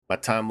My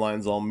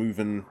timeline's all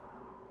moving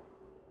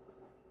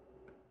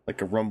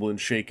like a rumbling,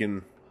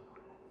 shaking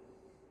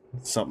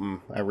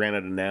something. I ran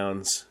out of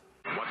nouns.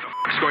 What the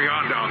fuck's going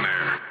on down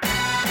there?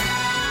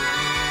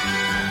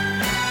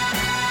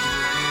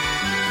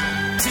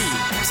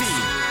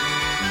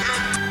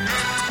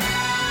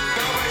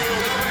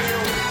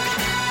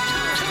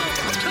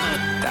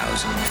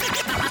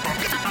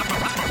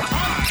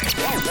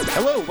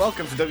 Hello,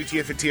 welcome to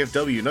WTF at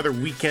TFW, another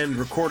weekend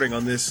recording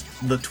on this,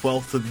 the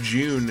 12th of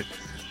June,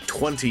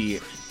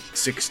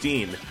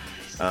 2016.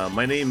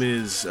 My name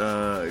is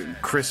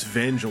Chris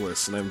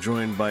Vangelis, and I'm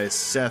joined by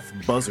Seth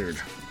Buzzard.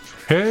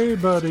 Hey,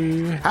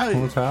 buddy. Hi.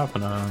 What's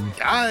happening?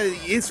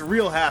 It's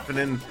real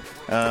happening.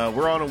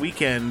 We're on a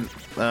weekend,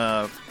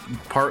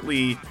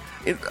 partly...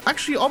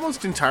 actually,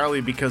 almost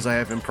entirely because I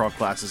have improv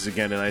classes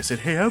again, and I said,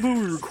 hey, how about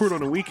we record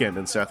on a weekend?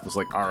 And Seth was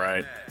like, all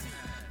right.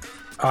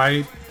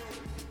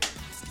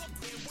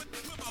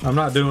 I'm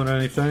not doing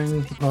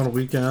anything on a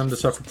weekend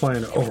except for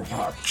playing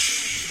Overwatch.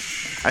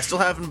 I still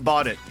haven't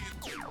bought it.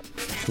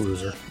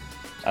 Loser.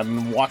 I've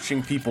been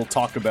watching people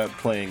talk about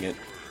playing it.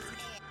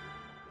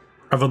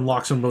 I've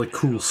unlocked some really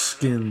cool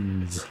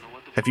skins.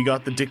 Have you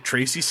got the Dick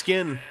Tracy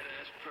skin?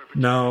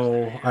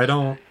 No, I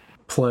don't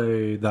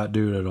play that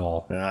dude at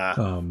all.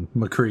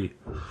 McCree.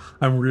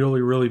 I'm really,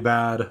 really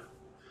bad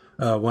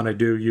when I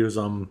do use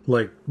them.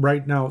 Like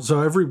right now, so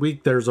every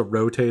week there's a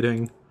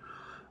rotating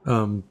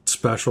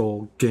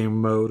special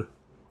game mode,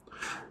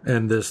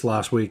 and this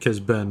last week has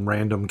been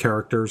random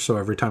characters, so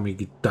every time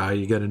you die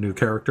you get a new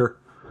character.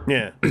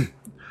 Yeah.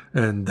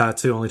 And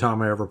that's the only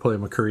time I ever play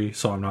McCree,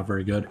 so I'm not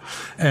very good.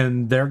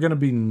 And they're going to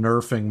be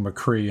nerfing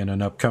McCree in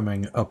an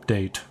upcoming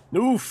update.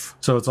 Oof.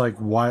 So it's like,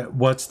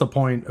 what's the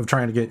point of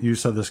trying to get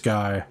used to this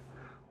guy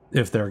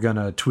if they're going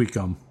to tweak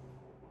him?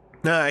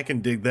 Nah, I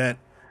can dig that.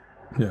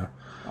 Yeah.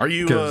 Are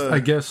you I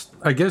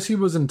guess he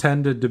was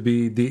intended to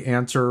be the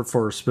answer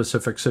for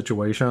specific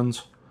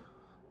situations.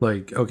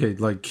 Like, okay,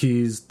 like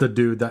he's the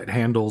dude that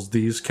handles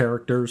these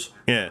characters.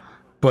 Yeah.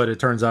 But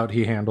it turns out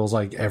he handles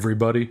like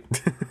everybody.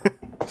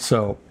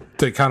 So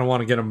they kind of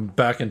want to get him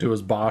back into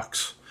his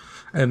box.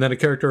 And then a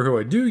character who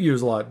I do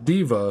use a lot,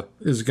 D.Va,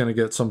 is going to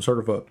get some sort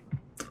of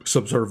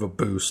a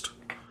boost.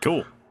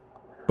 Cool.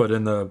 But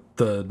in the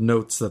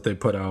notes that they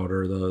put out,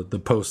 or the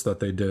post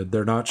that they did,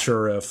 they're not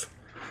sure if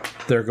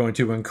they're going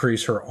to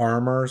increase her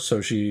armor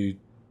so she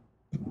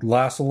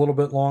lasts a little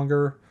bit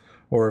longer,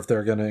 or if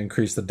they're going to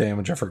increase the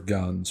damage of her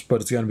guns. But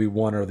it's going to be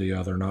one or the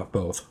other, not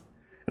both.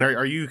 And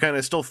are you kind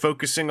of still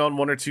focusing on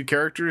one or two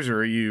characters, or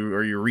are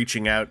you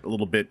reaching out a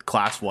little bit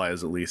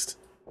class-wise at least?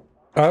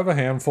 I have a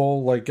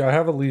handful. Like, I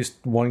have at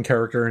least one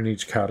character in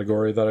each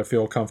category that I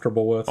feel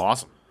comfortable with.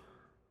 Awesome.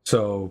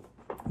 So,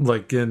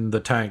 like in the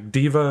tank,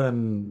 D.Va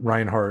and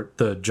Reinhardt,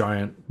 the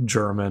giant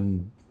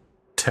German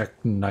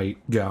tech knight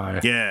guy.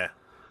 Yeah.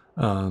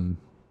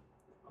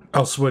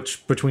 I'll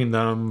switch between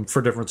them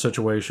for different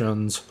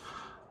situations.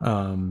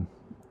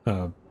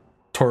 Torbjorn,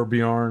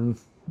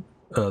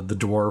 the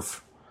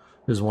dwarf,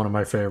 is one of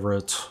my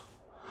favorites.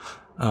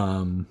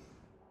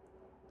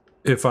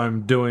 If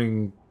I'm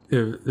going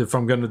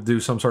to do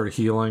some sort of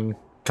healing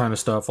kind of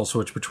stuff, I'll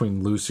switch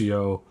between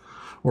Lucio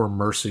or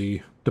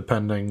Mercy,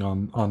 depending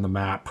on the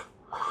map.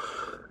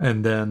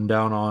 And then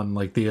down on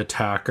like the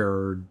attack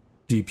or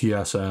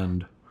DPS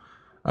end,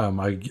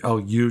 I'll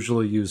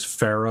usually use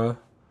Pharah,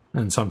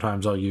 and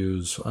sometimes I'll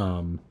use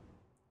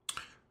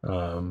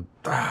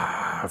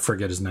I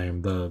forget his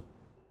name, the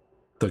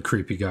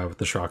creepy guy with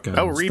the shotgun.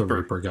 Oh, Reaper. The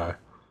Reaper guy.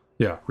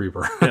 Yeah,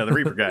 Reaper. Yeah, the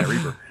Reaper guy,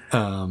 Reaper.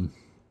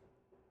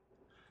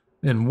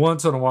 And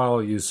once in a while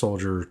I use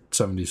Soldier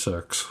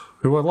 76,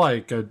 who I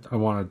like. I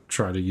want to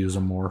try to use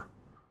him more.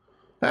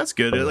 That's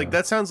good. Like,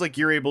 that sounds like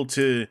you're able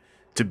to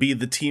be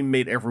the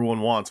teammate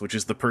everyone wants, which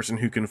is the person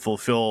who can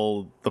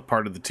fulfill the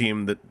part of the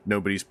team that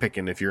nobody's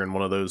picking if you're in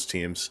one of those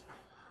teams.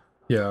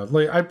 Yeah,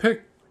 like I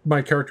pick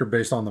my character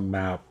based on the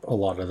map a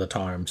lot of the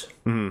times.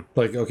 Mm-hmm.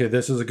 Like, okay,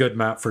 this is a good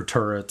map for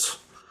turrets.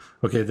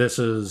 Okay, this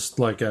is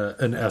like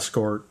an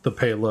escort, the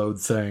payload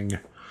thing.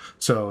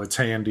 So it's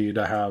handy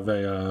to have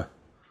a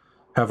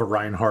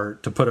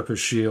Reinhardt to put up his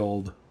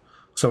shield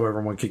so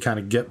everyone can kind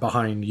of get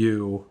behind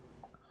you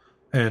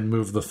and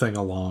move the thing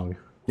along.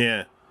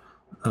 Yeah.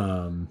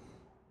 And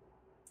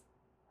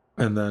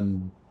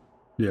then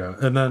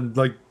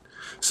like,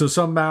 so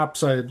some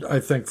maps I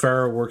think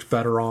Pharah works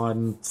better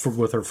on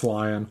with her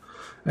flying.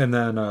 And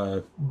then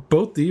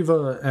both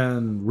D.Va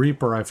and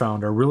Reaper I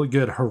found are really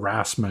good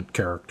harassment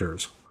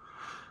characters.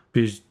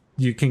 Because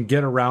you can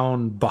get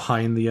around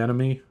behind the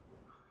enemy.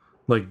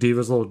 Like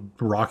D.Va's little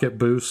rocket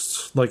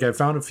boosts. Like I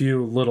found a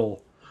few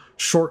little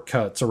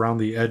shortcuts around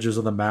the edges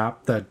of the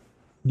map that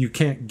you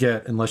can't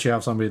get unless you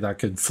have somebody that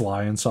could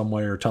fly in some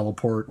way or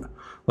teleport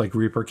like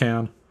Reaper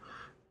can.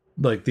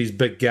 Like these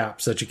big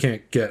gaps that you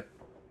can't get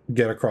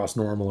across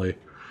normally.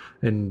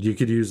 And you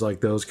could use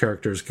like those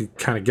characters could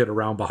kind of get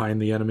around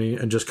behind the enemy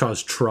and just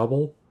cause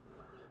trouble.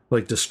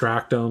 Like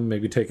distract them,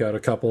 maybe take out a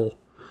couple.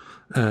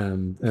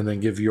 And then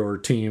give your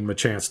team a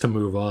chance to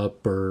move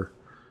up or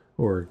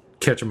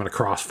catch them in a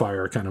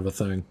crossfire kind of a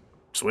thing.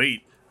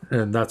 Sweet.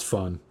 And that's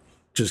fun.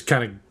 just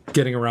kind of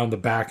getting around the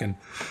back and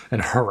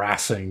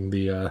harassing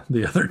the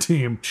other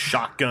team.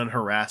 Shotgun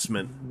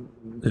harassment.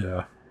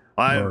 Yeah.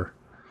 Or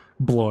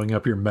blowing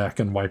up your mech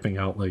and wiping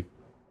out like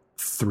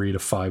 3 to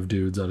 5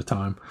 dudes at a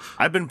time.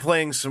 I've been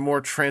playing some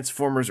more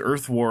Transformers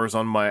Earth Wars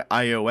on my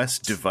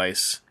iOS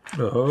device.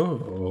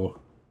 Oh.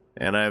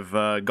 And I've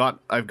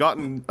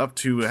gotten up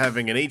to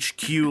having an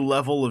HQ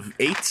level of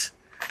 8.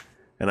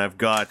 And I've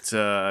got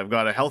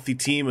a healthy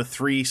team of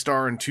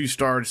 3-star and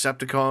 2-star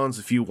Decepticons,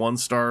 a few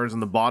 1-stars in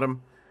the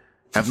bottom.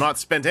 Have not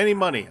spent any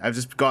money. I've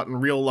just gotten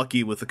real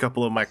lucky with a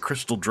couple of my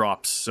crystal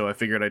drops, so I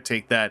figured I'd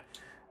take that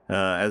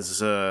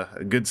as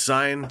a good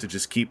sign to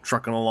just keep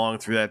trucking along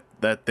through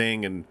that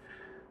thing and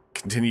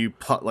continue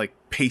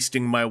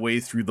pasting my way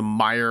through the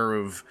mire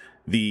of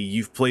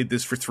you've played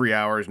this for 3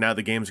 hours, now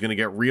the game's going to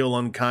get real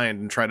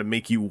unkind and try to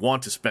make you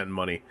want to spend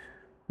money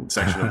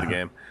section of the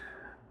game.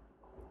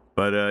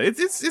 But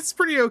it's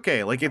pretty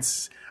okay. Like,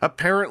 it's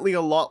apparently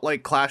a lot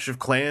like Clash of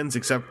Clans,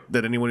 except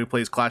that anyone who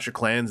plays Clash of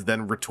Clans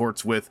then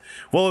retorts with,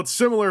 well, it's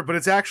similar, but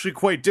it's actually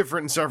quite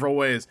different in several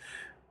ways.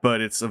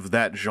 But it's of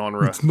that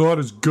genre. It's not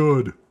as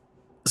good.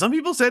 Some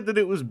people said that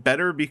it was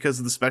better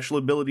because the special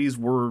abilities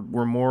were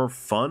more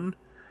fun.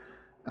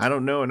 I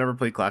don't know. I never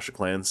played Clash of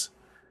Clans.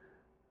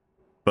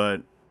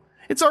 But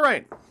it's all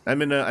right.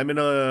 I'm in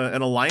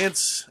an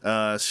alliance.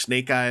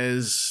 Snake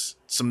Eyes,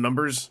 some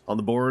numbers on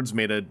the boards,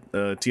 made a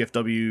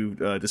TFW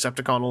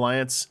Decepticon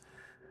alliance,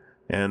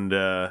 and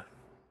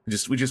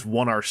we just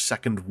won our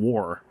second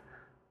war,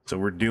 so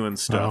we're doing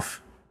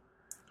stuff.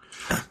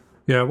 Wow.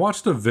 Yeah, I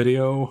watched a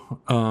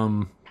video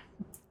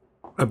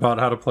about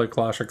how to play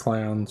Clash of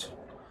Clans,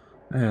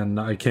 and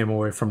I came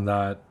away from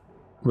that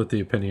with the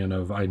opinion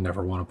of I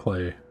never want to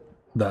play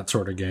that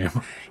sort of game.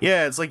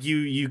 Yeah, it's like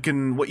you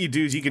can, what you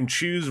do is you can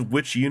choose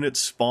which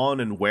units spawn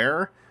and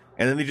where,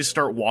 and then they just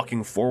start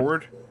walking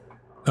forward.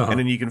 And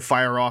then you can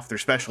fire off their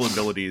special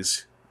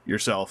abilities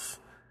yourself.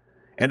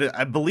 And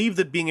I believe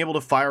that being able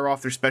to fire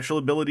off their special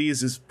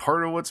abilities is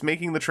part of what's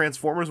making the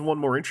Transformers one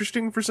more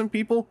interesting for some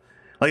people.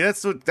 Like,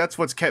 that's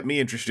what's kept me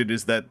interested,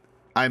 is that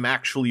I'm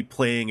actually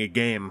playing a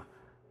game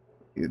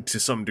to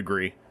some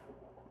degree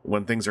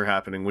when things are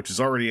happening, which is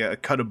already a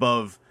cut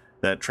above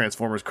that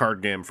Transformers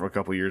card game from a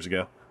couple years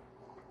ago.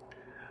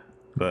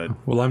 But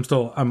well,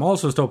 I'm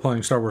also still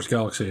playing Star Wars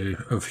Galaxy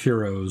of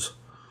Heroes.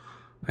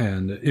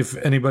 And if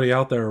anybody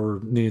out there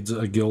needs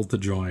a guild to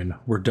join,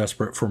 we're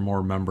desperate for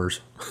more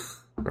members.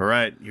 All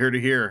right, here to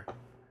hear.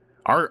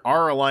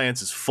 Our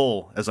alliance is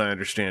full, as I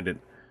understand it.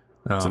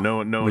 So no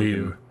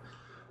one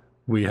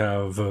we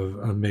have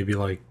maybe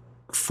like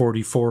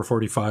 44,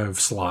 45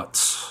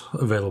 slots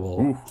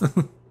available.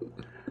 All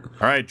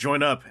right,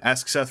 join up.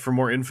 Ask Seth for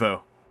more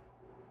info.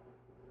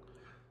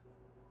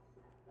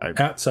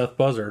 At Seth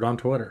Buzzard on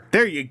Twitter.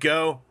 There you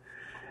go.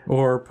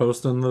 Or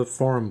post in the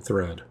forum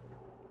thread.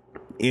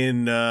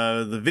 In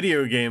the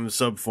video game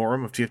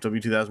subforum of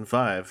TFW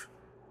 2005,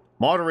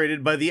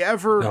 moderated by the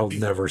ever... I'll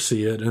never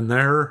see it in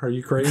there. Are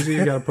you crazy?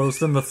 You gotta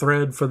post in the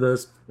thread for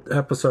this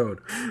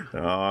episode.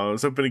 I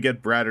was hoping to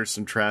get Bradders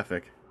some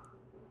traffic.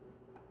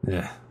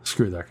 Yeah,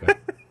 screw that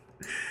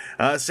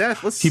guy.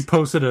 Seth, He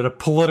posted a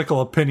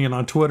political opinion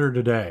on Twitter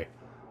today.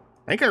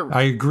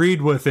 I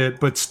agreed with it,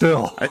 but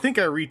still. I think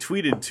I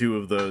retweeted 2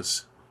 of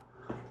those.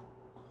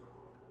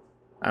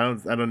 I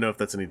don't know if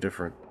that's any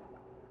different.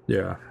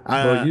 Yeah.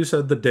 Well, you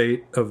said the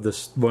date of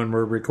this when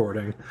we're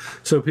recording,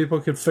 so people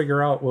could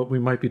figure out what we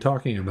might be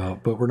talking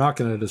about, but we're not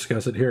going to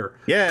discuss it here.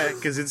 Yeah,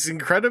 because it's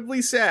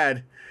incredibly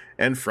sad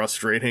and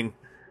frustrating.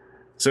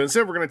 So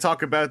instead, we're going to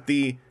talk about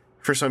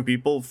for some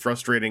people,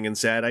 frustrating and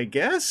sad, I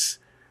guess,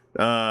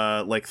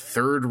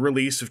 third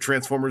release of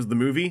Transformers the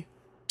movie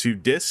to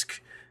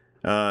disc.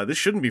 This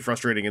shouldn't be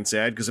frustrating and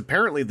sad, because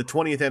apparently the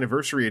 20th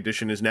anniversary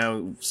edition is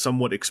now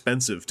somewhat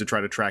expensive to try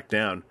to track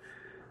down.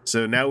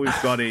 So now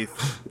we've got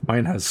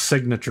Mine has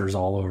signatures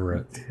all over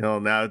it. Oh,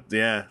 now,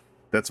 yeah.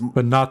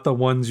 But not the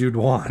ones you'd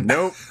want.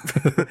 Nope.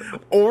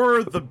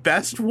 Or the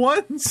best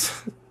ones?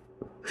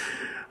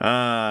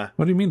 What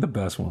do you mean the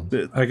best ones?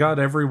 I got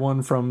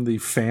everyone from the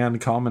fan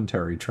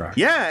commentary track.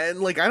 Yeah,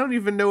 and I don't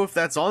even know if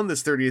that's on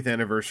this 30th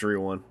anniversary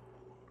one.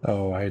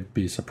 Oh, I'd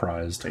be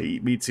surprised.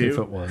 Me too. If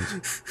it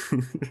was.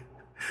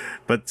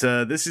 But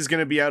this is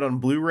going to be out on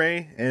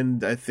Blu-ray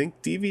and I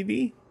think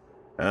DVD.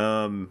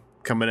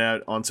 Coming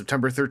out on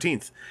September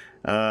 13th.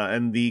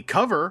 And the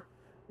cover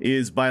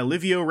is by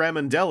Livio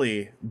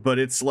Ramondelli, but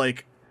it's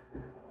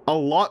a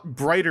lot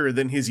brighter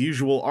than his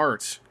usual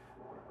art.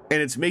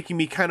 And it's making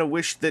me kind of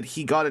wish that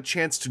he got a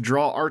chance to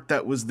draw art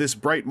that was this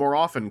bright more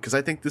often, because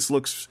I think this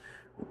looks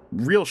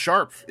real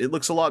sharp. It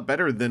looks a lot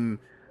better than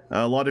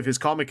a lot of his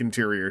comic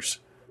interiors.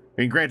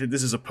 I mean, granted,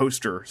 this is a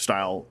poster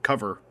style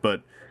cover,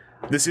 but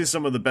this is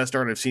some of the best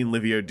art I've seen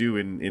Livio do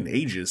in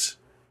ages.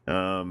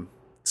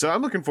 So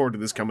I'm looking forward to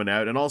this coming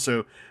out, and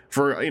also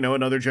for,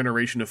 another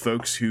generation of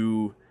folks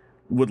who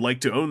would like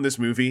to own this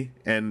movie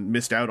and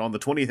missed out on the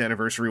 20th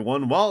anniversary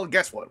one. Well,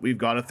 guess what? We've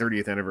got a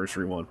 30th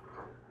anniversary one.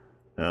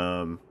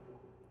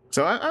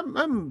 So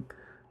I'm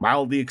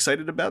mildly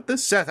excited about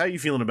this. Seth, how are you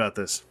feeling about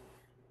this?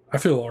 I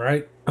feel all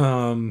right.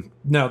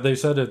 Now they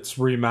said it's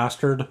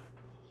remastered,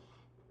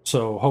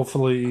 so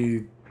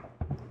hopefully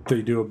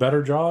they do a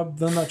better job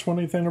than that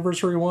 20th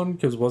anniversary one.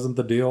 Because wasn't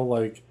the deal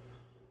like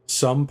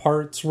some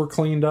parts were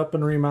cleaned up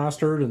and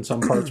remastered, and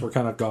some parts were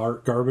kind of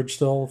garbage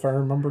still, if I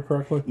remember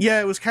correctly?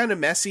 Yeah, it was kind of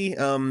messy.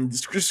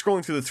 Just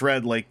scrolling through the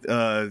thread, like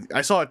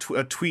I saw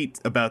a tweet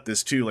about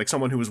this too. Like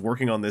someone who was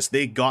working on this,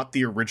 they got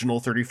the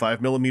original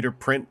 35mm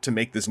print to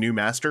make this new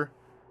master.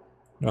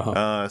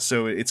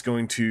 So it's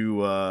going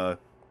to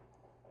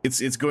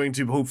it's going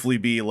to hopefully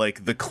be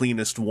like the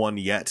cleanest one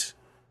yet.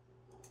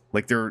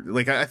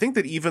 I think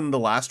that even the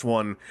last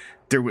one,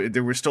 there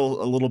was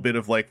still a little bit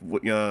of like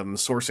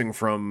sourcing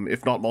from,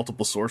 if not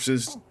multiple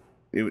sources.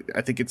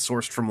 I think it's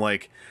sourced from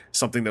like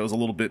something that was a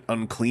little bit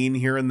unclean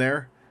here and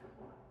there.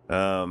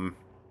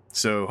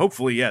 So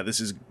hopefully, yeah, this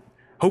is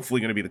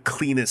hopefully going to be the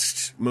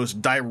cleanest,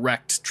 most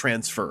direct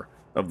transfer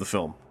of the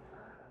film.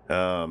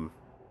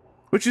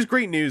 Which is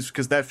great news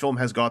because that film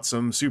has got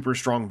some super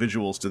strong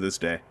visuals to this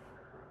day.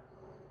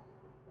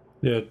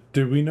 Yeah,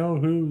 do we know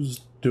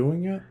who's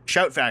doing it?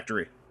 Shout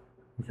Factory.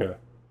 Okay.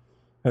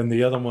 And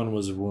the other one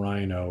was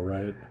Rhino,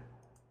 right?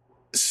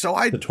 So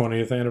the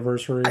 20th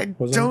anniversary? I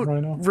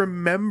don't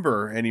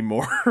remember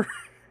anymore.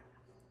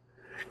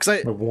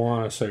 Because I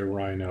want to say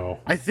Rhino.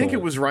 I think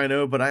it was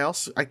Rhino, but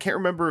I can't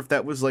remember if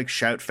that was like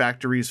Shout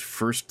Factory's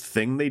first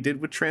thing they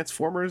did with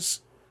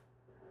Transformers.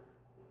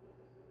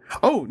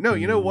 Oh no!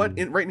 You know what?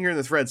 Right here in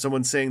the thread,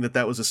 someone's saying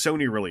that was a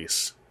Sony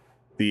release,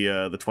 the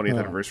 20th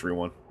anniversary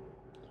one.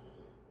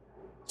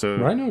 So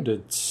Rhino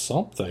did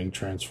something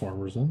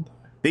Transformers, didn't they?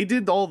 They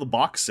did all the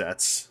box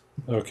sets.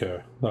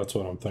 Okay, that's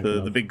what I'm thinking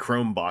of. The big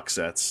chrome box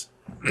sets.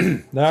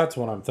 That's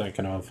what I'm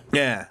thinking of.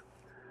 Yeah.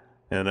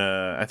 And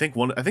I think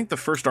the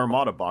first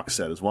Armada box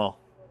set as well.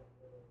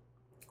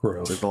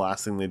 Gross. It's like the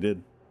last thing they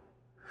did.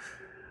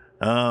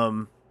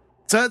 So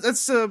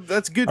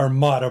that's good.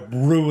 Armada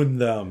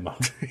ruined them.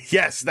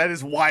 Yes, that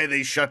is why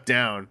they shut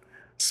down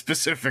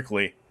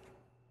specifically.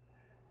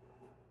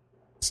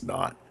 It's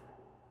not.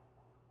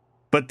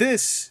 But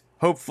this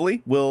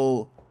hopefully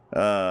will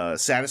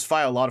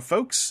satisfy a lot of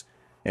folks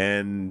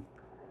and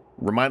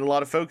remind a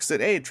lot of folks that,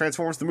 hey,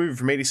 Transformers the movie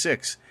from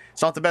 '86.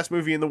 It's not the best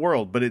movie in the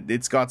world, but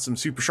it's got some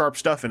super sharp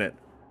stuff in it.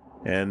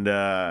 And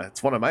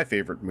it's one of my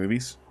favorite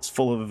movies. It's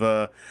full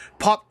of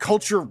pop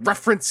culture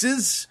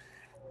references.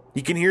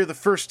 You can hear the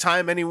first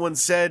time anyone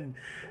said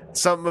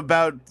something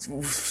about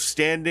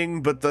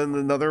standing, but then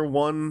another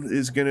one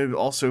is going to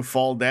also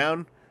fall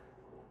down.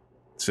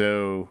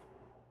 So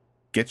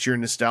get your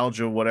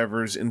nostalgia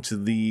whatever's into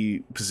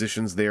the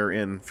positions they are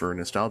in for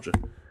nostalgia.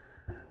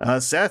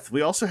 Seth,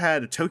 we also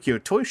had a Tokyo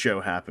Toy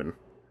Show happen.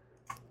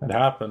 It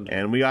happened.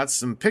 And we got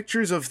some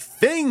pictures of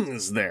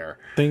things there.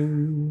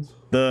 Things.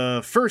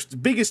 The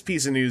first biggest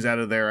piece of news out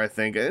of there, I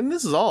think, and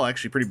this is all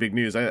actually pretty big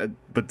news,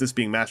 but this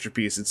being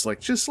Masterpiece, it's like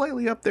just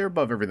slightly up there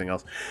above everything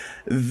else.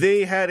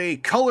 They had a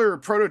color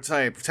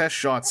prototype, test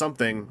shot,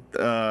 something,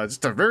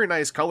 just a very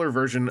nice color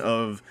version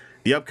of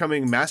the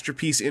upcoming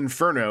Masterpiece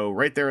Inferno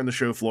right there on the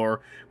show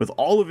floor with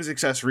all of his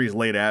accessories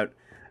laid out.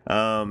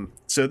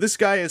 So this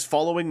guy is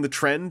following the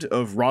trend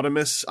of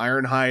Rodimus,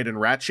 Ironhide, and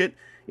Ratchet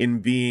in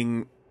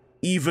being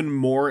even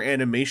more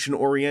animation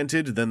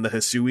oriented than the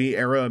Hisui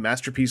era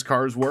Masterpiece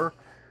cars were,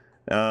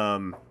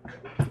 to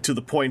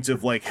the point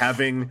of like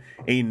having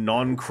a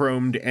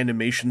non-chromed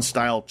animation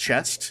style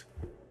chest.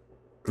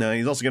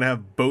 He's also going to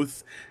have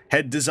both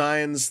head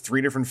designs,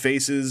 3 different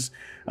faces,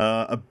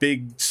 a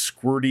big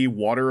squirty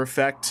water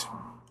effect,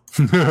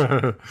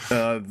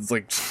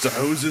 like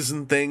hoses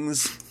and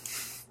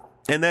things.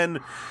 And then,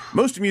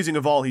 most amusing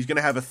of all, he's going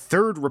to have a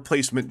third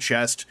replacement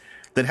chest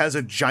that has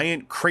a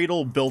giant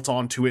cradle built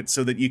onto it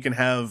so that you can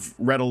have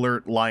Red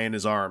Alert lie in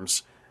his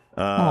arms.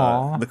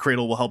 The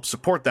cradle will help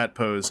support that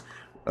pose,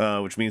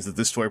 which means that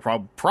this toy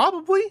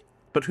probably,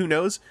 but who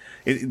knows?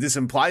 This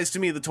implies to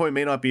me the toy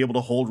may not be able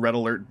to hold Red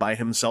Alert by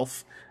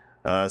himself.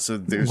 So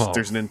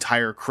there's an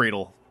entire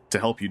cradle to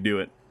help you do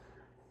it.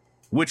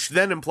 Which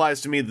then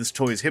implies to me this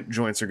toy's hip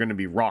joints are going to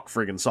be rock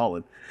friggin'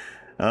 solid.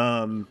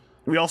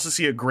 We also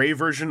see a gray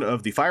version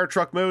of the fire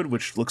truck mode,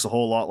 which looks a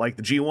whole lot like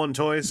the G1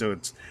 toy, so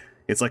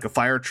it's like a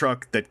fire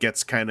truck that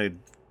gets kind of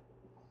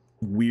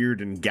weird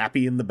and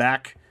gappy in the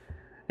back.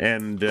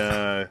 And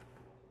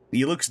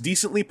he looks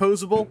decently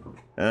posable.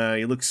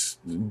 He looks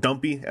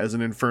dumpy, as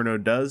an Inferno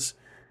does.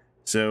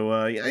 So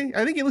I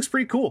think he looks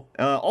pretty cool.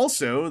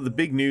 Also, the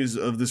big news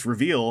of this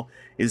reveal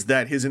is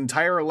that his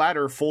entire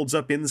ladder folds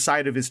up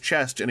inside of his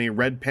chest and a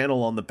red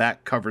panel on the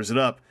back covers it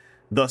up,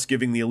 thus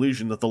giving the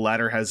illusion that the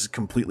ladder has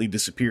completely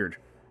disappeared.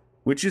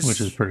 Which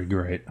is pretty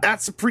great.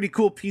 That's a pretty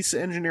cool piece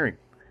of engineering.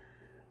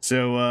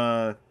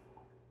 So,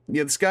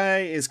 this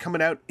guy is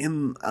coming out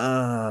in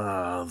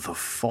the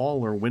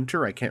fall or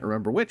winter, I can't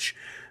remember which,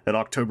 that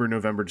October,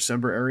 November,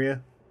 December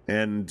area,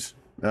 and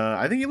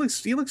I think he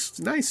looks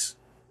nice.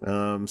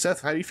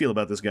 Seth, how do you feel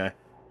about this guy?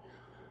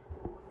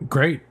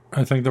 Great.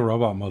 I think the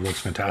robot mode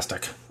looks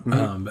fantastic.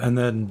 Mm-hmm. And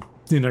then,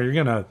 you're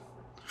gonna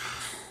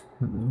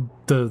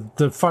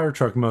the fire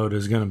truck mode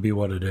is gonna be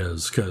what it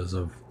is because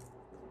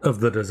of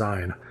the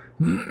design.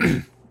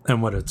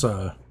 and what it's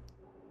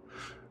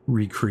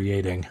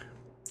recreating.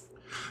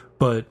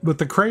 But with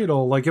the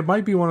cradle, like, it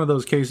might be one of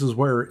those cases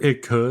where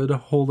it could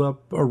hold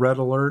up a red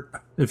alert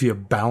if you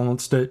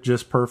balanced it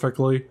just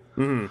perfectly.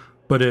 Mm-hmm.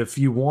 But if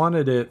you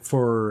wanted it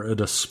for a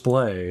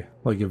display,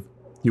 like if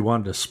you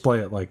wanted to display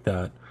it like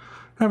that,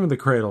 having the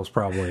cradle is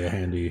probably a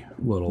handy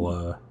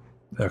little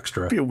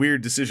extra. It'd be a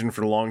weird decision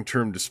for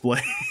long-term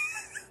display.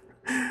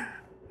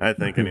 I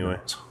think, anyway.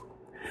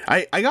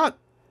 I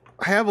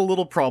have a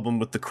little problem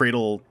with the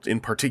cradle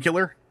in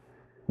particular,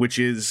 which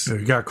is...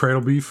 You got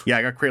cradle beef? Yeah,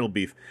 I got cradle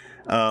beef.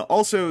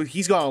 Also,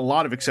 he's got a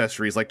lot of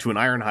accessories, like to an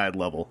Ironhide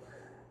level.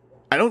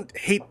 I don't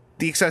hate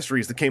the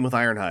accessories that came with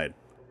Ironhide,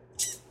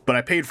 but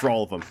I paid for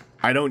all of them.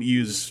 I don't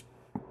use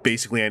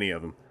basically any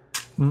of them.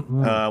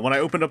 When I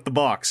opened up the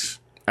box,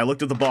 I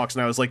looked at the box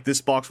and I was like,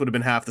 this box would have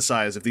been half the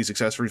size if these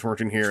accessories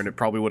weren't in here, and it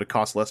probably would have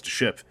cost less to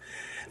ship.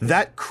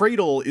 That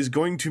cradle is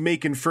going to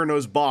make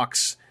Inferno's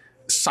box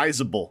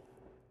sizable,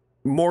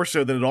 more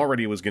so than it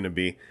already was going to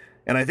be.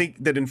 And I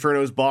think that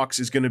Inferno's box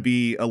is going to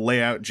be a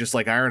layout just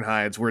like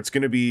Ironhide's, where it's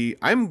going to be,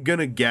 I'm going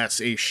to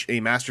guess, a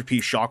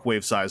Masterpiece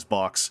Shockwave size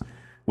box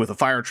with a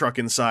fire truck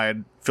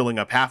inside filling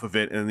up half of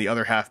it and the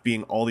other half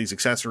being all these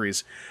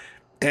accessories.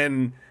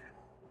 And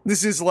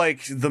this is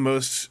like the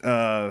most,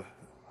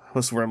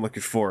 what's the word I'm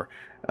looking for?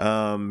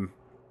 I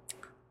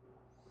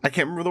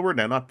can't remember the word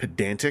now, not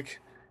pedantic.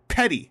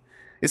 Petty.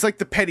 It's like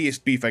the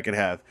pettiest beef I could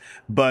have.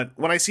 But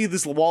when I see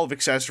this wall of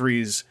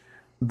accessories,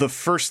 the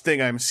first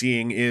thing I'm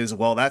seeing is,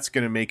 well, that's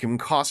going to make him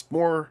cost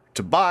more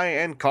to buy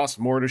and cost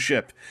more to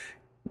ship,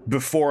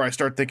 before I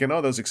start thinking,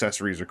 oh, those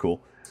accessories are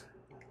cool.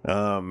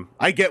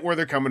 I get where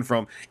they're coming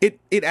from.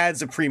 It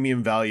adds a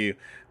premium value,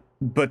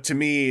 but to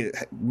me,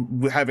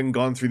 having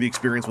gone through the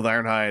experience with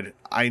Ironhide,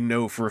 I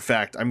know for a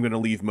fact I'm going to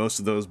leave most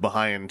of those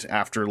behind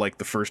after like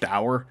the first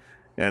hour,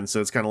 and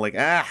so it's kind of like,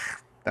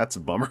 that's a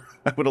bummer.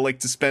 I would have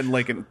liked to spend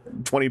like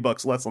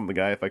 $20 less on the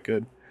guy if I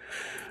could.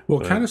 Well,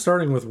 kind of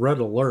starting with Red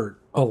Alert,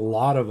 a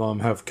lot of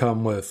them have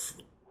come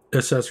with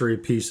accessory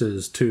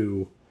pieces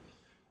to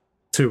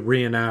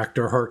reenact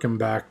or harken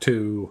back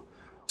to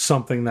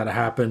something that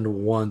happened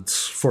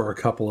once for a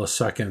couple of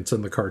seconds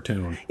in the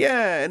cartoon.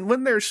 Yeah, and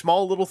when they're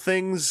small little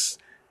things,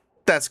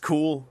 that's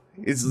cool.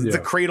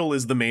 The cradle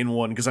is the main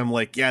one, because I'm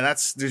like, yeah,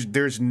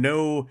 there's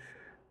no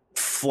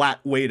flat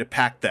way to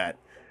pack that.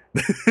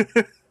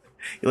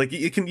 Like,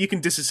 you can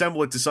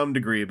disassemble it to some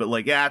degree, but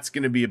like, yeah, it's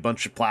going to be a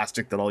bunch of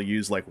plastic that I'll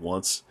use like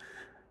once.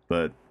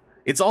 But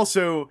it's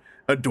also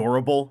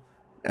adorable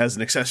as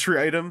an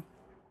accessory item,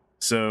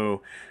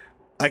 so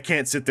I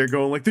can't sit there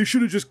going like, they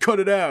should have just cut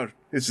it out.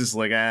 It's just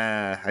like,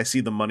 I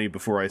see the money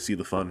before I see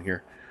the fun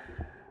here.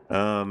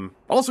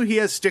 Also, he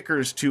has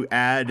stickers to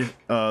add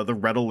the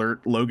Red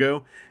Alert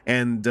logo,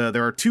 and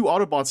there are 2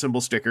 Autobot symbol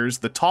stickers.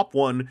 The top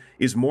one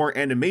is more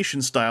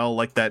animation style,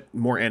 like that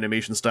more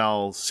animation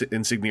style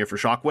insignia for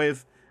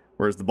Shockwave,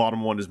 whereas the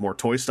bottom one is more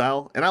toy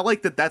style, and I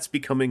like that that's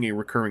becoming a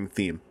recurring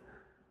theme.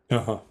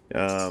 So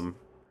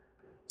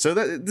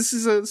this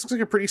looks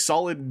like a pretty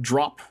solid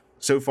drop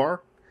so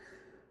far.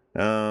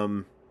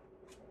 And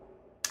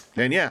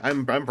yeah,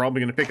 I'm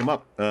probably going to pick him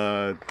up.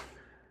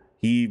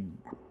 He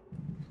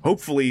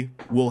hopefully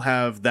will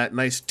have that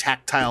nice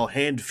tactile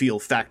hand feel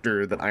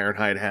factor that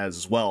Ironhide has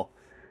as well.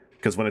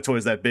 Because when a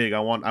toy's that big,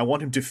 I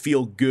want him to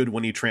feel good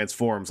when he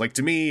transforms. Like,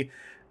 to me,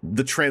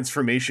 the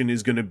transformation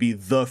is going to be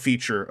the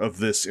feature of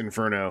this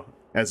Inferno,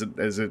 as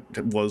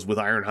it was with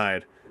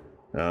Ironhide.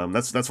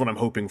 That's what I'm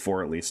hoping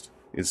for, at least.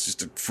 It's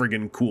just a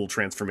friggin' cool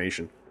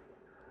transformation.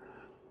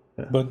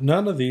 But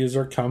none of these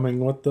are coming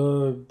with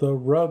the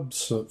rub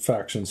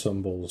faction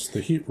symbols,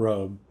 the heat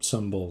rub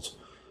symbols.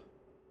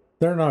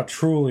 They're not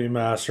truly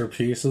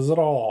masterpieces at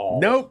all.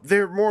 Nope,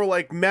 they're more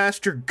like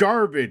master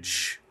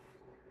garbage.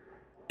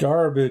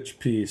 Garbage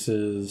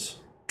pieces.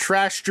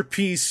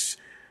 Trashterpiece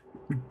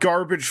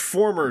garbage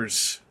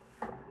formers.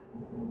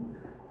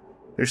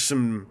 There's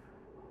some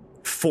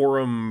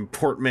forum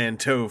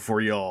portmanteau for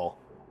y'all.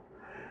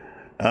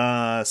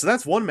 So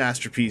that's one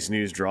masterpiece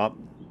news drop.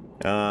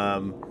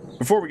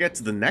 Before we get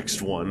to the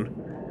next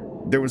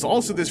one, there was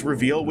also this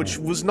reveal, which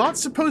was not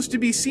supposed to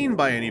be seen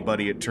by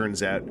anybody, it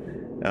turns out.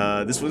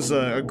 This was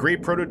a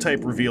great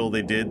prototype reveal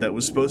they did that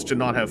was supposed to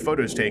not have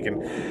photos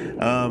taken.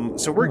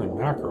 So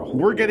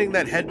we're getting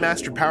that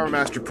Headmaster Power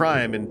Master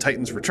Prime in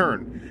Titan's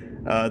Return.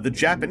 The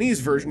Japanese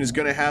version is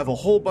going to have a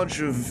whole bunch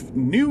of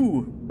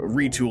new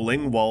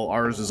retooling, while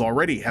ours is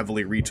already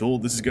heavily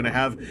retooled. This is going to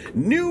have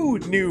new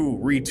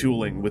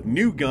retooling with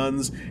new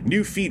guns,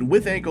 new feet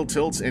with ankle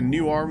tilts, and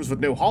new arms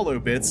with no hollow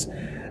bits,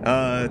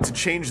 to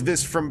change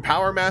this from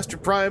Power Master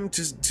Prime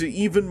to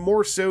even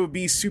more so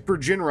be Super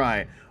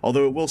Jinrai,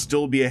 although it will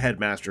still be a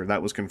Headmaster.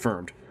 That was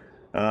confirmed.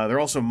 There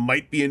also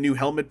might be a new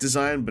helmet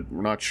design, but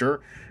we're not sure.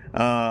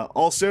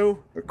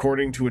 Also,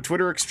 according to a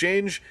Twitter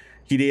exchange,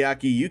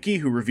 Hideaki Yuki,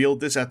 who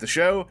revealed this at the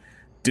show,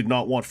 did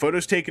not want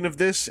photos taken of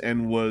this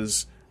and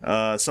was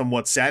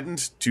somewhat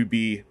saddened to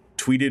be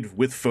tweeted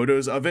with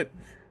photos of it.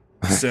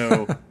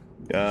 So,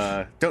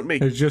 don't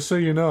make... Just so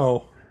you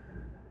know,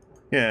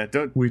 Yeah,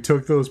 don't We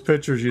took those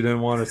pictures you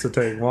didn't want us to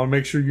take. Want to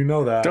make sure you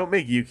know that.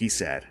 make Yuki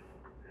sad.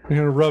 I'm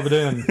gonna rub it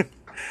in.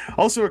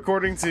 Also,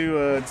 according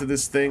to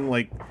this thing,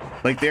 like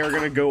they are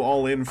gonna go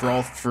all in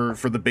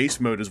for the base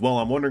mode as well.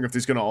 I'm wondering if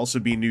there's gonna also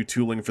be new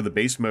tooling for the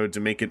base mode to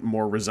make it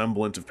more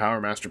resemblant of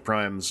Power Master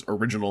Prime's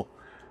original.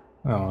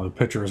 Oh, the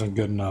picture isn't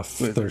good enough.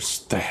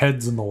 There's the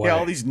head's in the way. Yeah,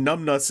 all these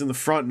numbnuts in the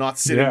front not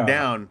sitting Yeah.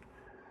 down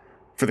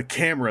for the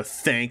camera.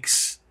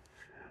 Thanks.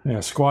 Yeah,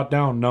 squat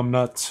down,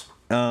 numbnuts.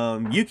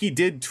 Yuki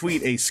did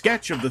tweet a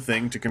sketch of the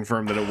thing to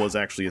confirm that it was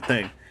actually a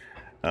thing.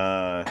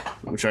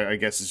 Which I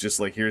guess is just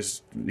like,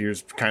 here's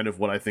kind of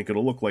what I think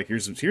it'll look like.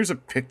 Here's a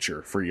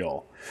picture for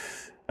y'all.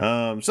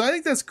 So I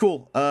think that's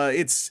cool.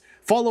 It's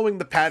following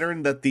the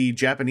pattern that the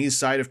Japanese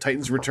side of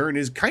Titan's Return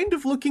is kind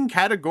of looking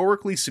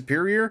categorically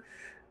superior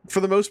for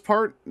the most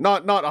part.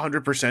 Not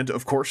 100%,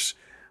 of course,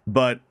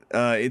 but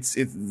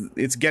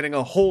it's getting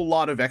a whole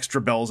lot of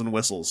extra bells and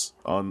whistles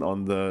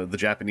on the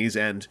Japanese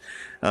end,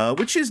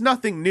 which is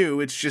nothing new.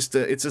 It's just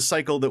it's a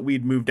cycle that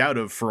we'd moved out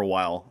of for a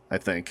while, I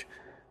think,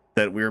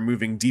 that we're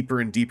moving deeper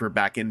and deeper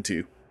back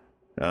into.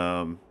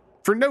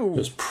 For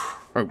no...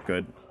 Oh,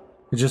 good.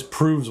 It just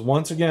proves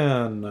once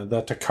again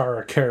that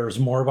Takara cares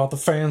more about the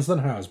fans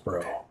than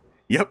Hasbro.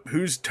 Yep,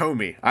 who's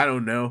Tomy? I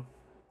don't know.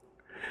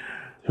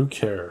 Who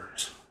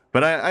cares?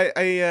 But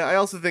I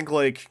also think,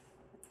 like,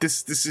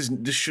 this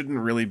shouldn't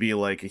really be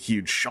like a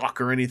huge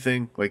shock or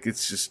anything. Like,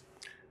 it's just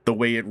the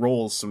way it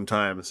rolls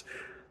sometimes.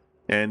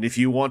 And if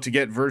you want to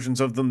get versions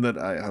of them that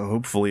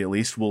hopefully at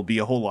least will be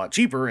a whole lot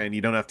cheaper and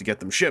you don't have to get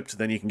them shipped,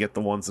 then you can get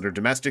the ones that are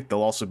domestic.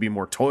 They'll also be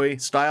more toy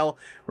style,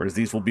 whereas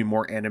these will be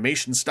more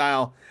animation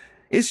style.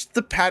 It's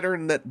the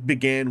pattern that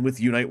began with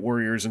Unite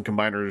Warriors and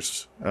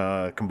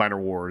Combiner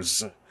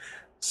Wars.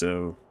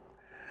 So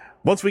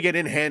once we get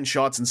in-hand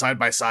shots and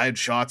side-by-side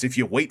shots, if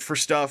you wait for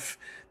stuff,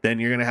 then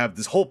you're going to have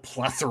this whole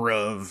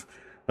plethora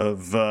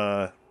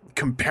of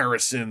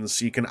comparisons,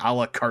 so you can a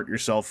la carte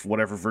yourself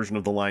whatever version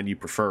of the line you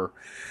prefer.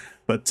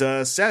 But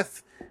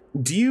Seth,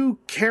 do you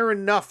care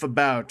enough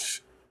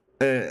about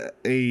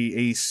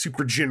a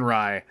Super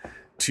Jinrai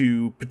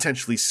to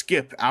potentially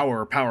skip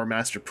our Power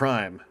Master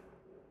Prime?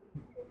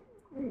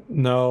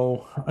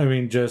 No, I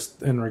mean,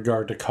 just in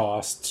regard to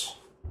costs,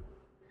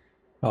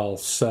 I'll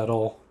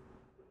settle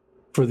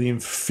for the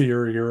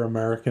inferior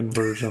American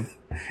version.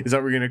 Is that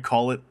what we're going to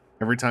call it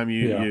every time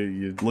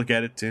you look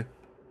at it too?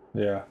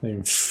 Yeah, the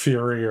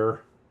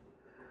inferior.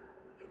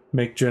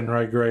 Make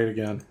Jinrai great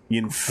again. The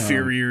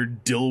inferior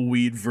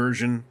dillweed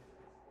version.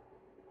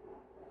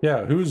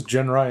 Yeah, who's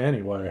Jinrai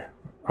anyway?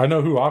 I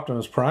know who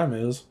Optimus Prime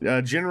is.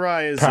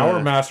 Jinrai is...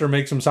 Power Master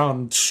makes him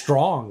sound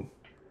strong.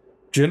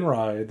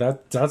 Jinrai,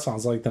 that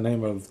sounds like the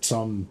name of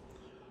some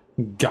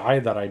guy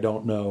that I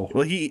don't know.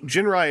 Well,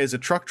 Jinrai is a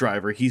truck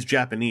driver. He's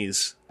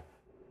Japanese.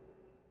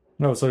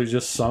 No, so he's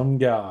just some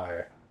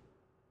guy.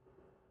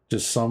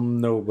 Just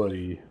some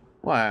nobody.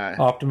 Why?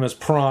 Optimus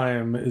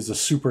Prime is a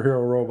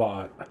superhero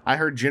robot. I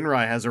heard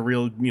Jinrai has a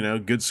real,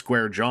 good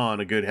square jaw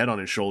and a good head on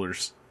his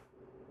shoulders.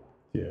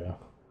 Yeah,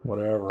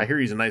 whatever. I hear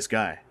he's a nice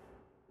guy.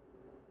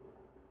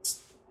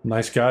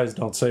 Nice guys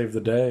don't save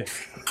the day.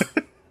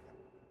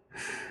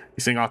 You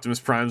saying Optimus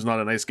Prime's not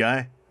a nice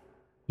guy?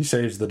 He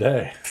saves the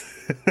day.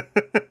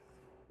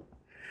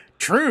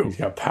 True. He's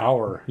got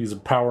power. He's a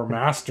power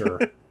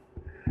master.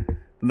 The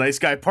nice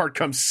guy part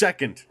comes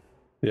second.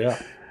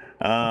 Yeah.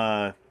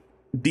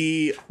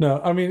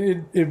 No, I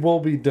mean, it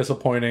will be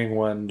disappointing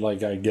when,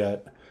 like, I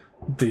get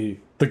the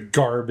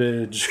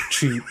garbage,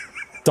 cheap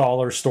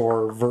dollar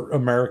store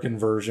American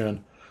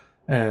version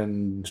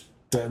and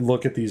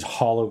look at these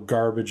hollow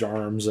garbage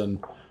arms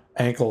and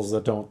ankles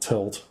that don't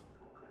tilt.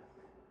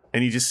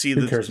 And you just see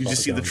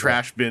the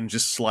trash bin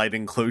just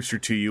sliding closer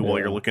to you while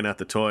you're looking at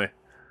the toy.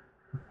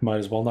 Might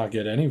as well not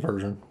get any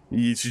version.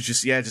 You should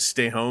just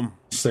stay home.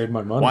 Save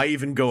my money. Why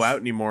even go out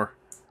anymore?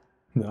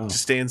 No.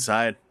 Just stay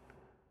inside.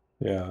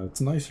 Yeah,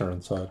 it's nicer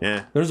inside.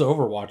 Yeah. There's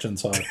Overwatch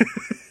inside.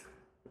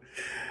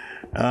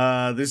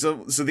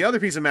 So the other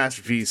piece of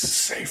Masterpiece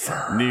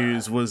Safer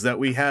news was that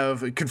we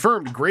have a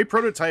confirmed gray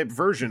prototype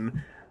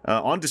version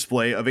on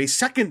display of a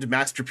second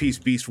Masterpiece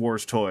Beast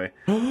Wars toy.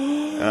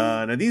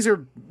 Now these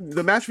are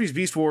the Masterpiece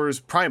Beast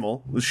Wars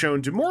Primal was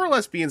shown to more or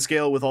less be in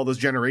scale with all those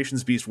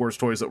Generations Beast Wars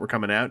toys that were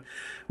coming out,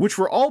 which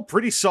were all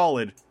pretty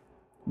solid,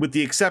 with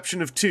the exception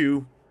of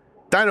two.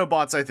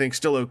 Dinobots, I think,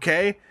 still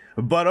okay,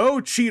 but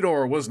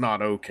Cheetor was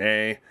not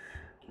okay.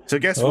 So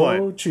guess what?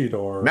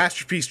 Cheetor.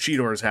 Masterpiece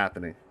Cheetor is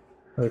happening.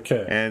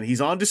 Okay. And he's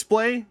on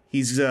display.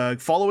 He's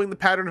following the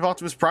pattern of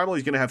Optimus Primal.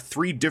 He's going to have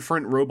 3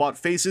 different robot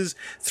faces,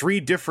 3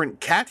 different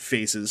cat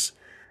faces.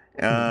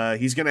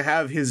 He's going to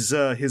have his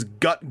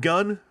gut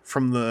gun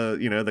from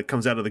the, that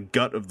comes out of the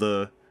gut of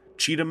the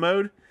cheetah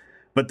mode.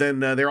 But then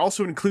they're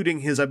also including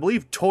his, I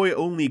believe,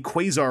 toy-only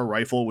Quasar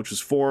rifle, which was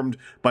formed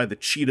by the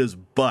cheetah's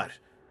butt.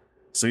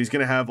 So he's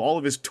going to have all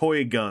of his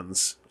toy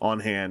guns on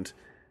hand.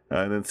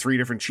 And then 3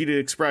 different cheetah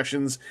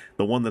expressions.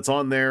 The one that's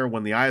on there,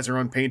 when the eyes are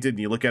unpainted and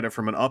you look at it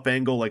from an up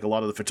angle, like a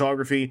lot of the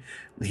photography,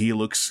 he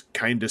looks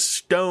kind of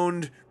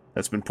stoned.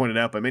 That's been pointed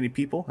out by many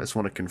people. I just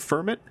want to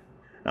confirm it.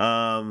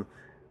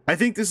 I I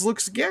think this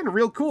looks again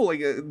real cool.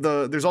 Like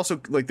there's also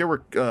like there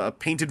were a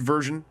painted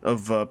version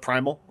of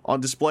Primal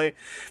on display.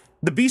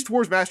 The Beast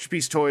Wars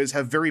Masterpiece toys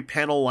have very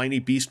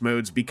panel-liney beast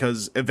modes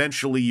because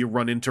eventually you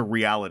run into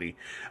reality.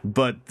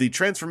 But the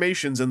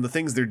transformations and the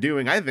things they're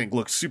doing, I think,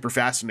 look super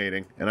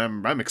fascinating, and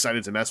I'm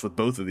excited to mess with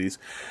both of these.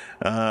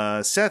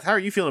 Seth, how are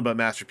you feeling about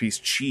Masterpiece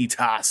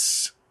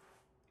Cheetahs?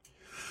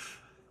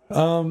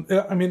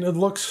 I mean, it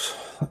looks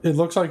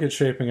like it's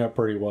shaping up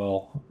pretty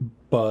well,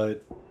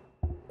 but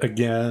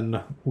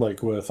again,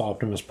 like with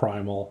Optimus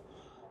Primal,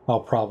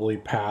 I'll probably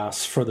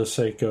pass for the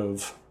sake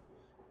of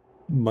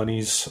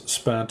money's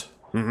spent.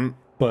 Mm-hmm.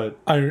 But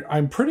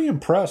I'm pretty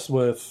impressed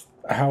with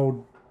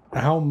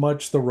how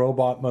much the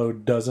robot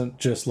mode doesn't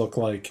just look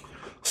like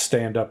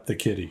stand up the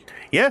kitty.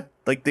 Yeah,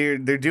 like they're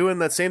doing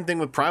that same thing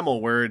with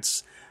Primal, where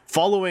it's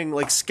following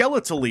like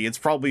skeletally.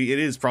 It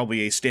is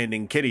probably a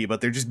standing kitty,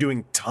 but they're just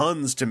doing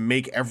tons to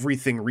make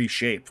everything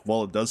reshape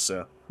while it does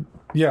so.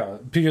 Yeah,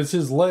 because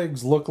his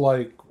legs look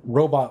like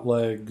robot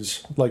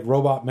legs, like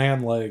robot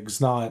man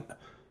legs, not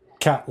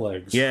cat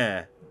legs.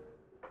 Yeah.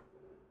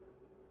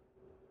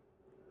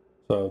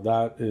 So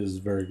that is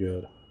very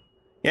good.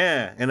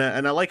 Yeah, and I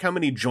like how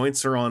many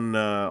joints are on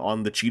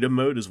the cheetah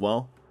mode as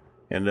well.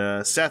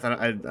 And Seth,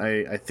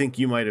 I think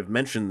you might have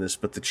mentioned this,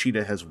 but the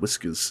cheetah has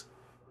whiskers.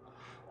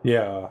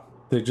 Yeah,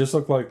 they just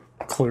look like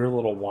clear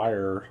little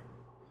wire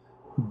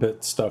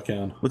bits stuck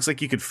in. Looks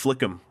like you could flick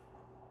them.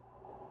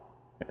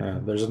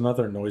 There's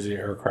another noisy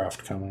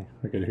aircraft coming.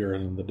 I could hear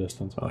it in the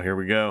distance. Oh, here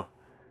we go.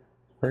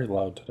 Very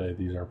loud today,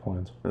 these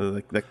airplanes.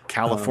 Like the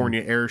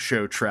California air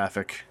show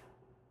traffic.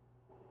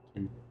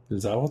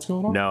 Is that what's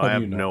going on? No, I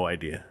have no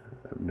idea.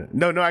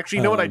 No, actually,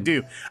 you know what I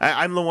do?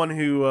 I'm the one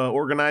who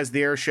organized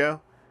the air show.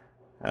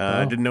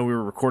 I didn't know we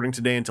were recording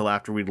today until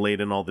after we'd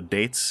laid in all the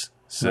dates.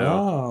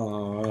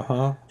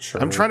 So,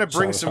 sure. I'm trying to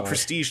bring some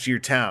prestige to your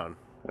town.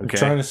 Okay. You're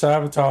trying to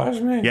sabotage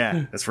me?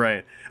 Yeah, that's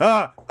right.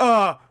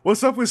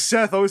 What's up with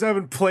Seth always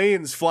having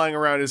planes flying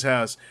around his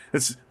house?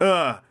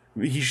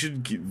 He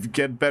should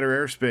get better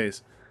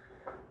airspace.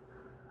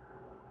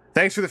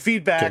 Thanks for the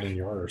feedback. Get in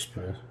your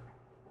airspace.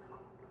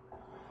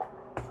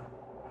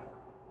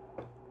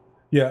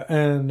 Yeah,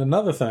 and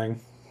another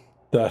thing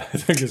that I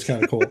think is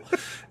kind of cool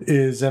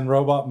is in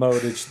robot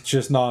mode, it's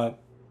just not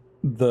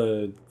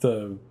the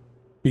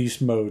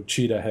beast mode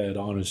cheetah head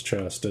on his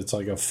chest. It's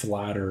like a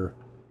flatter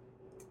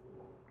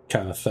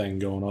kind of thing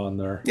going on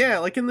there. Yeah,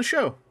 like in the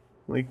show.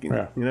 Like,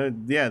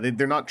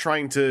 they're not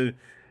trying to...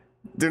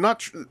 They're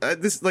not...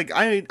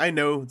 I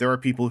know there are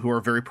people who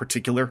are very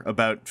particular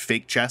about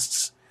fake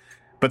chests,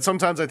 but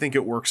sometimes I think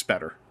it works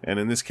better. And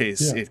in this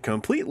case, it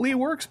completely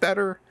works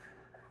better.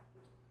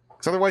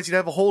 Because otherwise you'd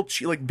have a whole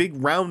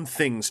big round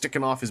thing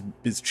sticking off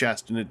his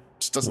chest, and it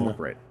just doesn't look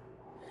right.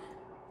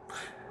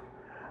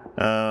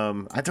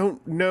 I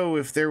don't know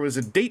if there was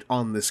a date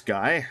on this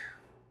guy,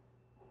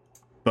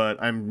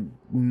 but I'm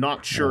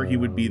not sure he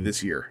would be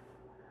this year.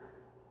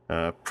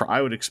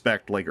 I would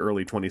expect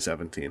early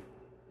 2017.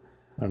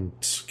 I'm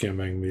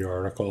skimming the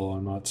article.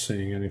 I'm not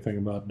seeing anything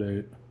about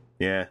date.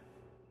 Yeah.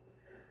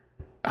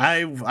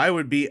 I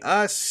would be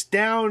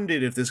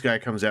astounded if this guy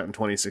comes out in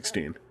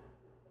 2016.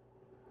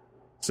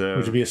 So,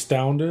 would you be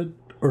astounded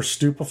or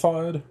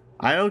stupefied?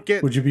 I don't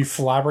get. Would you be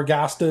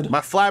flabbergasted? My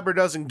flabber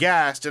doesn't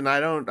gast, and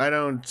I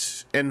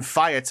don't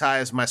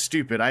emphatize my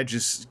stupid. I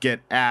just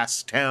get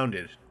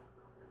ass-tounded.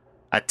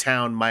 I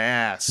town my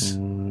ass.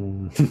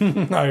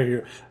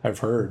 I've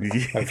heard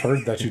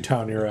that you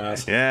town your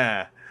ass.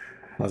 Yeah,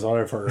 that's what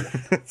I've heard.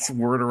 It's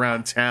word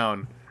around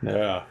town.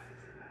 Yeah.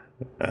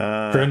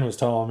 Grin was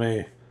telling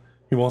me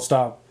he won't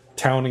stop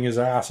towning his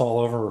ass all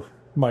over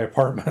my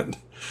apartment.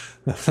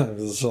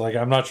 It's like,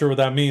 I'm not sure what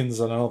that means,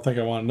 and I don't think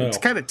I want to know. It's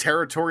kind of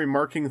territory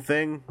marking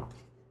thing.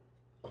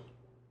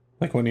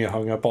 Like when you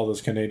hung up all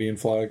those Canadian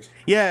flags.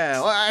 Yeah,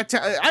 well,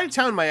 I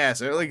town my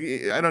ass.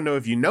 I don't know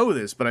if you know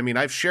this, but I mean,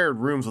 I've shared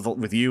rooms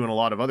with you and a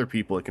lot of other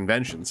people at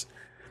conventions.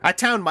 I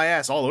town my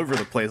ass all over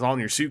the place, all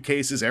in your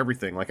suitcases,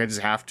 everything. I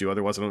just have to,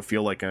 otherwise I don't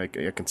feel like I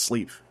can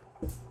sleep.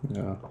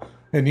 Yeah.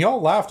 And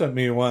y'all laughed at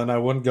me when I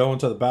wouldn't go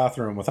into the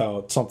bathroom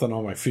without something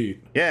on my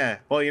feet. Yeah,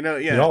 well,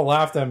 yeah. Y'all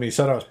laughed at me,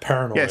 said I was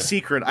paranoid. Yeah,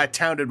 secret, I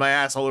tounded my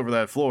ass all over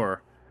that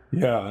floor.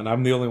 Yeah, and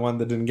I'm the only one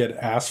that didn't get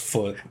ass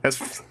foot.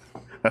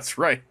 That's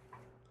right.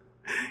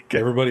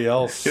 Everybody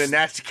else... Get a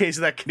nasty case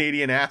of that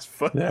Canadian ass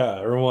foot. Yeah,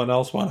 everyone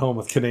else went home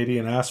with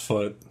Canadian ass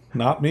foot.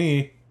 Not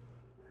me.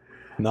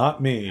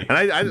 Not me.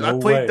 And I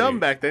played dumb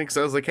back then because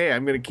I was like, hey,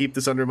 I'm going to keep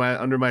this under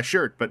my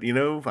shirt. But,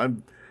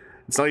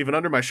 it's not even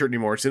under my shirt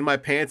anymore. It's in my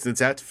pants, and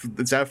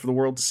it's out for the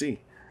world to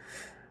see.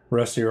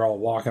 Rest of you are all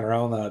walking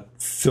around that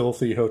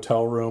filthy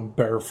hotel room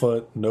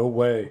barefoot. No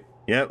way.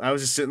 Yep, I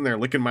was just sitting there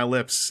licking my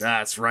lips.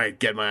 That's right.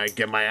 Get my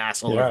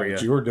ass all over you.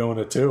 Yeah, you were doing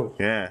it too.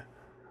 Yeah.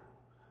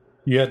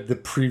 You had the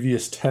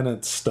previous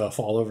tenant's stuff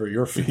all over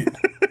your feet.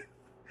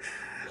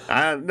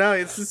 No,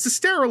 it's a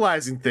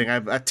sterilizing thing.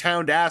 I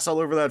towned ass all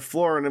over that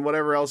floor, and then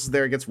whatever else is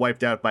there gets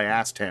wiped out by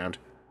ass towned.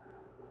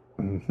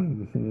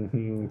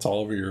 It's all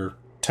over your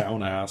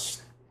town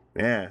ass.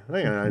 Yeah,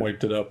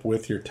 Wiped it up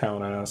with your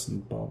town ass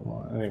and blah,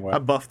 blah. Anyway. I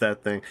buffed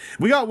that thing.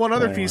 We got one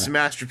other piece of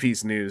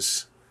Masterpiece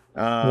news.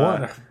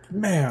 What?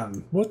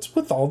 Man, what's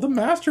with all the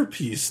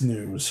Masterpiece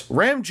news?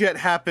 Ramjet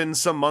happened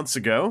some months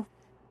ago.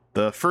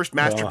 The first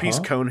Masterpiece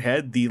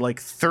Conehead, the like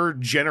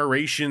third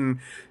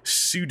generation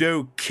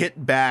pseudo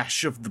kit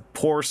bash of the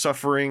poor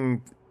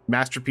suffering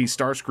Masterpiece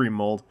Starscream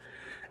mold.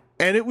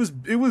 And it was a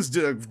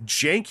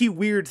janky,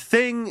 weird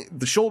thing.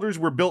 The shoulders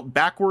were built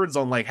backwards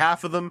on like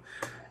half of them.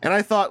 And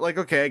I thought, like,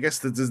 okay, I guess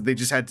they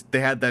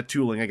had that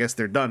tooling. I guess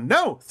they're done.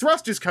 No,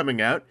 Thrust is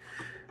coming out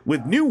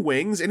with new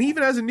wings and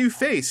even has a new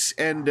face.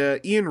 And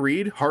Ian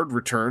Reed, Hard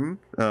Return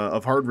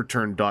of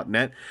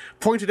hardreturn.net,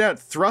 pointed out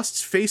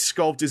Thrust's face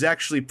sculpt is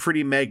actually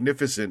pretty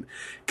magnificent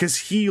because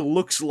he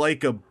looks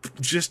like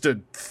just a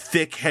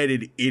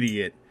thick-headed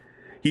idiot.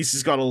 He's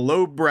just got a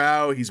low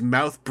brow. He's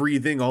mouth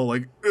breathing, all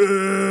like,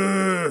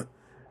 ugh!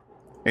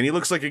 And he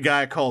looks like a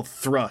guy called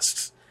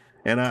Thrust.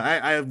 And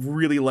I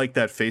really like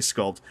that face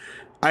sculpt.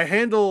 I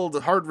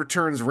handled Hard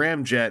Return's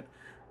Ramjet.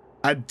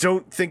 I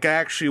don't think I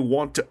actually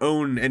want to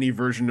own any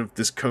version of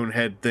this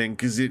Conehead thing,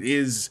 because it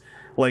is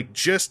like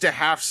just a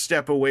half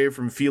step away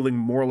from feeling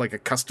more like a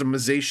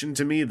customization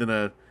to me than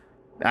a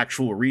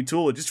actual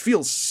retool. It just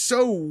feels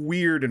so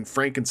weird and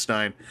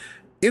Frankenstein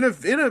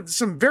in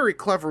some very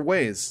clever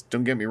ways.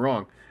 Don't get me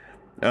wrong.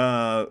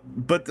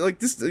 But like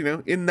this,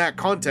 in that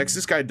context,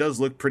 this guy does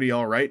look pretty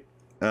all right.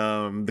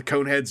 The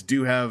Coneheads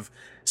do have,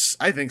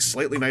 I think,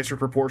 slightly nicer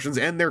proportions,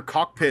 and their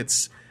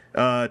cockpits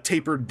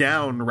tapered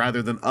down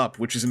rather than up,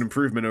 which is an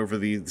improvement over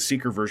the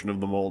Seeker version of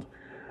the mold.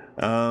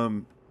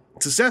 So,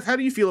 Seth, how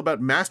do you feel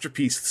about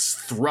Masterpiece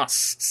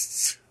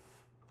Thrusts?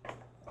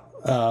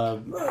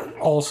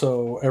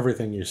 Also,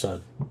 everything you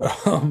said.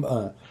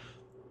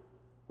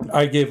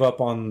 I gave up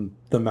on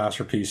the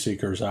Masterpiece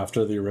Seekers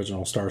after the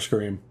original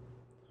Starscream.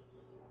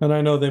 And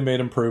I know they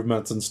made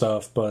improvements and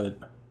stuff, but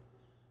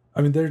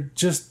I mean, they're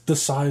just the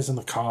size and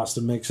the cost.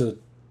 It makes it...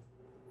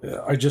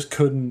 I just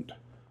couldn't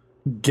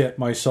get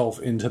myself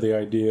into the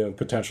idea of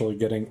potentially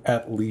getting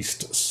at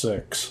least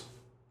 6.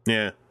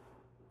 Yeah.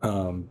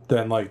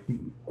 Then, like,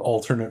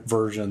 alternate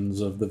versions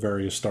of the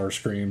various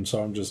Starscreams.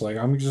 So I'm just like,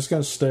 I'm just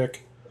going to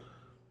stick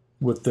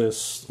with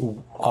this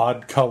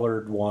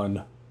odd-colored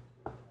one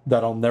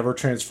that I'll never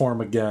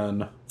transform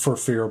again for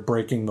fear of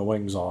breaking the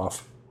wings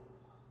off,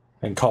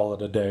 and call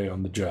it a day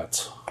on the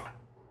jets.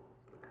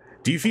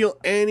 Do you feel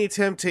any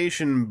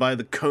temptation by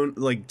the cone,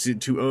 like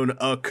to own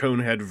a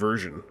Conehead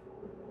version?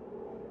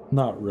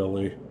 Not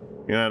really.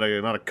 You're not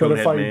a Conehead But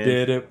if I man.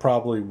 did, it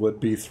probably would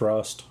be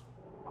Thrust.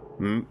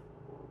 Hmm.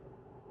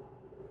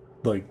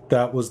 Like,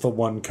 that was the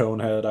one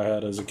Conehead I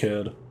had as a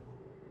kid.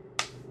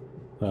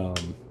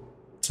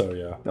 So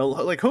yeah.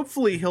 Like,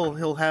 hopefully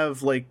he'll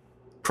have like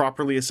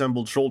properly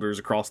assembled shoulders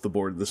across the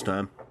board this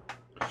time.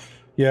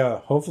 Yeah,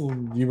 hopefully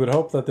you would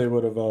hope that they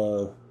would have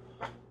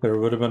there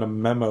would have been a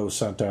memo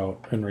sent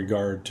out in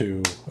regard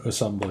to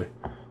assembly.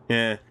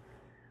 Yeah.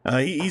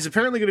 He's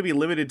apparently going to be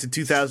limited to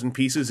 2,000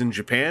 pieces in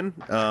Japan.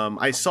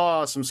 I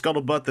saw some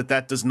scuttlebutt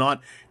that does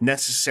not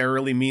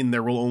necessarily mean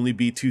there will only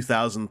be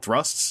 2,000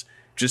 thrusts,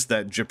 just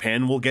that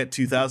Japan will get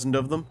 2,000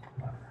 of them.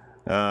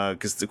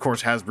 Because, of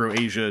course, Hasbro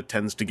Asia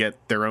tends to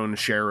get their own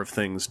share of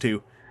things,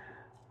 too.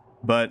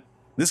 But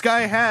this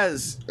guy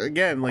has,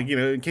 again, like,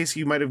 in case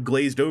you might have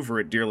glazed over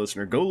it, dear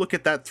listener, go look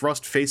at that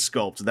Thrust face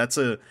sculpt. That's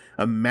a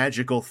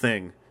magical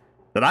thing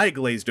that I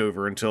glazed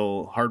over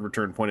until Hard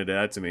Return pointed it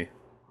out to me.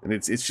 And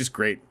it's just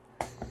great.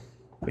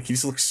 Like, he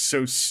just looks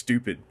so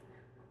stupid.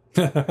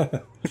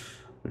 It's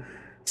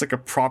like a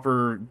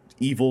proper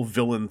evil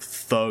villain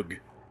thug.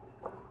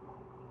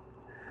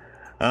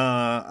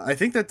 I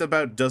think that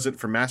about does it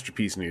for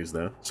Masterpiece news,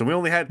 though. So we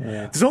only had...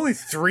 Yeah. There's only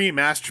 3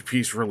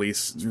 Masterpiece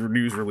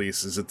news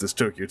releases at this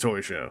Tokyo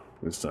Toy Show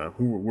this time.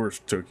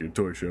 Worst Tokyo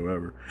Toy Show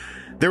ever.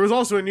 There was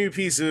also a new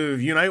piece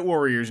of Unite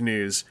Warriors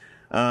news.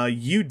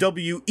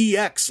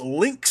 UWEX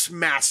Lynx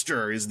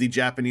Master is the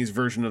Japanese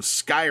version of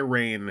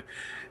Skyrain,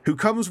 who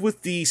comes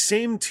with the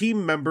same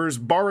team members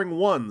barring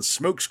one.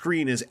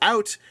 Smokescreen is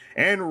out,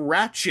 and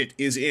Ratchet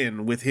is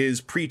in with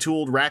his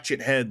pre-tooled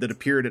Ratchet head that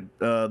appeared at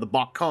the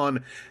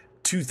BotCon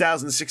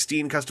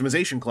 2016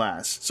 customization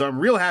class. So I'm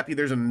real happy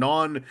there's a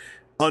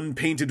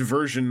non-unpainted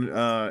version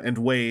and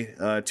way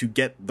to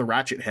get the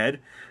Ratchet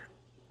head.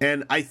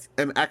 And I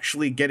am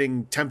actually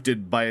getting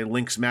tempted by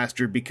Lynx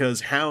Master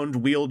because Hound,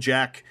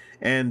 Wheeljack,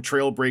 and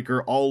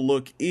Trailbreaker all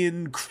look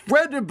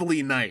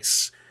incredibly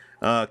nice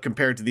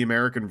compared to the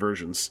American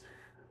versions.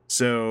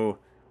 So...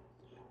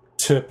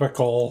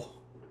 Typical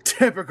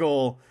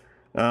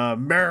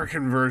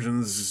American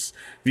versions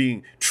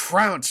being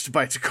trounced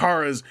by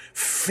Takara's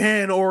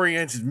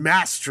fan-oriented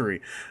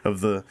mastery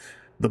of the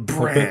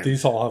brand. I bet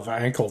these all have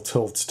ankle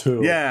tilts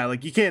too. Yeah,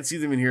 like you can't see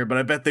them in here, but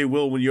I bet they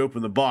will when you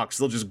open the box.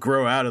 They'll just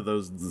grow out of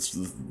those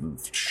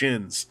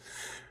shins.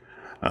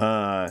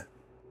 So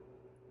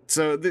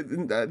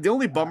the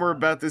only bummer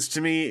about this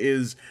to me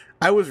is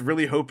I was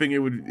really hoping it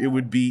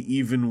would be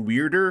even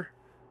weirder,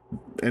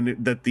 and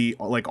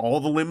that all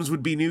the limbs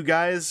would be new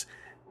guys.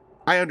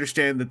 I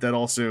understand that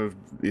also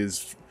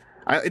is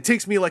It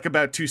takes me like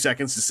about 2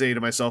 seconds to say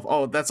to myself,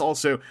 oh, that's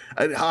also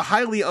a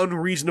highly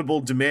unreasonable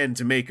demand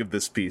to make of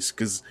this piece,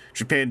 because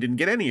Japan didn't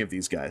get any of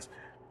these guys.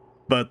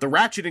 But the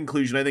Ratchet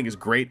inclusion, I think, is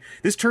great.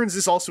 This turns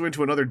this also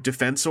into another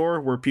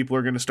Defensor, where people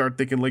are going to start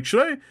thinking, like,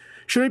 should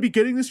I be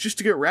getting this just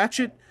to get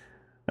Ratchet?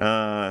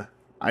 I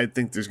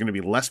think there's going to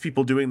be less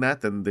people doing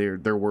that than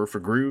there were for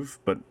Groove,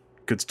 but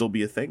could still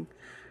be a thing.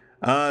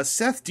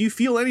 Seth, do you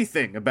feel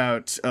anything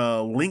about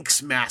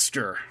Link's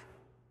Master?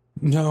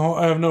 No,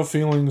 I have no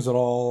feelings at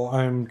all.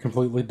 I'm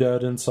completely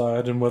dead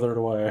inside and withered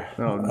away.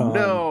 Oh,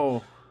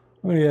 no.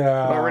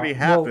 Yeah. It already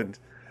happened.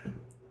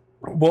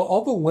 Well,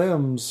 all the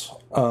limbs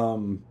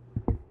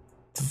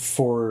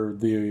for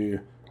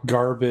the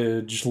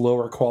garbage,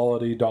 lower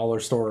quality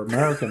dollar store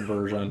American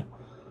version,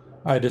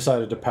 I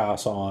decided to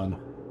pass on.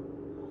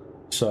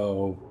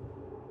 So,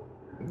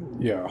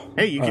 yeah.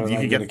 Hey, you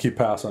can keep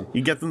passing.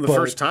 You get them the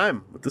first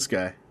time with this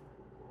guy.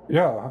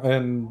 Yeah,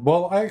 and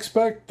well, I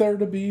expect there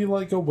to be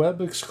like a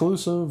web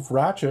exclusive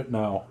Ratchet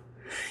now.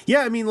 Yeah,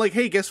 I mean, like,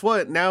 hey, guess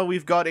what? Now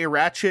we've got a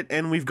Ratchet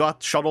and we've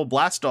got Shuttle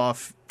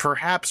Blastoff,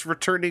 perhaps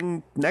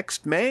returning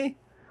next May.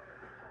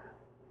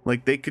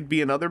 Like, they could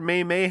be another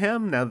May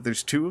Mayhem now that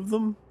there's 2 of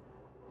them.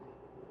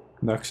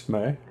 Next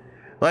May?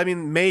 Well, I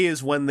mean, May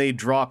is when they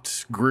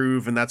dropped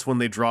Groove, and that's when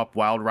they dropped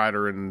Wild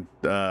Rider and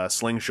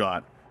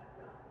Slingshot.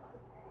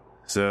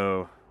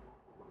 So,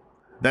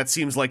 that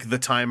seems like the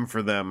time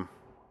for them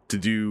to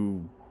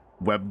do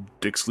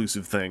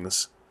web-exclusive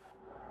things.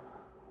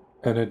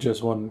 And it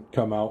just wouldn't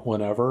come out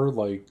whenever,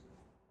 like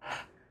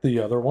the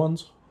other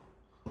ones?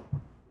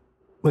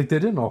 Like, they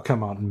didn't all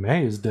come out in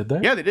May, did they?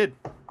 Yeah, they did.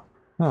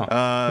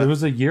 Oh. It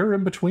was a year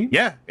in between?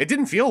 Yeah, it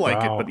didn't feel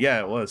like it, but yeah,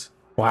 it was.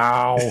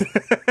 Wow.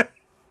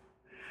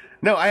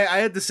 No, I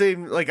had the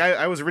same, like,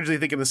 I was originally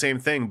thinking the same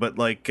thing, but,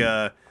 like...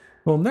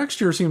 well,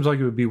 next year seems like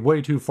it would be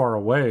way too far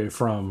away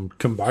from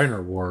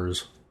Combiner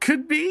Wars.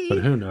 Could be. But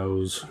who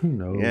knows?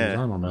 Yeah. I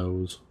don't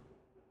know.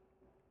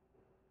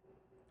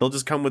 They'll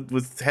just come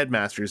with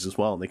Headmasters as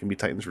well, and they can be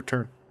Titan's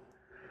Return.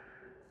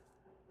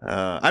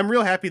 I'm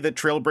real happy that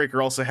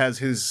Trailbreaker also has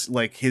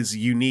his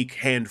unique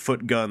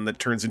hand-foot gun that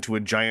turns into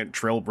a giant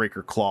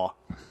Trailbreaker claw.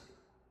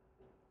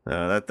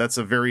 That's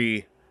a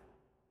very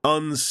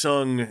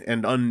unsung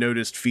and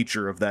unnoticed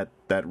feature of that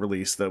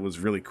release that was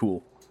really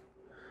cool.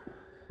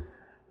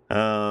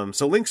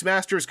 So Link's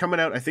Master is coming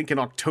out, I think, in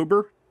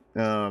October.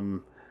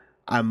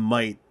 I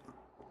might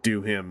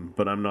do him,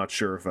 but I'm not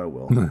sure if I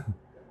will.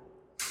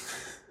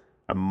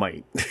 I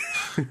might.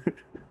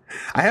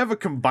 I have a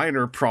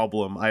combiner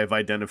problem I have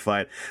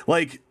identified.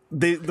 Like,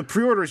 the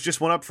pre-orders just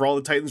went up for all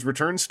the Titans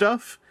Return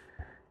stuff,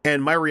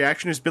 and my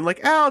reaction has been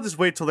like, I'll just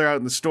wait till they're out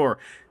in the store.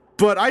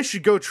 But I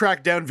should go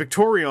track down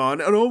Victorion,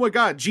 and oh my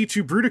god,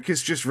 G2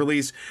 Bruticus just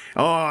released.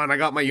 Oh, and I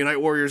got my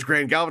Unite Warriors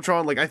Grand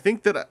Galvatron. Like, I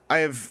think that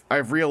I've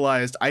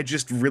realized I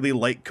just really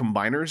like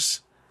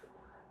combiners,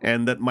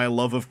 and that my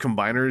love of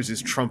combiners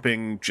is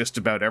trumping just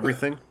about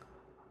everything.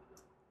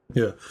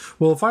 Yeah.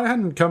 Well, if I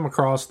hadn't come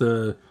across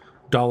the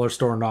dollar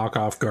store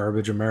knockoff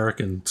garbage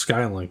American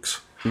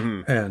Skylinks,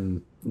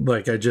 and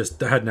like I just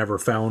had never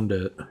found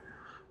it,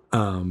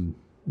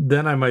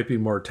 then I might be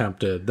more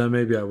tempted. Then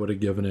maybe I would have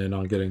given in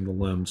on getting the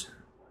limbs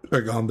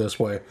or gone this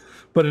way.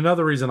 But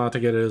another reason not to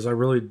get it is I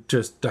really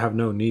just have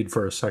no need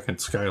for a second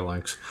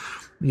Skylinks,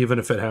 even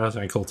if it has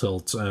ankle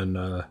tilts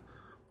and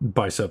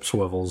bicep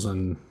swivels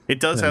and it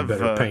does have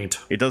better paint.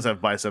 It does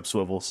have bicep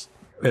swivels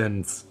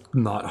and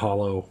not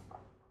hollow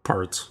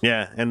parts.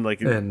 Yeah, and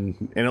like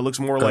and it looks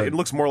more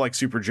like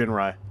Super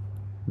Jinrai.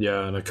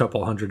 Yeah, and a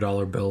couple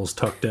 $100 bills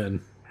tucked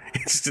in.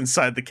 It's just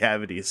inside the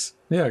cavities.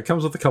 Yeah, it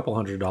comes with a couple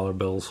 $100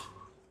 bills.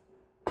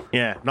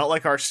 Yeah, not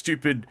like our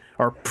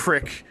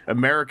prick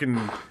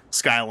American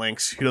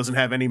Skylinks who doesn't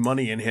have any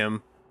money in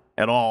him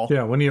at all.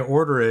 Yeah, when you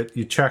order it,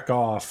 you check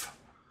off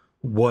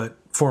what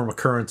form of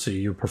currency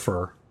you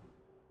prefer.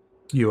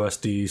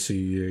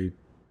 USD,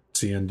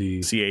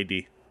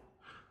 CND,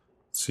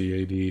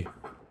 CAD,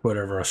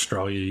 whatever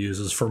Australia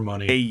uses for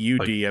money.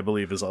 AUD, I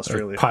believe, is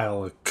Australia. A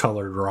pile of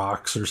colored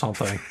rocks or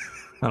something.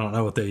 I don't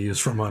know what they use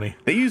for money.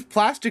 They use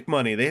plastic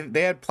money.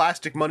 They had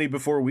plastic money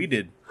before we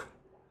did.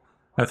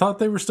 I thought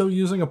they were still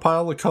using a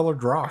pile of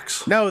colored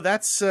rocks. No,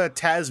 that's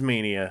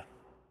Tasmania.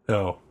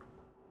 Oh.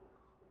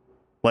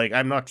 Like,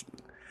 I'm not...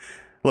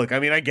 Look, I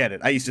mean, I get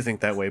it. I used to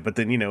think that way, but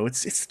then,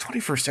 it's the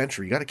 21st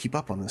century. You got to keep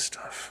up on this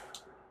stuff.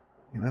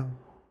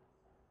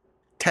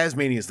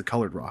 Tasmania is the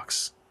colored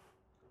rocks.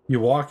 You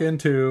walk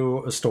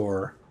into a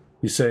store,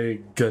 you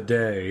say good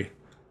day,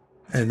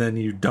 and then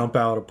you dump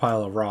out a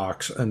pile of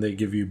rocks, and they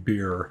give you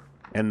beer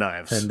and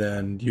knives, and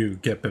then you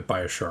get bit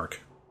by a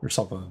shark or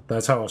something.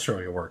 That's how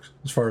Australia works,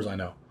 as far as I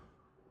know.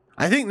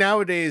 I think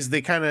nowadays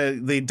they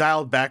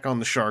dialed back on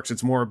the sharks.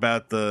 It's more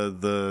about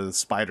the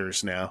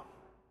spiders now,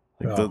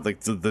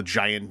 the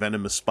giant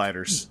venomous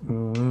spiders.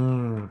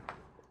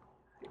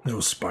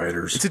 Those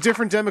spiders. It's a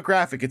different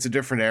demographic. It's a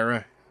different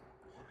era.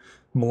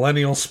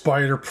 Millennial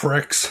spider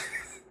pricks.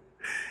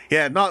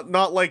 Yeah,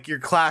 not like your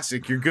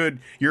classic. You're good.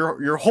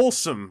 You're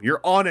wholesome. You're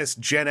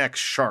honest Gen X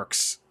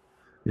sharks.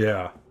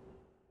 Yeah.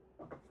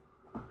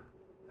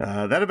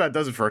 That about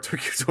does it for our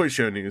Tokyo Toy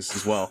Show news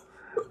as well.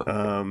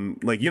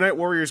 Like Unite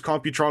Warriors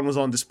Computron was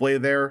on display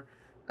there.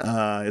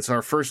 It's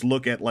our first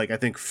look at like I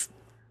think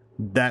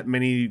that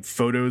many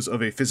photos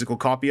of a physical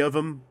copy of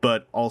him,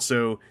 but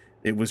also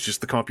it was just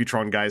the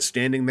Computron guys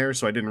standing there,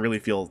 so I didn't really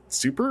feel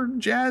super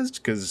jazzed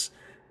because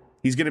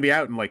he's going to be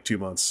out in like 2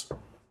 months.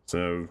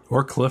 So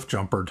Or cliff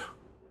jumpered.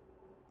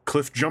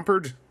 Cliff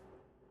jumpered?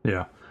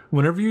 Yeah.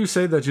 Whenever you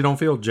say that you don't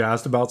feel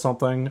jazzed about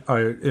something,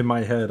 in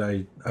my head,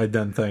 I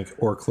then think,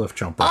 or cliff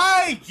jumper.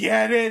 I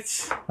get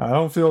it! I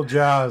don't feel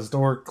jazzed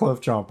or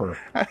cliff jumper.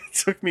 It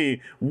took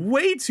me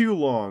way too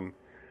long.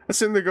 I was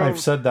sitting there going... I've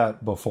said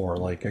that before,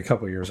 like a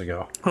couple years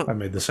ago. I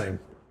made the same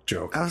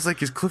joke. I was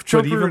like, is cliff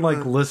jumper... But even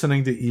like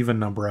listening to even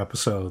number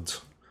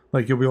episodes,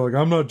 like you'll be like,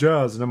 I'm not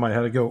jazzed, and in my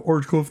head I go,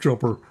 or cliff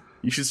jumper.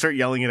 You should start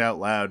yelling it out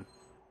loud.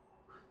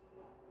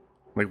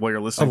 Like while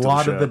you're listening to the show. A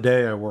lot of the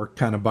day I work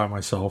kind of by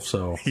myself,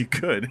 so... You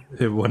could.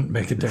 It wouldn't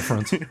make a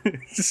difference.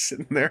 Just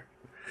sitting there.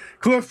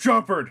 Cliff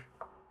jumpered!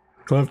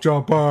 Cliff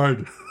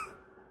jumpered!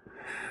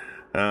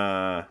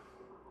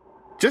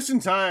 Just in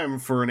time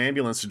for an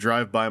ambulance to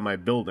drive by my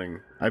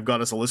building, I've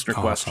got us a listener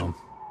question.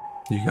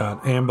 You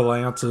got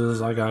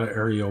ambulances, I got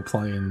aerial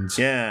planes.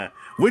 Yeah.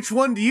 Which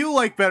one do you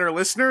like better,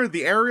 listener?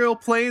 The aerial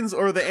planes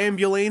or the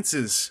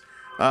ambulances?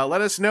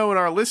 Let us know in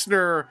our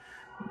listener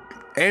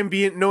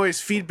ambient noise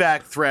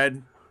feedback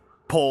thread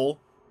poll,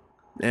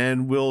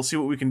 and we'll see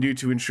what we can do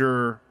to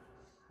ensure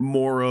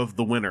more of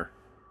the winner.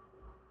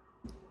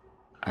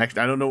 I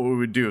don't know what we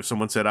would do if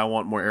someone said, I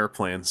want more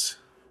airplanes.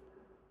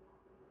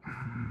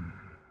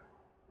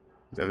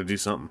 We'd have to do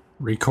something.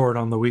 Record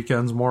on the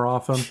weekends more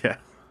often? Yeah.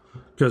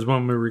 Because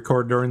when we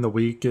record during the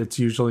week, it's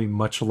usually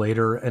much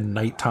later and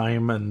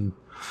nighttime, and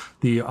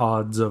the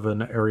odds of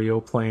an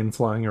aeroplane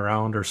flying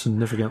around are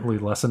significantly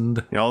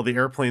lessened. Yeah, all the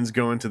airplanes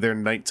go into their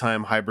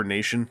nighttime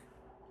hibernation.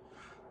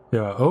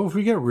 Yeah. Oh, if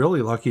we get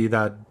really lucky,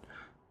 that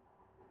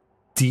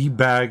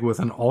D-bag with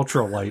an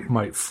ultralight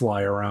might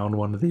fly around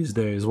one of these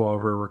days while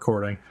we're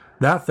recording.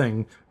 That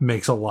thing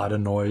makes a lot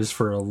of noise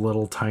for a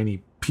little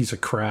tiny piece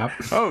of crap.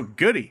 Oh,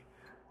 goody.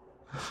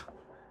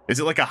 Is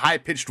it like a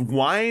high-pitched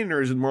whine,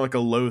 or is it more like a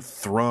low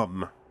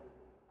thrum?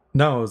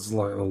 No, it's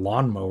like a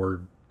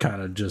lawnmower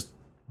kind of just...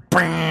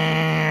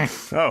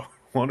 Oh,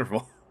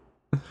 wonderful.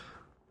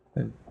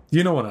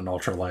 You know what an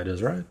ultralight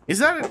is, right? Is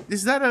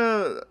that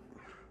a...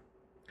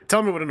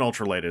 Tell me what an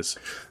ultralight is.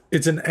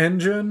 It's an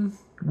engine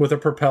with a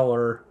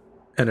propeller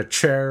and a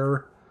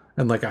chair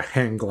and like a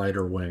hang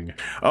glider wing.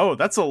 Oh,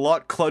 that's a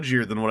lot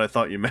kludgier than what I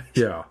thought you meant.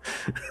 Yeah.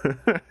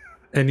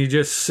 And you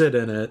just sit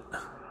in it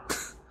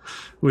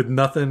with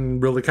nothing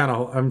really kind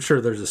of... I'm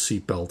sure there's a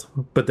seatbelt,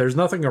 but there's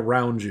nothing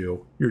around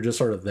you. You're just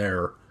sort of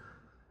there.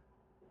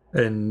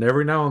 And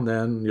every now and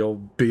then, you'll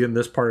be in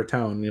this part of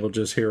town, and you'll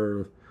just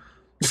hear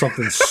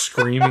something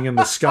screaming in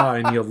the sky,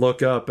 and you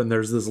look up, and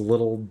there's this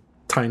little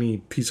tiny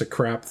piece of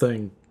crap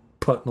thing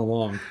putting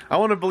along. I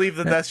want to believe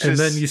that that's just... And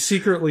then you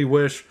secretly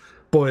wish,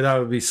 boy, that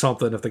would be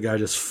something if the guy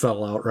just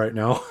fell out right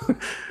now.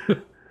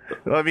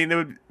 Well, I mean,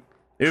 it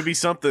would be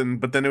something,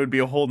 but then it would be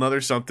a whole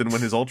nother something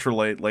when his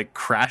ultralight, like,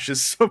 crashes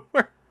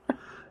somewhere.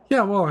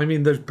 Yeah, well, I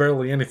mean, there's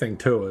barely anything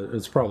to it.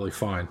 It's probably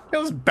fine.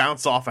 It'll just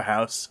bounce off a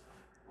house.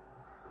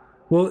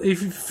 Well,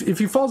 if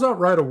he falls out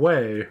right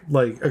away,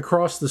 like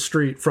across the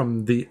street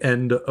from the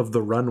end of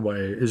the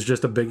runway is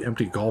just a big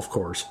empty golf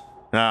course.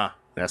 Ah,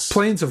 that's...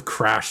 Planes have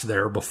crashed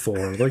there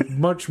before. Like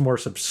much more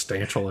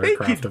substantial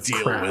aircraft have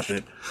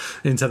crashed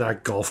into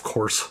that golf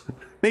course.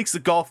 Makes the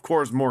golf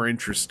course more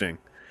interesting.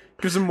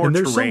 Gives them more and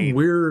there's terrain. Some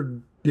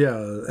weird,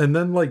 yeah. And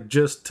then like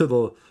just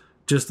a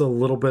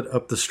little bit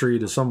up the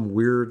street is some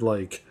weird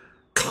like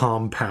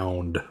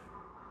compound,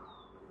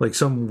 like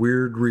some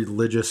weird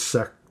religious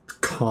sect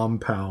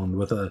compound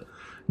with a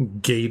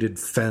gated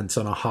fence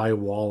and a high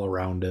wall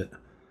around it.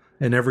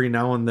 And every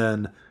now and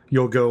then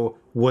you'll go,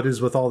 what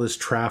is with all this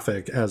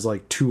traffic, as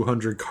like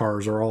 200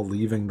 cars are all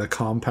leaving the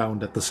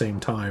compound at the same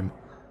time?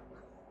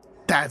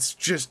 That's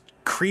just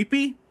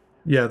creepy.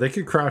 Yeah, they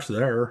could crash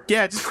there.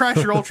 Yeah, just crash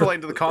your ultralight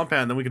into the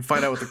compound, then we can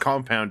find out what the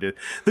compound is.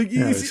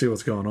 Yeah, see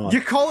what's going on.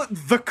 You call it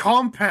the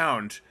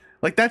compound.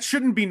 Like, that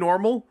shouldn't be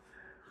normal.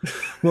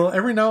 Well,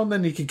 every now and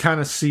then you can kind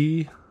of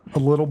see a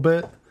little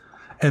bit,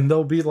 and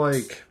there'll be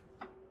like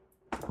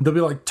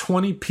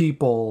 20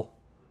 people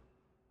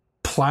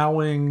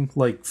plowing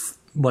like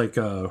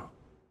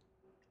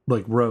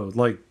road,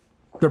 like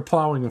they're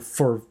plowing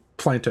for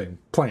planting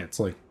plants,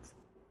 like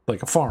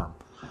a farm,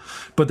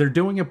 but they're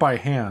doing it by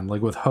hand,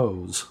 like with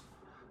hose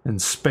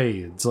and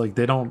spades. Like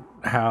they don't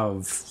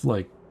have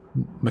like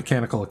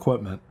mechanical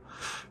equipment,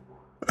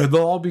 and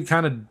they'll all be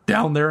kind of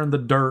down there in the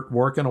dirt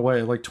working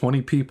away, like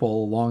 20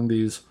 people along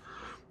these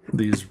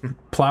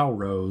plow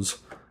rows.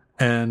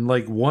 And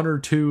like one or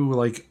two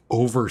like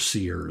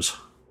overseers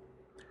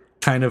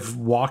kind of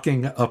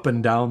walking up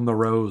and down the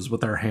rows with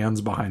their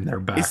hands behind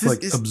their back,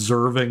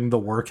 observing the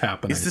work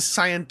happening. Is this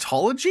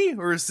Scientology,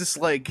 or is this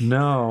like...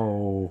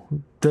 No.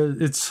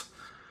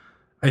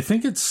 I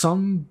think it's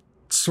some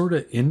sort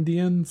of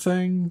Indian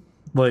thing.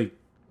 Like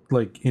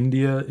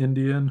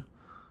Indian.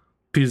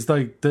 Because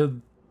like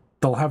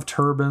they'll have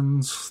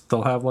turbans.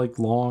 They'll have like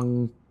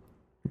long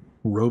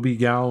roby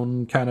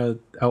gown kind of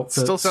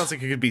outfits. Still sounds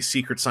like it could be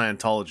secret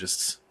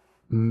Scientologists.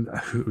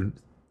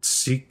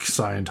 Sikh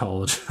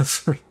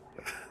Scientologists.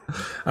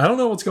 I don't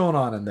know what's going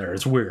on in there.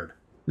 It's weird.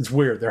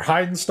 They're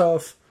hiding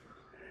stuff.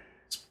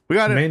 We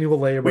got manual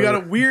labor. We got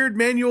a weird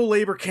manual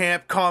labor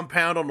camp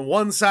compound on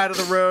one side of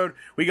the road.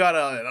 We got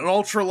an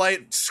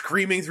ultralight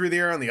screaming through the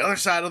air on the other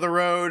side of the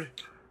road.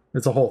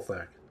 It's a whole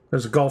thing.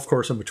 There's a golf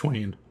course in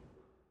between.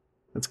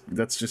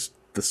 That's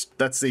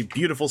a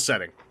beautiful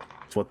setting.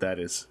 That's what that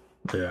is.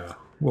 Yeah.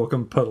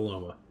 Welcome,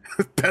 Petaluma.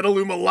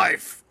 Petaluma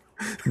life.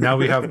 Now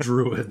we have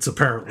druids,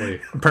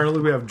 apparently.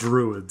 Apparently we have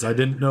druids. I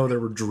didn't know there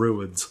were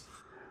druids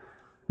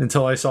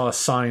until I saw a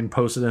sign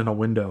posted in a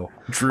window.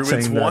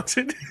 Druids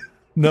wanted?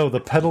 No, the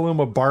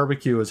Petaluma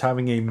Barbecue is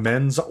having a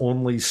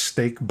men's-only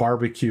steak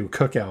barbecue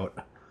cookout.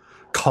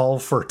 Call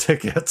for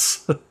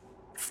tickets.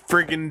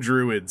 Friggin'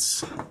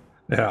 druids.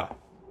 Yeah.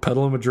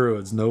 Petaluma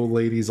druids. No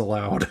ladies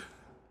allowed.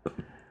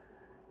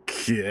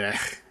 Yeah.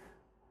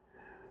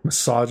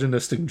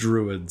 Misogynistic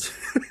druids.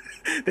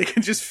 They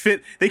can just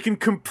fit... They can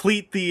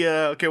complete the...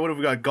 okay, what have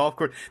we got? Golf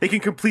course. They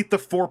can complete the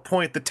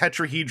 4-point, the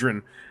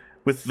tetrahedron,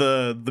 with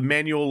the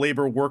manual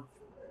labor work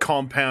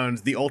compound,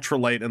 the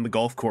ultralight, and the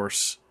golf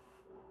course.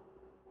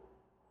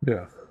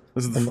 Yeah.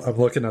 I'm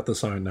looking at the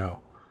sign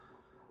now.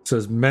 It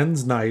says,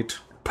 Men's Night,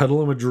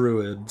 Petaluma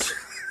Druids,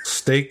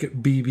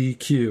 Steak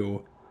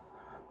BBQ,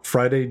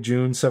 Friday,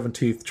 June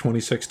 17th,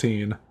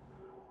 2016.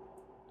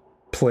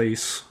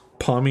 Place,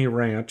 Palmy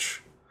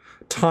Ranch.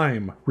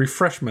 Time,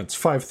 refreshments,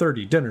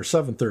 5:30, dinner,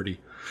 7:30.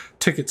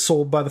 Tickets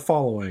sold by the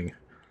following.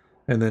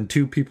 And then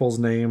 2 people's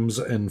names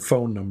and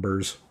phone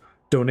numbers.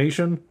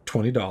 Donation,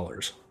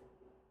 $20.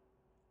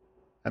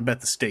 I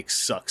bet the steak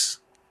sucks.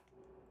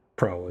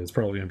 Probably. It's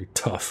probably going to be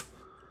tough.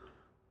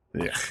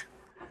 Yeah.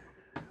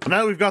 Well, now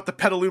that we've got the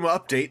Petaluma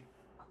update,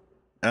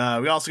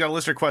 we also got a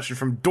listener question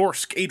from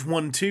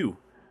Dorsk812.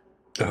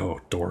 Oh,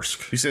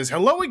 Dorsk. He says,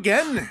 hello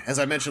again. As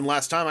I mentioned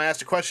last time I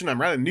asked a question,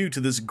 I'm rather new to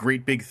this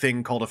great big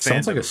thing called a fandom.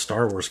 Sounds like a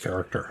Star Wars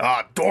character.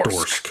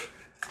 Dorsk.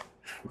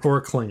 Or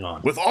a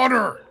Klingon. With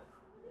honor!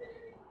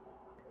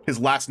 His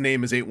last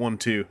name is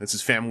 812. That's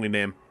his family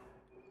name.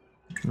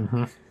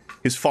 Mm-hmm.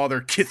 His father,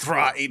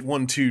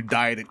 Kithra812,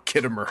 died at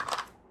Kittimer.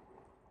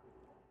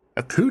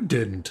 Who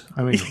didn't?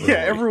 I mean, really. Yeah,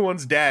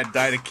 everyone's dad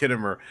died at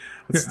Kittimer.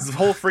 That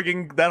whole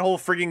frigging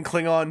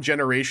Klingon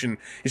generation.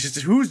 It's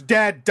just whose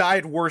dad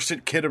died worse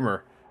at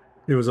Kittimer.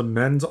 It was a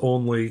men's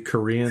only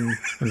Korean,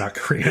 not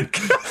Korean.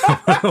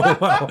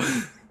 Wow.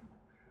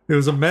 It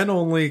was a men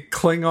only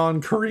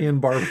Klingon Korean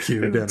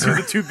barbecue dinner.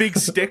 The 2 big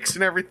sticks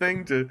and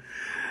everything to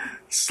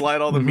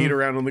slide all the meat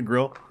around on the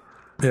grill.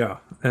 Yeah,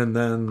 and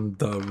then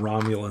the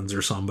Romulans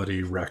or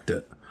somebody wrecked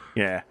it.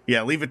 Yeah,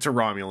 leave it to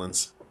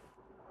Romulans.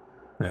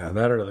 Yeah,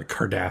 that are the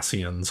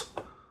Cardassians.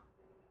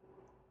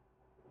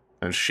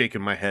 I'm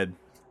shaking my head.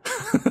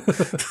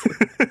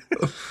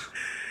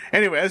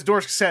 Anyway, as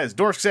Dorsk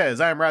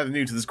says, I am rather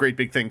new to this great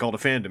big thing called a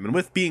fandom, and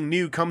with being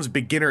new comes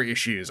beginner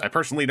issues. I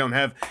personally don't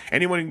have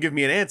anyone who can give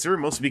me an answer,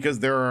 mostly because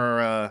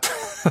none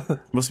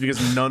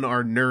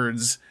are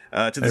nerds.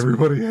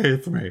 Everybody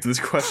hates me. To this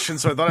question,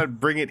 so I thought I'd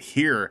bring it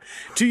here.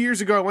 2 years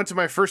ago, I went to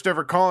my first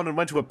ever con and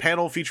went to a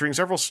panel featuring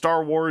several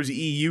Star Wars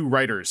EU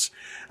writers.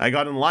 I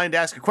got in line to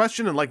ask a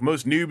question, and like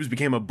most noobs,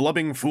 became a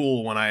blubbing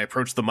fool when I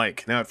approached the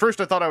mic. Now, at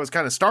first I thought I was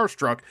kind of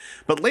starstruck,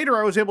 but later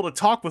I was able to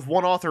talk with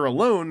one author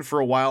alone for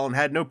a while and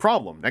had no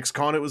problem. Next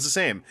con, it was the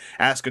same.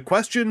 Ask a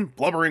question,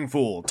 blubbering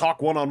fool.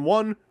 Talk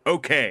one-on-one,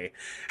 okay.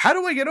 How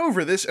do I get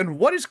over this, and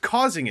what is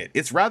causing it?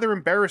 It's rather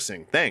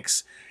embarrassing.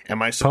 Thanks.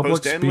 Am I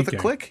supposed to end with a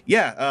click?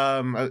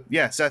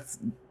 Yeah, Seth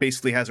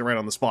basically has it right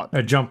on the spot.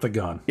 I jumped the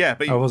gun. Yeah,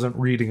 but I wasn't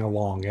reading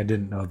along. I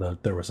didn't know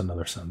that there was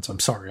another sentence. I'm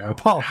sorry. I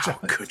apologize. How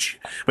could you?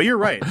 But you're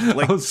right.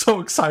 Like, I was so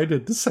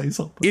excited to say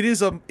something.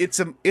 It's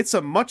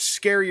a much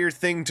scarier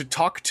thing to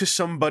talk to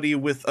somebody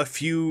with a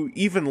few,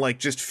 even like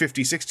just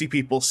 50, 60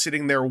 people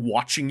sitting there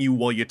watching you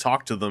while you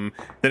talk to them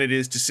than it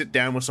is to sit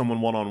down with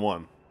someone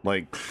one-on-one.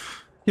 Like,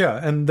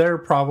 yeah, and they're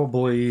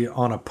probably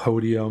on a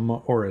podium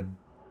or a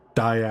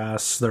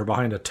dais. They're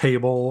behind a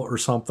table or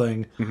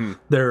something. Mm-hmm.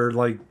 They're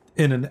like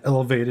in an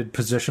elevated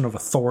position of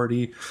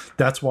authority.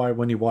 That's why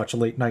when you watch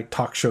late night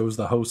talk shows,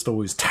 the host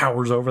always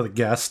towers over the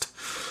guest.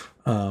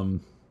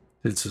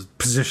 It's a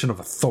position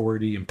of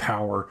authority and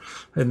power.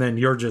 And then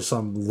you're just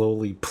some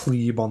lowly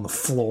plebe on the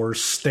floor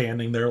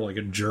standing there like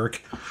a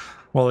jerk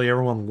while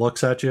everyone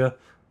looks at you,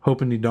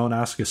 hoping you don't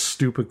ask a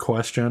stupid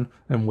question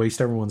and waste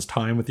everyone's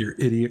time with your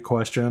idiot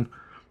question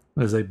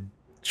as they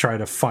try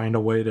to find a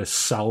way to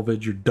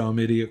salvage your dumb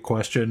idiot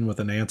question with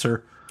an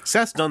answer.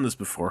 Seth's done this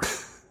before.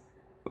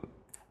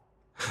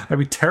 I'd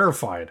be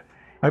terrified.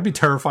 I'd be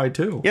terrified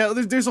too. Yeah,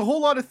 there's a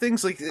whole lot of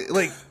things like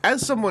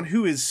as someone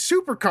who is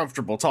super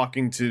comfortable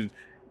talking to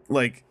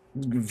like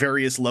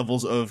various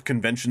levels of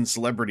convention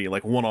celebrity,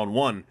 like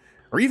one-on-one,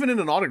 or even in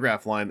an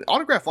autograph line.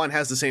 Autograph line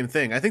has the same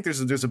thing. I think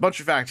there's a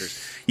bunch of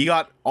factors. You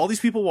got all these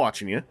people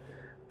watching you.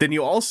 Then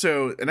you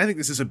also, and I think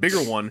this is a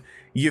bigger one,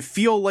 you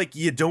feel like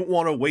you don't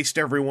want to waste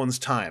everyone's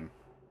time.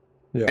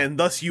 Yeah. And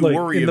thus you like,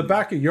 worry. In the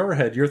back of your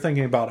head, you're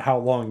thinking about how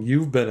long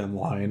you've been in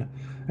line.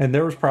 And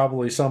there was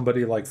probably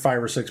somebody like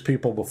 5 or 6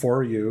 people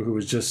before you who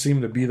was just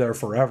seemed to be there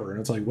forever. And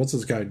it's like, what's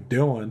this guy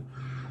doing?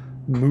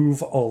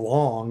 Move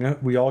along.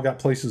 We all got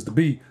places to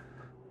be.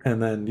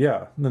 And then,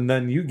 and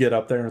then you get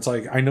up there and it's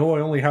like, I know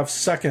I only have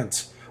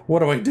seconds. What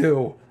do I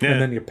do? Yeah.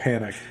 And then you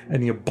panic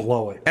and you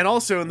blow it. And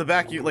also in the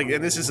back, you like,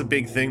 and this is a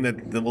big thing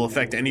that will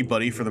affect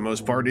anybody for the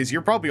most part, is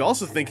you're probably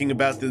also thinking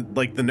about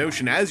the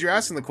notion as you're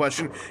asking the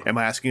question, am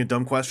I asking a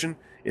dumb question?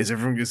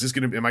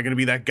 Am I gonna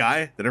be that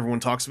guy that everyone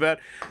talks about?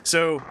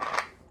 So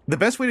the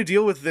best way to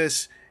deal with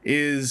this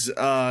is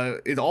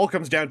it all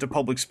comes down to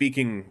public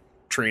speaking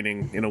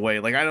training in a way.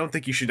 Like, I don't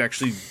think you should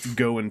actually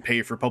go and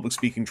pay for public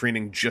speaking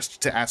training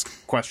just to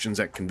ask questions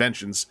at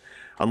conventions,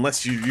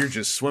 unless you're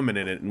just swimming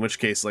in it, in which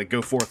case, like,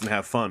 go forth and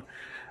have fun.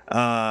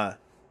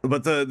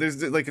 But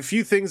there's like a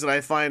few things that I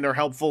find are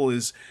helpful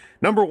is,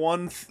 number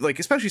one, like,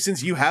 especially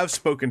since you have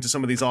spoken to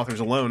some of these authors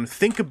alone,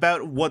 think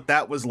about what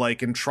that was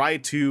like and try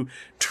to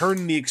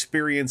turn the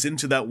experience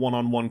into that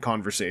one-on-one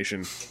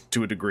conversation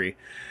to a degree.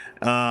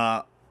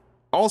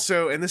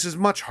 Also, and this is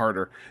much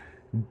harder,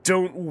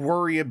 don't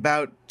worry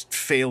about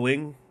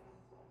failing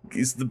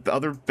is the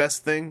other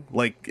best thing.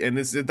 Like, and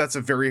that's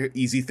a very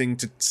easy thing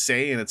to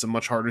say, and it's a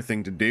much harder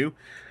thing to do.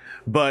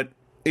 But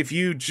if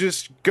you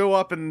just go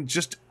up and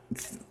just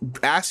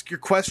ask your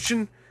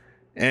question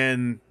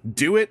and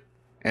do it,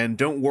 and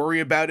don't worry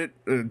about it,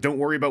 don't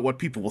worry about what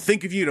people will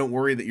think of you, don't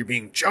worry that you're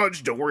being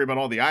judged, don't worry about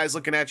all the eyes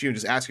looking at you, and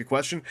just ask your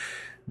question.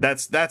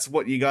 That's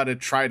what you got to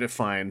try to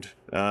find.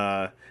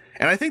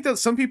 And I think that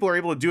some people are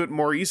able to do it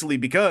more easily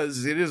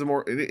because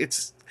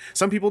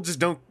some people just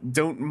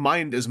don't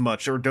mind as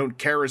much or don't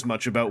care as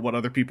much about what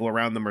other people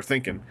around them are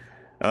thinking.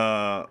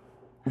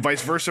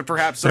 Vice versa,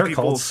 perhaps some They're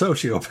people called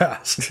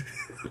sociopaths.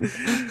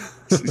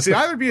 See,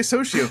 either be a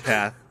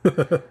sociopath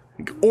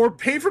or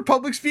pay for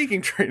public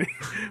speaking training.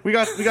 We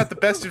got the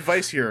best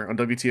advice here on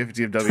WTF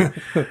and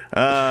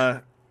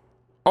TFW.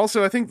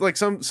 Also, I think like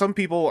some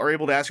people are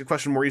able to ask a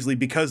question more easily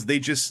because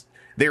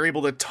they're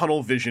able to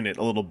tunnel vision it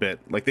a little bit.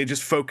 Like, they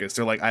just focus.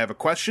 They're like, I have a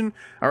question.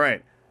 All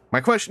right, my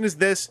question is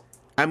this.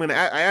 I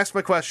asked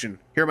my question.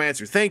 Here are my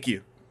answers. Thank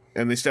you.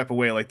 And they step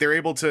away. Like, they're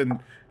able to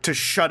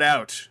shut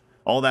out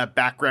all that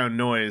background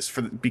noise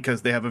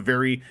because they have a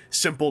very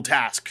simple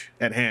task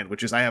at hand,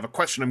 which is, I have a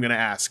question I'm going to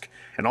ask,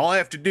 and all I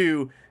have to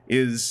do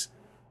is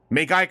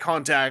make eye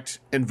contact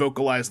and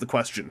vocalize the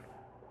question.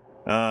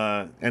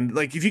 And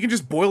like, if you can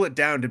just boil it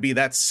down to be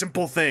that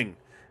simple thing,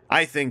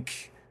 I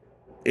think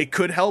it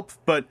could help.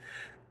 But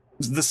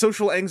the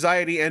social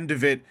anxiety end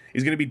of it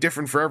is going to be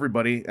different for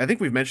everybody. I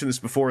think we've mentioned this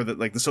before, that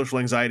like the social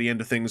anxiety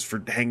end of things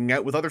for hanging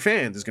out with other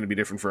fans is going to be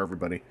different for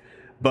everybody.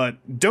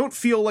 But don't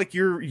feel like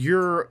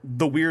you're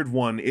the weird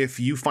one if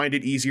you find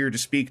it easier to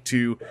speak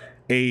to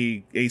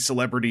a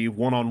celebrity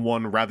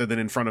one-on-one rather than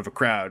in front of a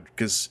crowd,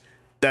 because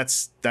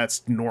that's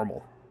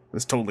normal.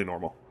 That's totally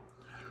normal.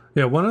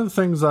 Yeah, one of the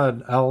things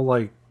that I'll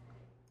like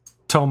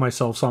tell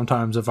myself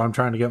sometimes if I'm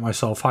trying to get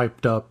myself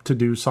hyped up to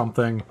do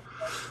something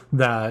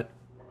that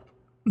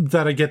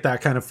I get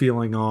that kind of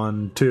feeling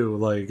on too,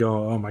 like,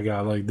 oh my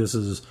god, like, this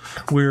is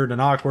weird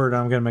and awkward,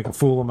 I'm gonna make a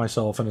fool of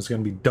myself and it's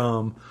gonna be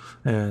dumb,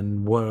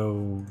 and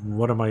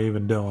what am I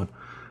even doing?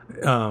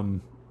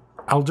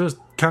 I'll just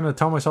kind of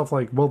tell myself,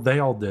 like, well, they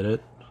all did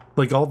it,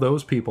 like, all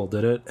those people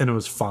did it and it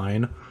was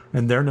fine,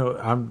 and they're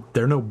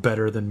no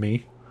better than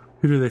me.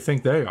 Who do they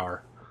think they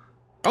are?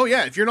 Oh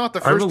yeah, if you're not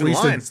the first I'm at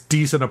least in line, as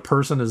decent a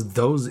person as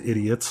those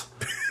idiots.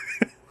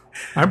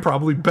 I'm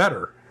probably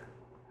better.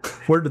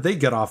 Where did they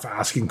get off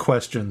asking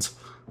questions?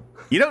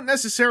 You don't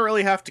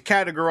necessarily have to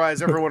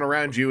categorize everyone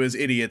around you as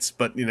idiots,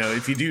 but, you know,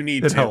 if you do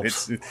need it to,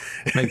 helps. It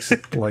makes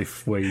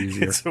life way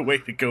easier. It's a way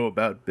to go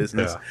about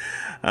business.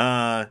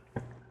 Yeah.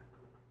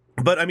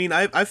 But I mean,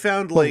 I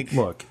found, like,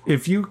 look,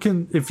 if you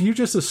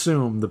just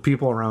assume the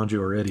people around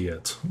you are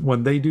idiots,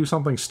 when they do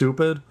something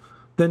stupid,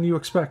 then you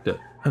expect it,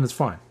 and it's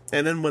fine.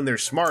 And then when they're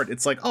smart,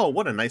 it's like, oh,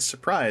 what a nice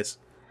surprise.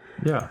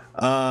 Yeah.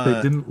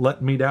 They didn't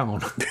let me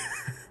down.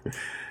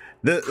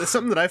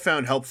 Something that I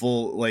found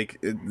helpful, like,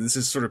 this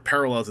is sort of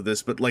parallel to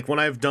this, but like when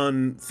I've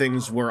done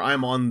things where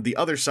I'm on the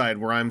other side,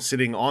 where I'm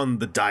sitting on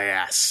the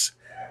dais,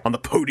 on the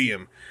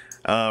podium,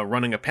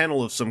 running a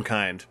panel of some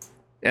kind,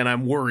 and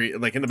I'm worried,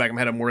 like, in the back of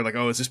my head, I'm worried, like,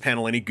 oh, is this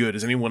panel any good?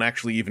 Is anyone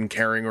actually even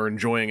caring or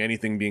enjoying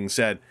anything being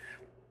said?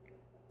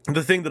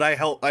 The thing that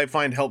I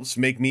find helps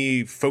make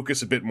me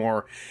focus a bit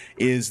more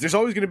is there's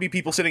always going to be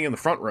people sitting in the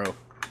front row.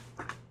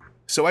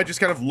 So I just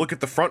kind of look at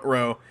the front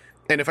row,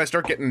 and if I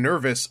start getting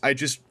nervous,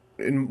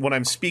 when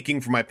I'm speaking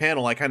for my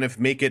panel, I kind of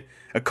make it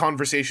a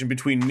conversation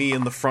between me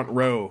and the front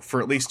row for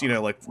at least, you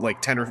know,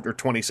 like 10 or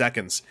 20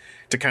 seconds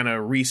to kind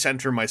of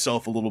recenter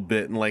myself a little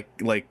bit and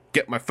like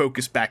get my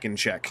focus back in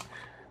check.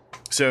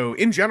 So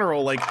in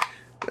general, like,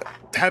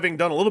 having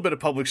done a little bit of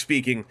public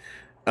speaking,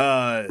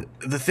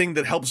 the thing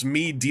that helps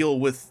me deal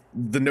with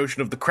the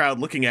notion of the crowd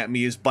looking at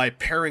me is by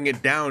paring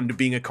it down to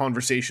being a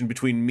conversation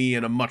between me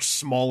and a much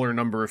smaller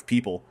number of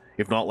people.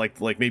 If not,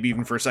 like maybe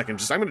even for a second,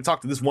 just, I'm going to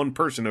talk to this one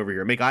person over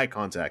here, make eye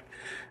contact.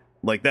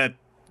 Like, that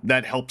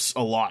that helps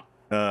a lot,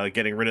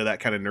 getting rid of that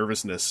kind of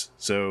nervousness.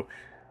 So,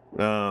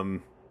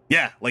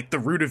 yeah, like the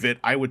root of it,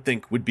 I would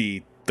think would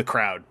be the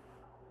crowd.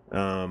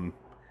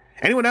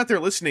 Anyone out there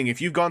listening, if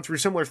you've gone through a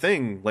similar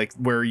thing, like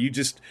where you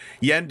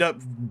end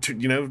up,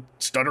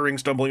 stuttering,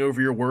 stumbling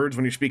over your words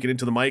when you're speaking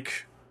into the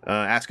mic,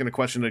 asking a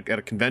question at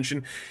a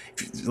convention,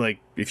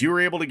 if you were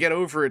able to get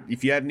over it,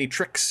 if you had any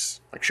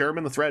tricks, like share them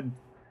in the thread.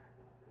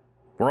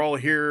 We're all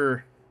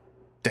here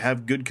to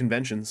have good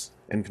conventions,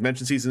 and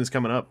convention season is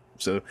coming up.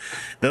 So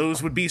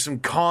those would be some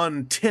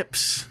con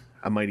tips,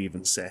 I might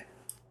even say.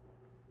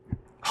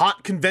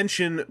 Hot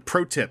convention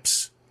pro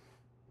tips.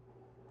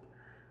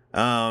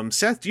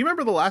 Seth, do you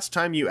remember the last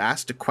time you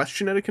asked a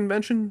question at a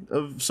convention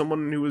of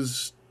someone who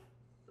was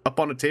up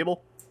on a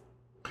table?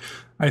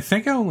 I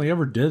think I only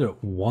ever did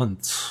it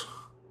once.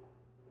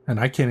 And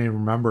I can't even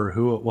remember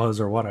who it was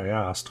or what I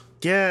asked.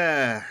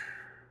 Yeah.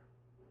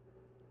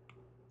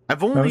 I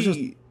was just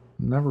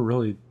never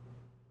really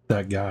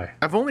that guy.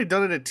 I've only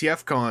done it at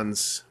TF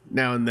cons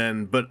now and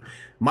then, but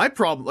my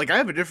problem, like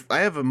I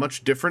have a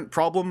much different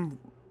problem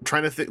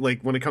trying to think,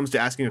 like when it comes to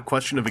asking a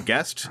question of a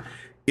guest,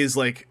 is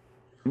like,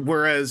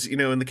 whereas,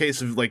 in the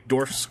case of like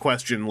Dorf's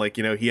question, like,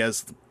 he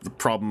has the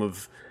problem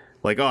of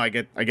like, oh, I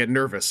get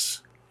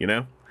nervous,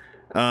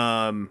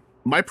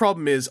 my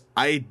problem is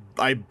I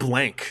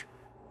blank.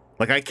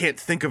 Like I can't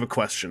think of a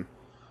question.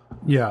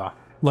 Yeah.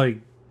 Like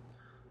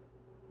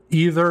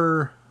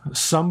either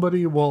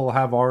somebody will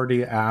have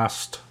already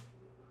asked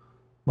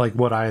like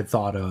what I had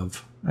thought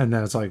of, and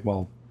then it's like,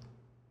 well,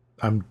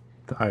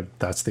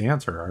 that's the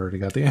answer. I already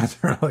got the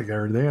answer. Like I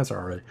heard the answer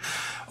already.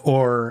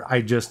 Or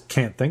I just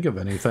can't think of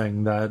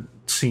anything that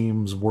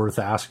seems worth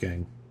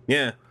asking.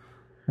 Yeah.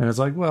 And it's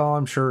like, well,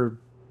 I'm sure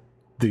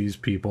these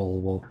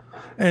people will.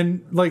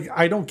 And like,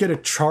 I don't get a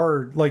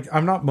charge. Like,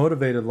 I'm not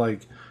motivated.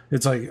 Like,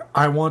 it's like,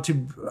 I want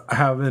to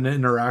have an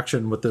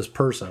interaction with this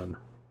person.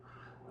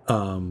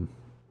 So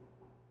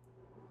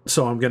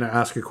I'm going to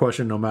ask a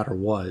question no matter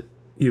what,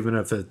 even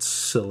if it's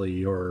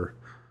silly or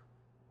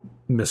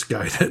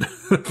misguided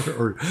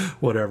or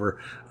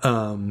whatever.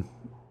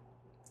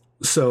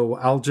 So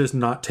I'll just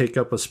not take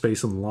up a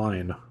space in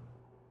line.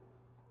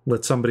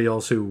 Let somebody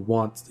else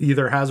who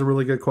either has a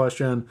really good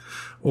question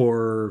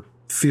or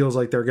feels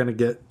like they're going to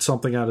get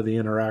something out of the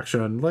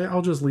interaction. Like,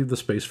 I'll just leave the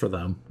space for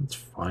them. It's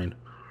fine.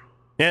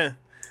 Yeah.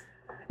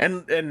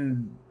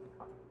 And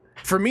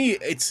for me,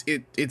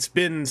 it's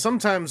been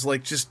sometimes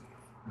like just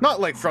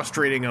not like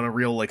frustrating on a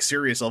real like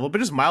serious level, but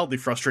just mildly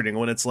frustrating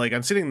when it's like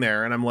I'm sitting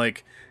there and I'm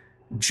like,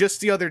 just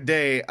the other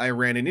day, I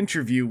ran an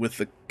interview with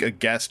a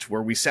guest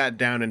where we sat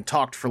down and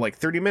talked for like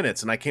 30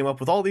 minutes, and I came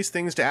up with all these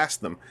things to ask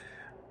them.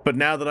 But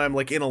now that I'm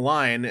like in a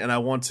line and I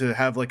want to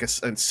have like a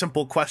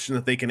simple question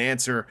that they can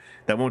answer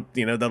that won't,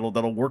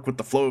 that'll work with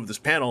the flow of this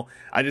panel,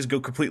 I just go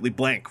completely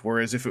blank.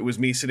 Whereas if it was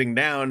me sitting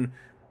down,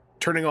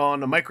 turning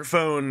on a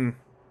microphone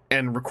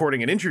and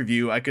recording an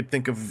interview, I could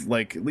think of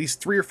like at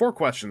least 3 or 4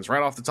 questions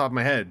right off the top of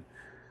my head.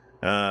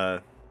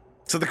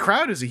 So the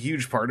crowd is a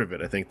huge part of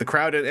it, I think. The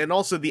crowd and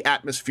also the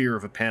atmosphere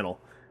of a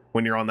panel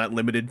when you're on that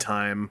limited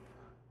time.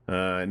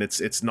 And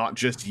it's not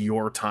just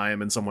your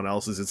time and someone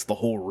else's, it's the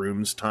whole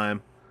room's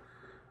time.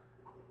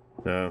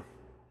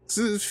 It's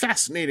a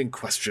fascinating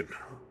question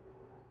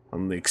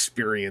on the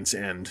experience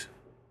end.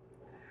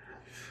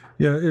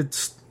 Yeah,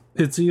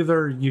 it's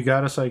either you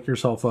got to psych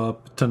yourself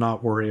up to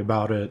not worry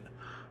about it,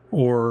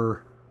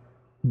 or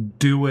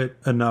do it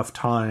enough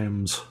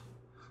times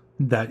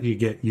that you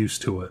get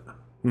used to it.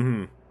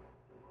 Mm-hmm.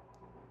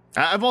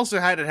 I've also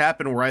had it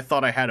happen where I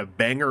thought I had a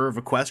banger of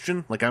a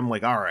question. Like, I'm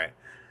like, all right,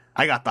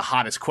 I got the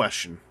hottest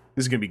question.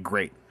 This is going to be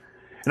great.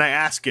 And I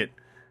ask it,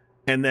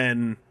 and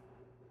then,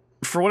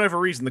 for whatever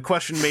reason, the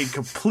question made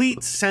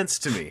complete sense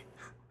to me.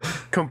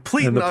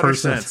 Complete and utter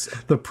sense.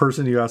 The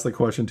person you ask the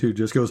question to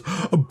just goes,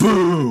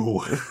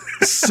 boo!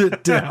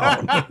 Sit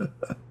down.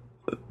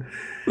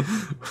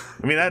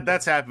 I mean,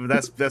 that's happened.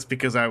 That's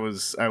because I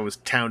was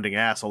pounding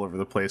ass all over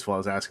the place while I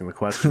was asking the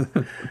question.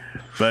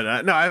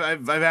 But no,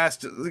 I've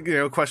asked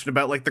a question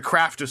about like the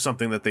craft of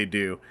something that they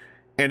do,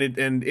 and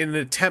in an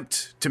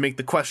attempt to make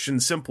the question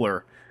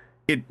simpler,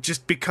 it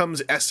just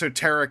becomes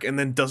esoteric and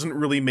then doesn't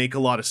really make a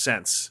lot of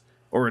sense,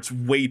 or it's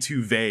way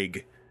too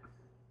vague.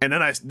 And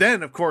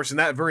then of course in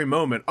that very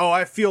moment,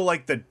 I feel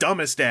like the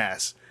dumbest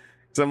ass.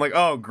 So I'm like,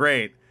 oh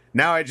great,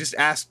 now I just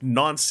asked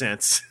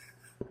nonsense.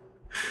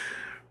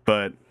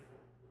 But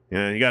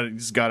you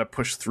just gotta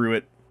push through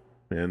it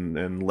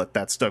and let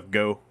that stuff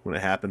go when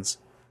it happens.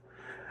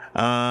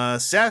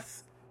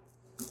 Seth,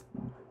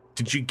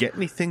 did you get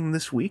anything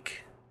this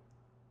week?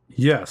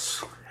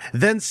 Yes.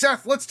 Then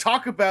Seth, let's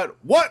talk about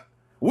what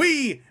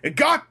we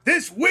got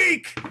this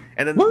week.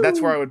 And then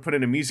That's where I would put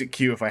in a music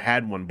cue if I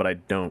had one, but I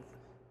don't.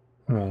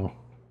 Oh.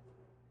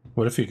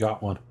 What if you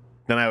got one?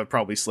 Then I would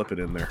probably slip it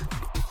in there.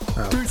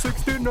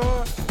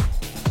 369.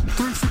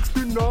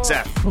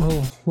 Seth.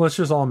 Well, let's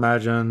just all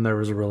imagine there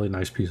was a really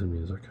nice piece of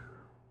music.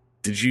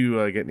 Did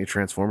you get any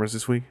Transformers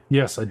this week?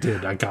 Yes, I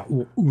did. I got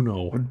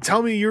Uno.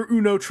 Tell me your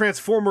Uno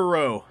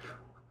Transformer-o.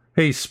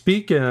 Hey,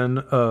 speaking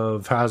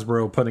of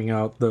Hasbro putting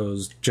out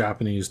those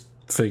Japanese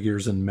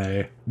figures in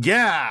May.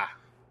 Yeah!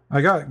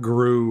 I got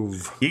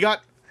Groove. You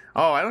got...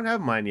 Oh, I don't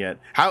have mine yet.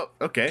 How...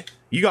 Okay.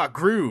 You got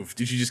Groove.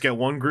 Did you just get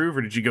one Groove,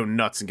 or did you go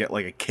nuts and get,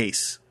 like, a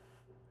case?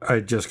 I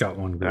just got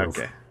one Groove.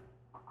 Okay.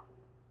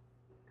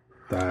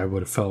 I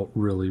would have felt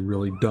really,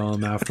 really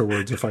dumb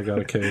afterwards if I got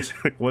a case.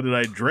 What did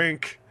I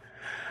drink?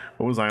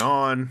 What was I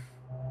on?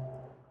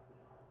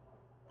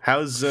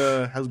 How's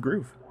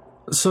Groove?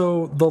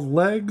 So the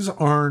legs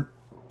aren't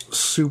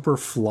super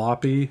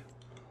floppy,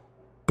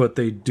 but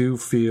they do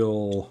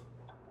feel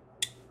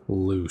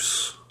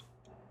loose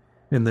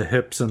in the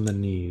hips and the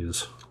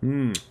knees.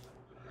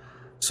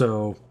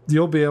 So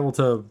you'll be able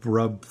to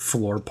rub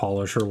floor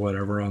polish or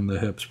whatever on the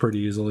hips pretty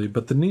easily,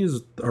 but the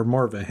knees are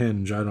more of a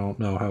hinge. I don't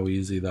know how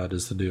easy that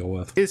is to deal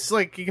with. It's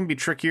like, it can be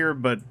trickier,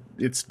 but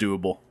it's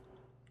doable.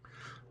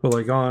 But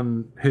like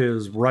on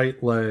his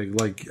right leg,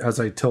 like as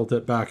I tilt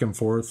it back and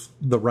forth,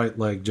 the right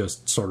leg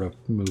just sort of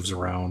moves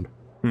around.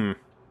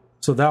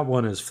 So that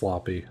one is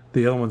floppy.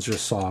 The other one's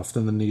just soft,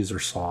 and the knees are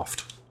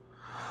soft.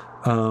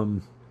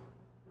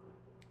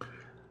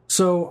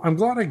 So I'm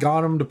glad I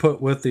got him to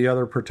put with the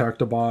other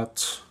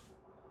Protectobots,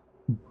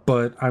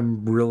 but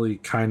I'm really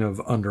kind of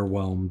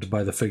underwhelmed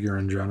by the figure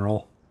in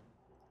general.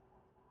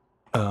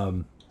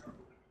 At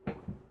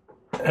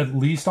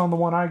least on the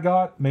one I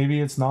got, maybe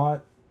it's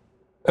not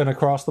an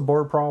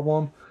across-the-board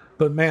problem,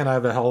 but man, I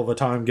have a hell of a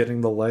time getting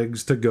the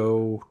legs to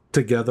go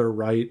together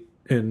right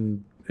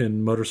in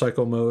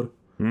motorcycle mode.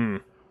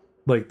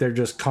 Like, they're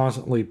just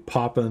constantly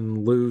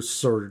popping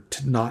loose or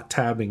not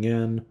tabbing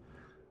in.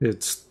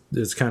 It's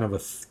kind of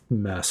a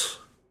mess.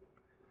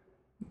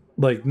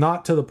 Like,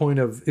 not to the point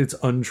of it's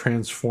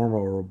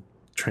transformable,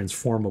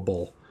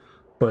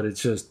 but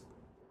it's just,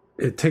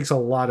 it takes a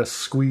lot of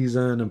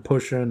squeezing and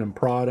pushing and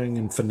prodding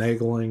and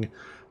finagling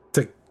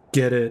to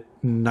get it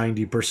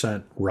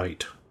 90%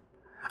 right.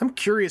 I'm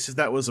curious if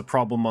that was a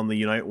problem on the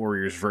Unite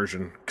Warriors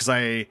version, because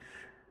I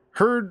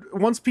heard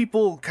once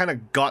people kind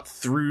of got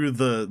through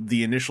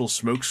the initial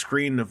smoke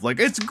screen of like,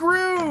 it's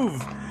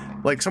Groove!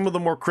 Like, some of the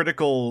more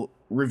critical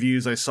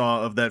reviews I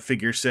saw of that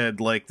figure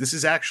said, like, this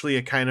is actually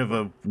a kind of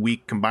a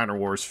weak Combiner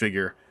Wars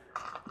figure.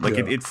 Like,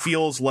 Yeah. it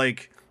feels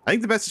like... I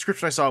think the best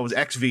description I saw was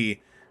XV,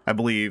 I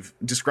believe,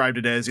 described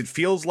it as, it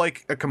feels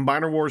like a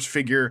Combiner Wars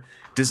figure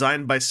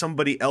designed by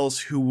somebody else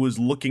who was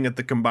looking at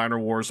the Combiner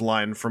Wars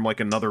line from, like,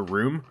 another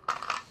room.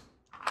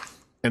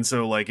 And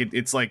so, like,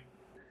 it's like...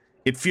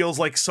 It feels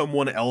like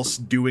someone else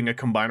doing a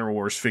Combiner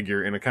Wars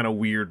figure in a kind of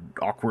weird,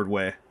 awkward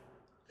way.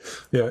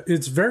 Yeah,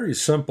 it's very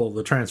simple,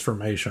 the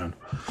transformation.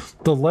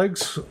 The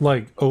legs,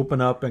 like,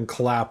 open up and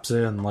collapse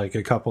in like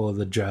a couple of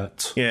the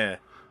jets. Yeah.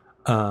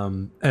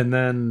 And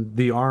then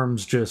the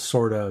arms just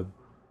sort of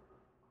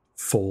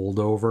fold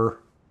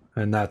over,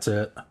 and that's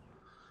it.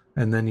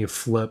 And then you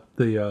flip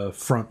the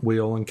front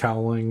wheel and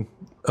cowling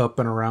up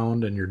and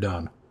around, and you're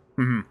done.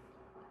 Mm-hmm.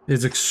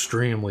 It's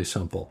extremely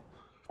simple.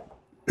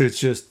 It's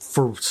just,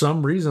 for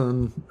some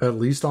reason, at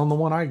least on the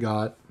one I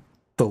got,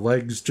 the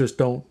legs just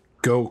don't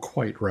go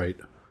quite right.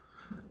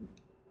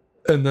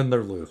 And then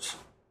they're loose.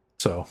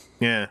 So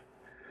Yeah.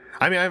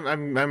 I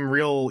mean, I'm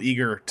real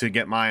eager to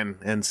get mine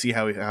and see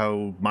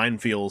how mine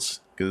feels,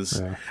 because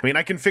Yeah. I mean,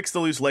 I can fix the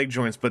loose leg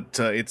joints, but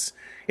it's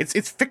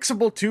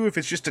fixable too if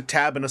it's just a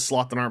tab and a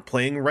slot that aren't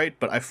playing right.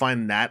 But I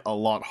find that a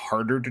lot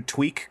harder to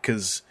tweak,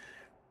 because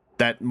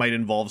that might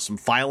involve some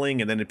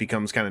filing, and then it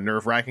becomes kind of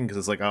nerve wracking, because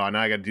it's like, oh,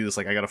 now I got to do this.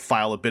 Like, I got to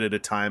file a bit at a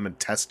time and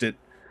test it.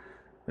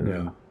 And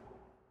yeah.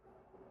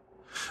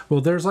 Well,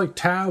 there's like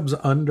tabs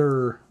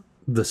under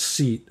the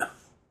seat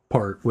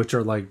part, which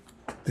are like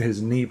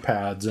his knee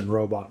pads in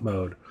robot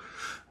mode,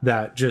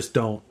 that just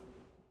don't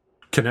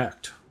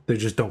connect. They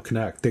just don't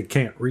connect. They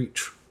can't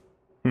reach.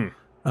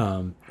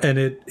 And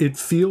it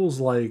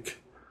feels like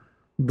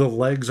the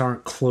legs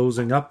aren't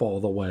closing up all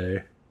the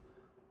way,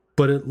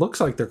 but it looks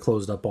like they're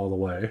closed up all the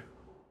way.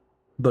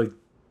 Like,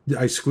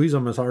 I squeeze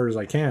them as hard as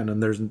I can,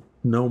 and there's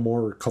no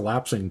more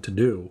collapsing to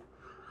do.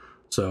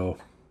 So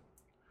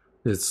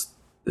it's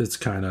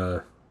kind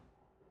of,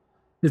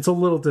 it's a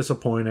little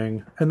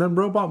disappointing. And then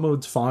robot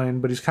mode's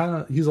fine, but he's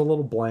a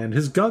little bland.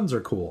 His guns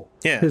are cool.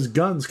 Yeah. His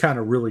guns kind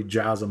of really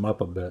jazz him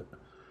up a bit.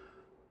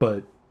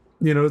 But,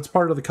 you know, it's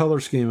part of the color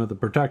scheme of the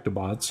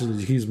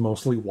Protectobots. He's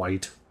mostly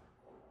white.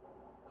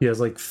 He has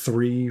like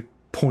 3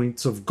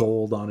 points of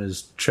gold on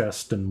his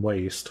chest and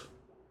waist,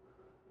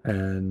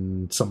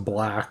 and some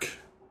black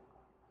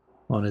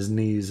on his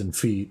knees and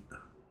feet.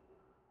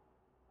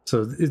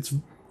 So it's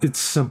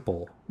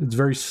simple. It's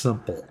very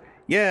simple.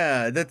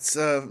 Yeah, that's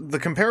the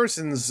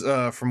comparisons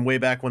from way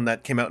back when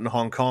that came out in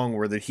Hong Kong,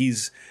 where that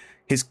his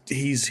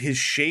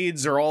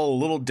shades are all a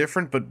little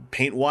different, but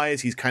paint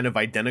wise he's kind of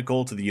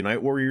identical to the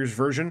Unite Warriors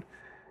version.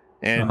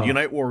 And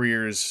Unite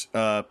Warriors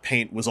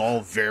paint was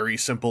all very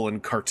simple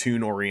and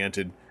cartoon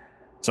oriented.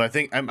 So I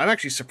think I'm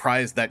actually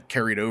surprised that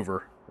carried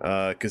over,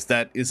 because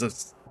that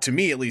is to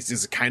me at least,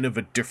 is a kind of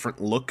a different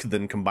look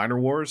than Combiner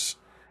Wars.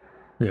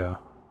 Yeah.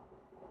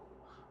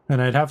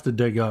 And I'd have to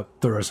dig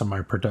up the rest of my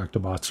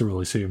Protectobots to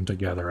really see them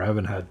together. I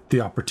haven't had the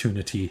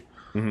opportunity.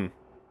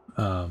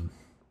 I've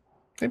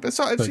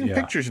seen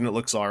pictures and it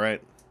looks all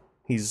right.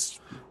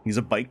 He's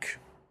a bike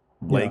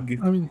leg.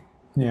 Yeah. I mean,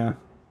 yeah.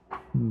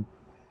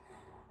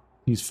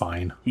 He's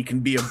fine. He can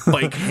be a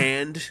bike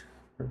hand.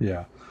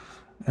 Yeah.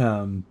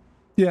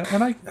 Yeah,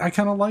 and I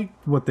kind of like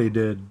what they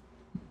did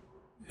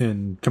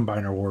in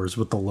Combiner Wars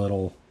with the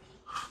little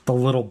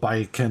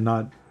bike and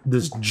not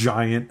this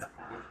giant,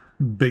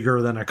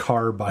 bigger than a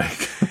car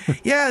bike.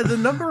 Yeah, the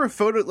number of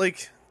photos,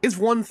 like, it's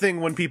one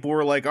thing when people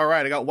were like, all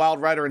right, I got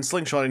Wild Rider and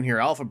Slingshot in here,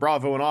 Alpha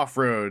Bravo and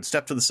Off-Road,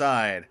 step to the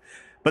side.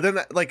 But then,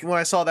 like, when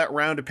I saw that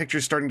round of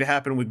pictures starting to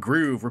happen with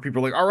Groove, where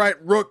people are like, all right,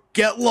 Rook,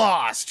 get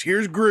lost.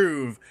 Here's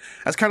Groove.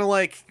 That's kind of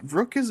like,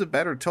 Rook is a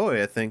better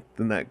toy, I think,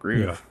 than that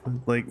Groove. Yeah.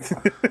 Like,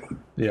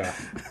 yeah.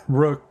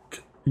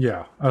 Rook,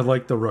 yeah. I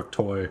like the Rook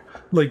toy.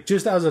 Like,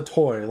 just as a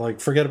toy, like,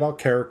 forget about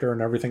character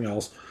and everything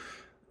else.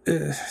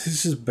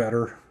 This is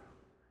better.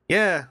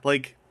 Yeah,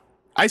 like,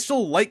 I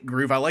still like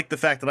Groove. I like the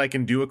fact that I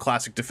can do a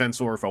classic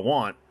Defensor if I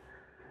want.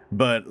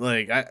 But,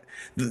 like,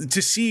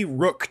 to see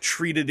Rook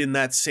treated in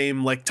that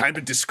same, like, time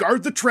to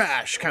discard the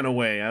trash kind of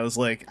way, I was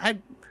like, I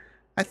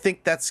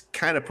think that's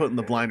kind of putting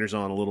the blinders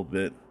on a little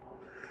bit.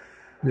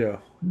 Yeah.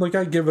 Like,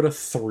 I give it a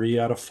 3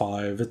 out of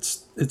 5.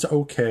 It's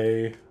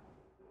okay.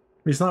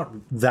 It's not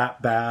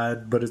that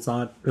bad, but it's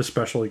not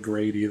especially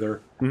great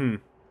either. Mm.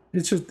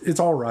 It's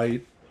all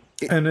right.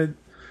 And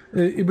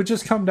it would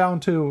just come down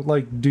to,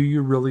 like, do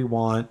you really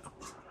want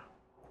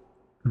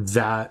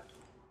that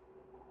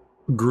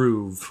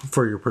Groove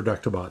for your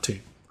Predictabot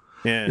team?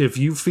 Yeah. If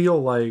you feel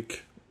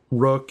like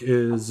Rook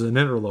is an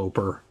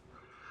interloper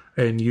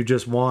and you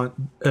just want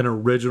an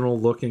original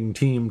looking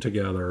team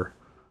together,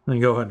 then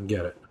go ahead and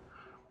get it.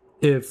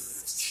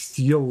 If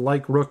you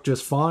like Rook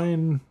just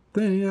fine,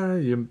 then yeah,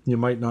 you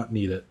might not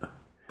need it.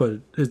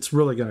 But it's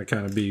really going to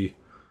kind of be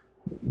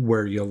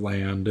where you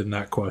land in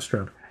that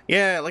question.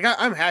 Yeah, like,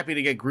 I'm happy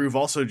to get Groove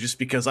also just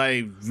because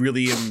I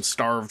really am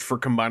starved for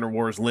Combiner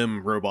Wars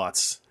limb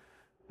robots.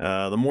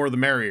 The more the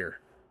merrier.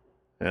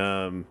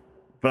 But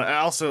I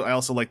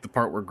also like the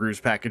part where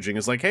Groove's packaging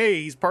is like,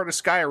 hey, he's part of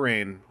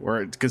Skyrain.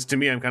 Because to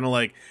me, I'm kind of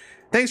like,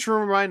 thanks for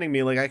reminding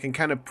me, like, I can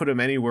kind of put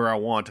him anywhere I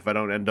want if I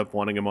don't end up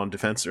wanting him on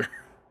Defensor.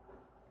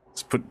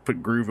 Just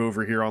put Groove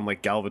over here on,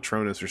 like,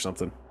 Galvatronus or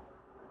something.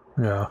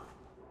 Yeah.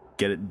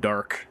 Get it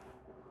dark.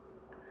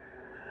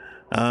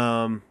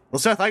 Well,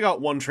 Seth, I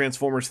got one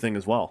Transformers thing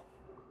as well.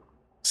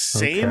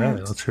 Same,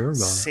 okay, let's hear about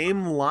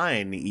same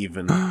line,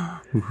 even.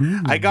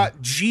 I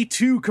got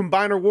G2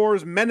 Combiner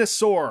Wars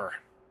Menasor.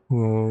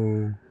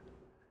 Whoa.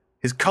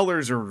 His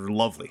colors are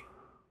lovely.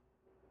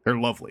 They're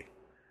lovely.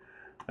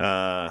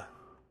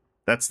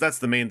 That's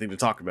the main thing to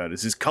talk about,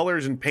 is his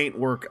colors and paint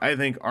work, I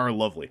think, are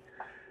lovely.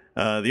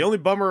 The only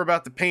bummer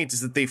about the paint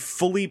is that they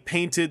fully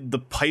painted the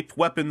pipe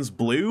weapons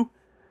blue,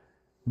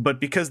 but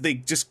because they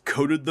just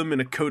coated them in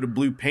a coat of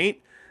blue paint,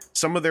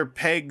 some of their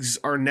pegs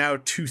are now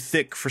too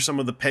thick for some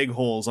of the peg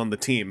holes on the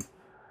team.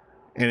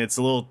 And it's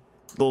a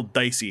little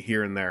dicey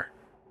here and there.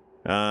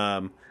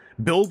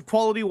 Build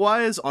quality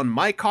wise, on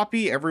my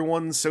copy,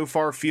 everyone so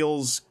far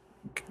feels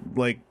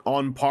like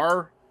on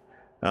par.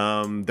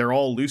 They're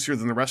all looser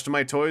than the rest of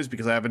my toys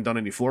because I haven't done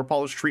any floor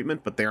polish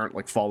treatment, but they aren't,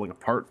 like, falling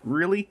apart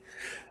really.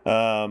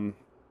 I've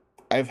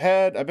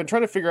been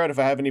trying to figure out if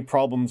I have any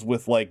problems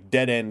with, like,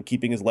 Dead End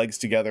keeping his legs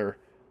together,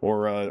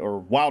 or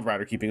Wild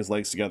Rider keeping his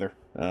legs together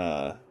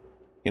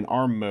in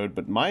arm mode,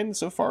 but mine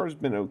so far has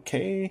been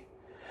okay.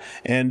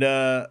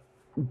 And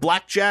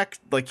Blackjack,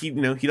 like, he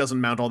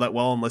doesn't mount all that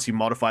well unless you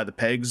modify the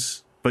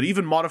pegs. But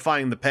even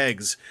modifying the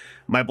pegs,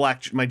 my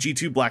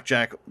G2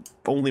 Blackjack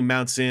only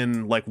mounts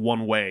in, like,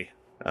 one way.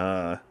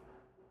 Like,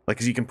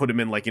 because you can put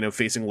him in, like,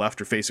 facing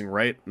left or facing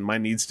right, and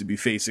mine needs to be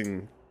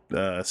facing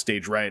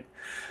stage right,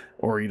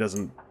 or he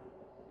doesn't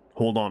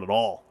hold on at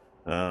all.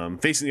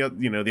 Facing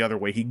the other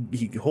way,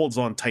 he holds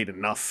on tight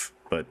enough.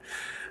 But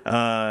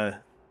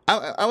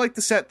I like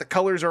the set. The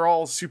colors are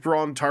all super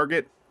on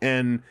target,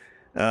 and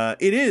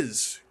it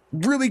is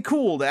really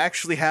cool to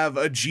actually have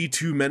a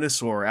G2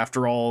 Menasor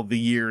after all the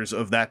years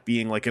of that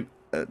being like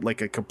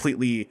a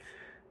completely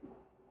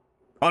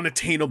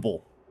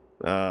unattainable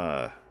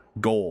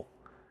goal.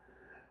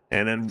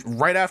 And then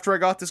right after I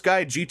got this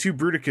guy, G2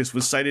 Bruticus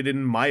was sighted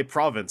in my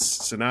province.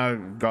 So now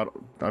I've got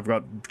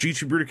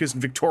G2 Bruticus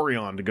and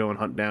Victorion to go and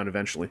hunt down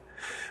eventually.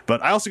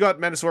 But I also got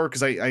Menasor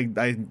because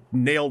I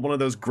nailed one of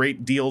those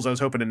great deals I was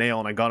hoping to nail,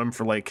 and I got him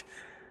for I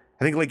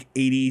think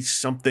 80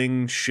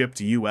 something shipped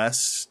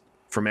US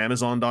from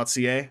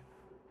Amazon.ca.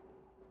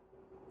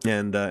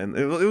 And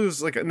it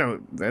was like, no,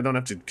 I don't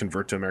have to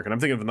convert to American. I'm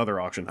thinking of another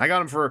auction. I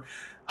got him for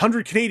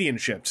 100 Canadian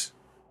shipped.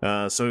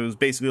 So it was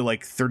basically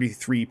like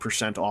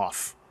 33%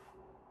 off.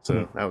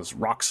 So that was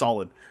rock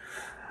solid.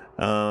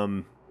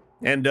 And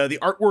the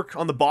artwork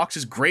on the box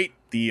is great.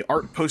 The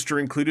art poster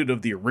included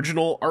of the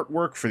original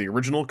artwork for the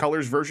original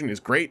colors version is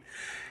great.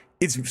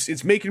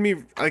 It's making me,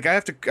 like, I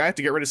have to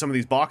get rid of some of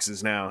these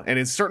boxes now, and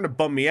it's starting to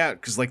bum me out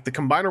because, like, the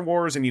Combiner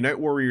Wars and Unite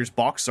Warriors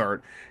box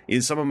art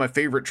is some of my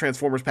favorite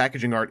Transformers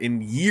packaging art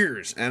in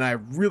years, and I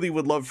really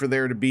would love for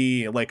there to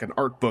be, like, an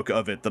art book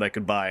of it that I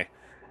could buy.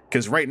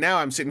 Because right now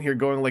I'm sitting here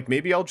going, like,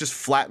 maybe I'll just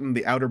flatten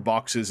the outer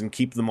boxes and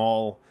keep them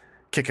all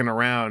kicking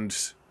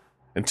around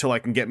until I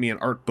can get me an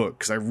art book,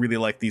 because I really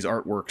like these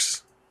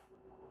artworks.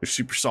 They're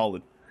super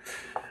solid.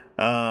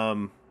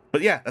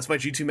 But yeah, that's my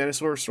G2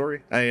 Menasor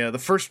story. The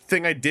first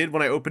thing I did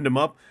when I opened them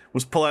up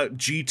was pull out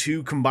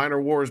G2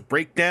 Combiner Wars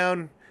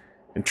Breakdown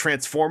and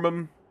transform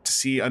them to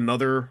see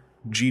another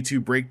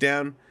G2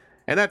 Breakdown,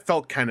 and that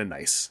felt kind of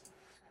nice.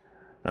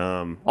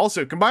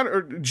 Also,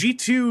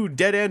 G2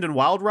 Dead End and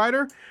Wild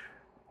Rider,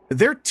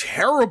 they're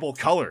terrible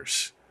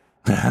colors.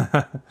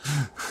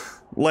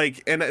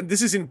 Like, and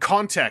this is in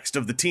context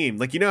of the team.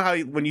 Like, you know how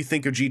when you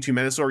think of G2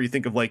 Menasor, you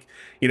think of, like,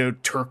 you know,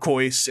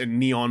 turquoise and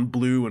neon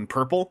blue and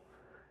purple?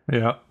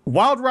 Yeah.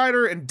 Wild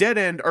Rider and Dead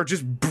End are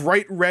just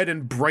bright red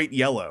and bright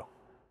yellow.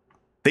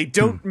 They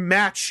don't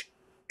match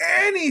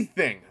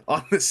anything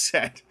on the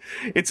set.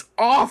 It's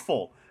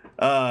awful.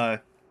 I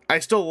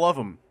still love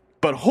them,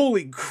 but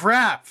holy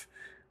crap.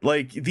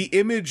 Like, the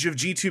image of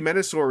G2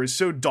 Menasor is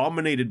so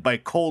dominated by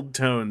cold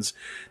tones.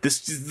 The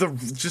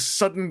just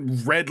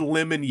sudden red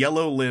limb and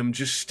yellow limb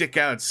just stick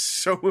out. It's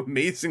so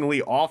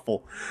amazingly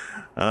awful.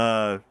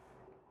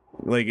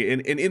 Like,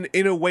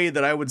 in a way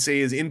that I would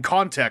say is in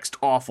context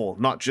awful,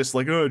 not just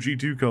like, oh,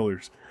 G2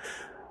 colors.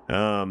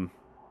 But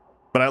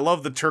I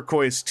love the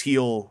turquoise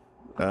teal,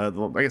 I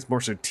guess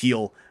more so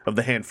teal of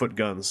the hand-foot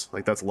guns.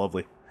 Like, that's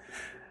lovely.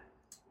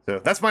 So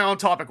that's my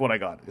on-topic what I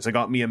got, is I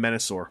got me a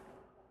Menasor.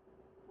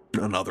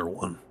 Another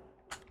one.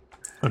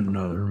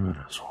 Another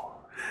Menasor.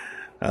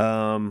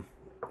 I'm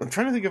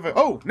trying to think of it.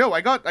 Oh, no, I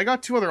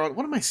got two other.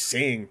 What am I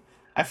saying?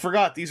 I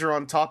forgot these are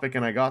on topic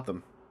and I got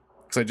them.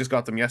 Because I just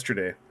got them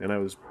yesterday and I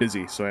was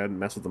busy, so I hadn't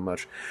messed with them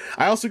much.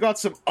 I also got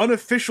some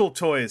unofficial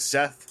toys,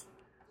 Seth.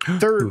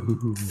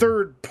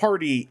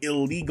 Third-party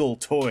illegal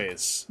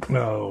toys.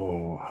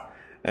 No.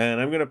 And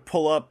I'm going to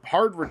pull up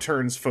Hard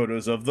Returns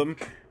photos of them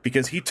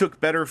because he took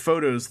better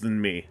photos than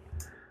me.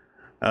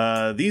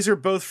 These are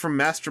both from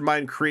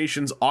Mastermind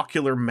Creations'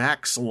 Ocular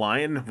Max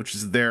line, which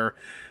is their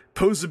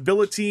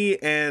posability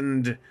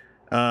and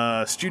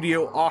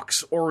Studio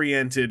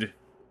Aux-oriented...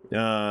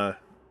 hang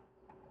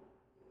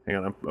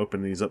on, I'm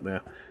opening these up now.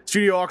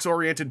 Studio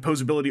Aux-oriented,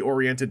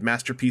 posability-oriented,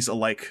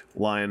 masterpiece-alike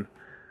line.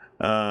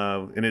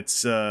 And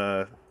it's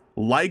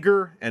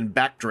Liger and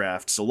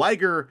Backdraft. So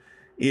Liger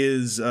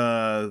is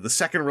the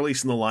second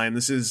release in the line.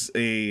 This is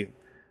a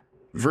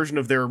version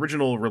of their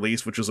original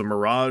release, which was a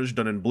Mirage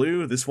done in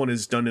blue. This one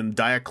is done in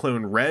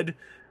Diaclone red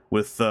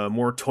with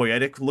more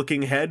toyetic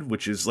looking head,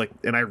 which is like,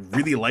 and I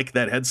really like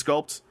that head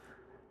sculpt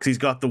because he's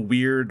got the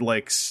weird,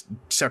 like,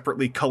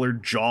 separately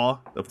colored jaw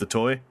of the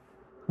toy.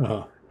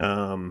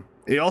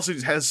 It also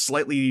has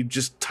slightly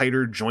just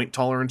tighter joint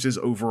tolerances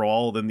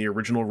overall than the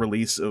original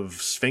release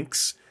of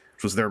Sphinx,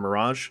 which was their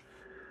Mirage.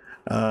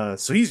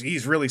 So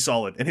he's really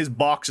solid, and his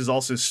box is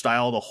also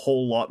styled a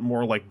whole lot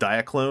more like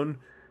Diaclone,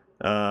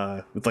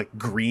 with like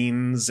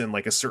greens and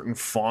like a certain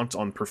font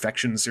on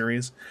Perfection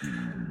series.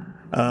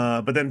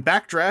 But then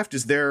Backdraft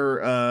is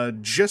their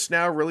just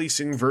now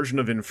releasing version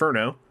of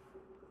Inferno.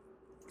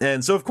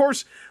 And so, of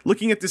course,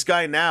 looking at this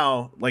guy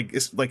now, like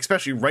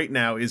especially right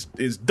now, is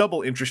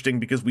double interesting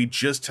because we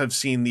just have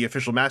seen the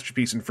official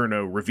Masterpiece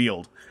Inferno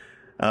revealed.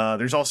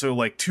 There's also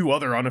like two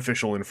other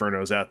unofficial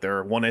Infernos out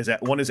there. One is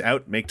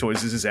out. Make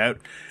Toys is out.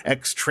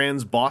 X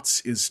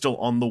Transbots is still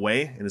on the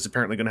way and is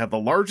apparently going to have the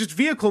largest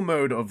vehicle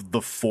mode of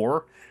the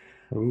four.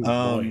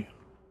 Boy.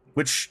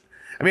 Which,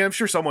 I mean, I'm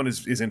sure someone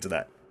is into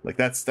that. Like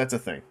that's a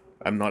thing.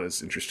 I'm not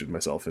as interested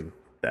myself in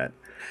that,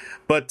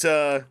 but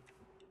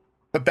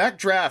a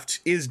Backdraft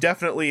is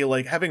definitely,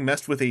 like, having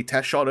messed with a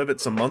test shot of it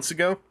some months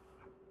ago.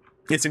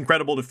 It's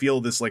incredible to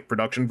feel this, like,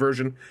 production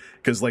version,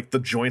 because, like, the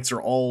joints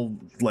are all,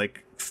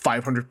 like,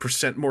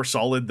 500% more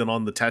solid than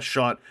on the test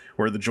shot,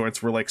 where the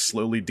joints were, like,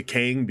 slowly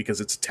decaying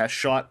because it's a test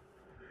shot.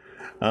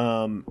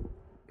 And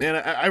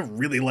I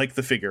really like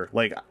the figure.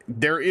 Like,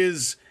 there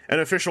is an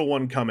official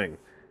one coming,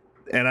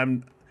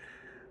 and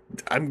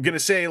I'm gonna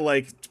say,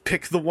 like,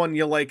 pick the one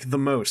you like the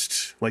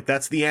most. Like,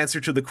 that's the answer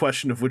to the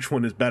question of which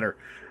one is better.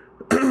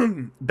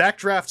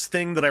 Backdraft's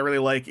thing that I really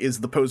like is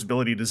the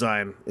posability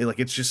design. Like,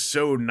 it's just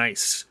so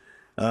nice.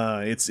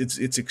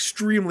 It's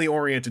extremely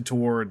oriented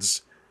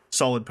towards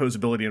solid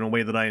posability in a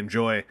way that I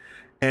enjoy.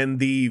 And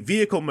the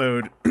vehicle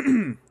mode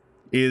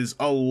is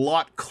a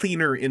lot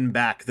cleaner in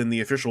back than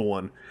the official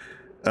one,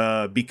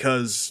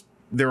 because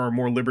there are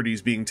more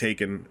liberties being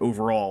taken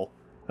overall.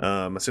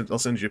 I'll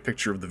send you a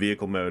picture of the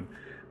vehicle mode.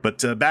 But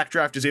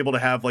Backdraft is able to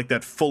have, like,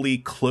 that fully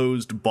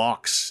closed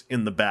box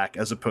in the back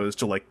as opposed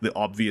to, like, the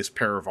obvious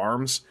pair of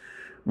arms,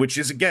 which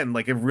is, again,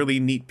 like, a really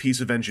neat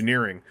piece of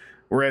engineering.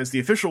 Whereas the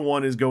official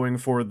one is going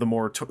for the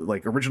more,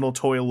 like, original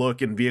toy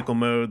look in vehicle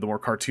mode, the more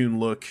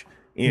cartoon look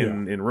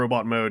in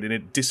robot mode, and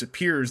it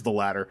disappears the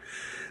latter.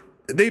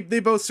 They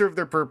both serve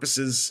their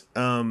purposes.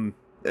 And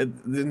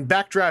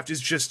Backdraft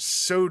is just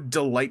so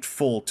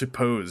delightful to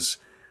pose.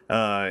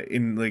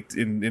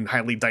 In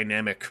highly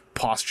dynamic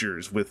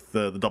postures with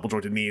the double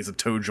jointed knees, the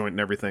toe joint,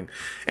 and everything.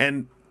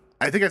 And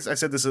I think I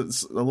said this a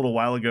little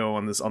while ago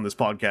on this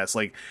podcast.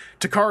 Like,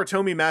 Takara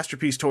Tomy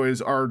Masterpiece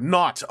toys are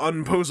not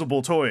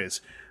unposable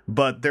toys,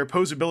 but their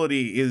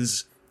posability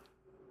is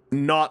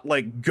not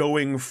like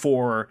going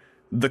for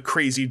the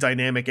crazy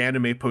dynamic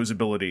anime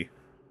posability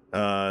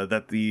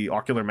that the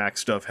Ocular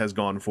Max stuff has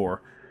gone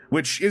for,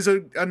 which is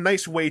a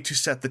nice way to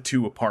set the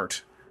two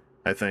apart,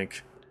 I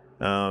think.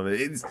 And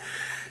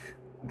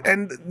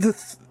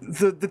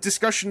the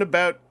discussion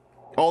about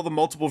all the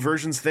multiple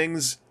versions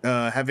things,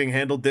 having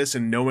handled this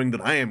and knowing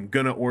that I am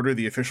gonna order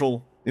the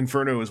official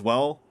Inferno as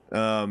well,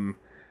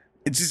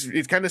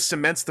 it kind of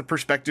cements the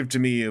perspective to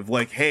me of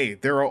like, hey,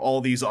 there are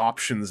all these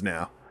options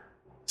now.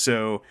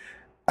 So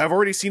I've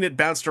already seen it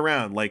bounced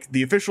around. Like,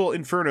 the official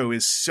Inferno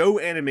is so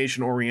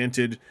animation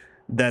oriented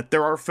that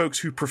there are folks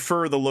who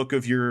prefer the look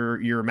of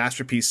your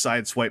Masterpiece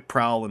Sideswipe,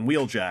 Prowl, and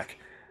Wheeljack,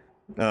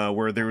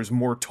 where there is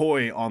more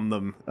toy on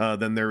them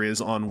than there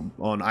is on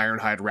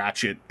Ironhide,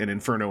 Ratchet, and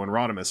Inferno and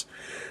Rodimus.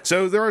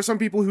 So there are some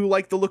people who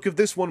like the look of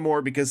this one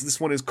more because this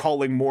one is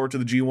calling more to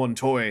the G1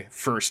 toy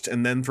first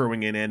and then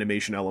throwing in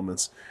animation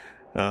elements.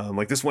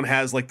 Like, this one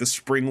has like the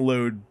spring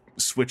load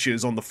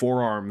switches on the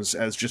forearms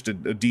as just a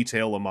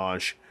detail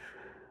homage.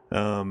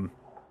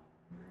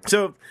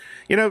 So,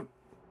 you know,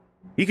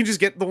 you can just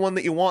get the one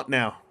that you want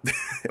now.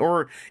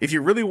 Or if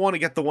you really want to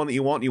get the one that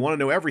you want and you want to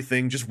know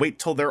everything, just wait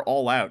till they're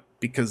all out,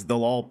 because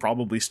they'll all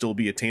probably still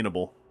be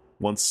attainable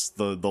once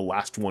the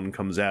last one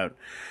comes out.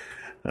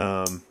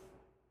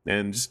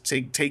 And just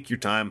take your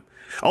time.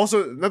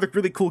 Also, another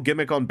really cool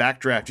gimmick on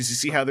Backdraft is you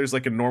see how there's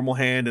like a normal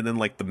hand and then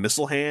like the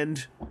missile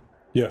hand?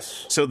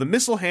 Yes. So the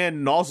missile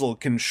hand nozzle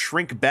can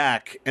shrink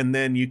back, and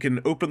then you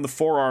can open the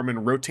forearm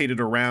and rotate it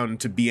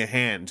around to be a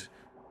hand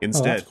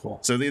instead. Oh, that's cool.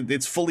 So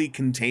it's fully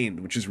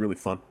contained, which is really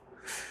fun.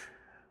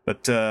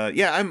 But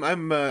yeah,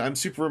 I'm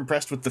super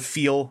impressed with the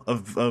feel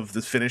of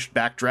the finished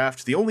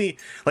Backdraft. The only,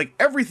 like,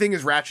 everything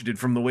is ratcheted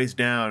from the waist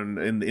down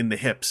in the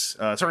hips.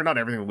 Sorry, not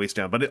everything from the waist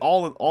down, but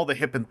all the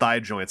hip and thigh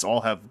joints all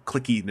have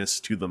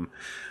clickiness to them.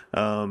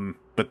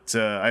 But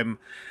I'm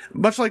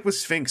much like with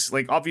Sphinx.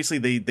 Like, obviously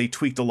they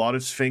tweaked a lot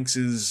of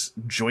Sphinx's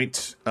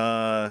joint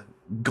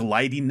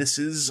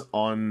glidingnesses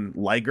on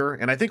Liger,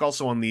 and I think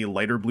also on the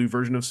lighter blue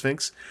version of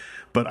Sphinx.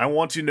 But I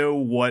want to know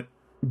what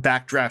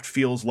Backdraft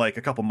feels like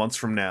a couple months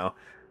from now.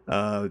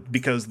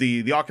 Because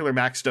the Ocular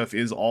Max stuff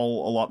is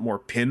all a lot more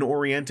pin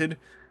oriented.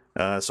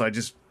 So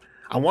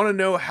I want to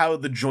know how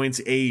the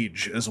joints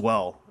age as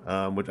well.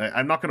 Which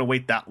I'm not going to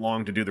wait that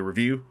long to do the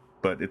review,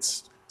 but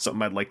it's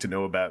something I'd like to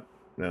know about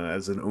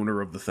as an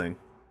owner of the thing.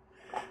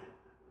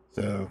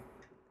 So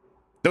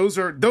those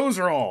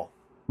are all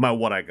my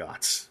what I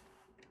got.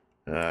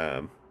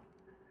 And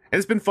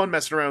it's been fun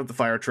messing around with the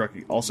fire truck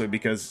also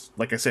because,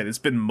 like I said, it's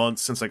been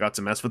months since I got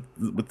to mess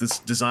with this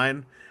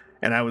design,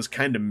 and I was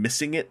kind of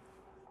missing it.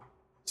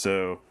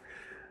 So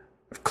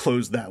I've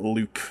closed that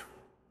loop.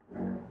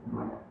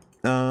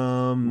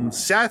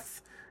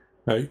 Seth,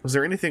 Hey. was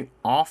there anything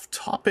off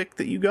topic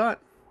that you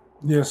got?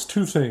 Yes,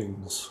 two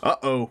things.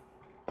 Uh-oh.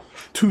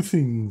 Two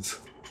things.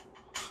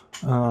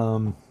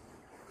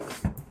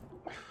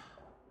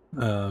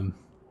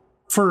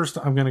 First,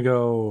 I'm going to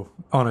go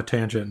on a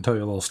tangent and tell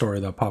you a little story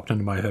that popped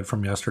into my head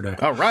from yesterday.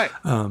 All right.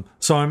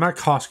 So I'm at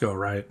Costco,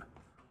 right?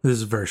 This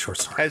is a very short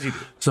story. As you do.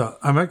 So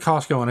I'm at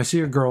Costco and I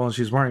see a girl and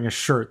she's wearing a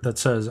shirt that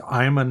says,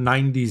 "I am a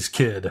 90s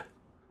kid."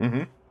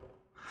 Mm-hmm.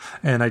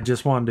 And I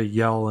just wanted to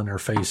yell in her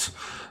face,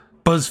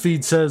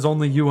 "BuzzFeed says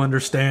only you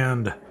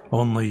understand.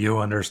 Only you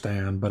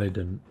understand." But I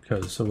didn't,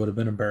 because it would have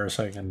been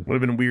embarrassing. And Would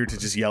have been weird to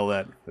just yell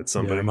that at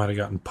somebody. I might have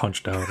gotten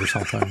punched out or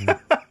something.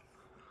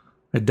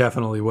 I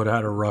definitely would have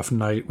had a rough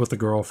night with the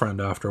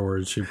girlfriend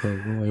afterwards. She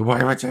probably,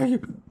 "Why would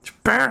you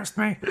embarrassed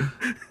me?"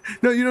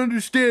 No, you don't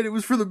understand. It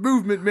was for the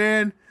movement,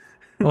 man.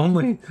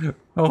 Only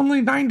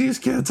 90s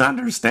kids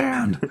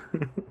understand.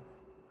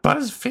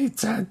 BuzzFeed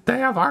said they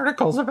have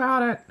articles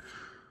about it.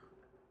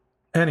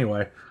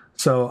 Anyway,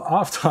 so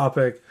off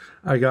topic,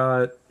 I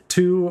got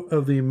 2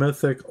 of the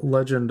Mythic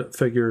Legend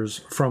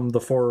figures from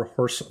the Four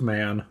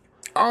Horseman.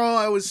 Oh,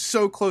 I was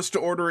so close to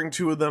ordering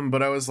 2 of them,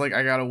 but I was like,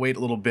 I gotta wait a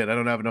little bit. I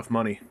don't have enough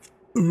money.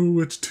 Ooh,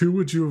 which 2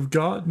 would you have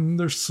gotten?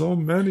 There's so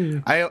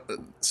many.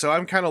 So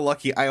I'm kind of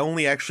lucky. I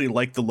only actually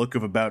like the look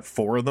of about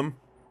 4 of them.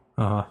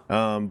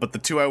 But the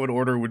 2 I would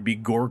order would be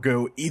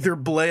Gorgo, either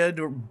Blood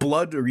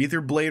or either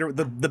Blade, or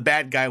the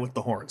bad guy with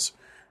the horns.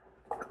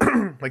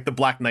 Like the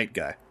Black Knight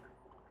guy.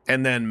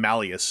 And then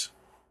Malleus.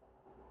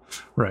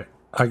 Right.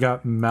 I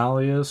got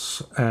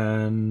Malleus,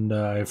 and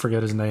I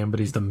forget his name, but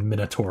he's the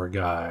Minotaur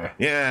guy.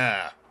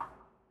 Yeah.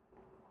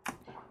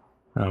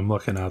 I'm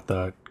looking at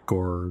that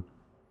Gorgo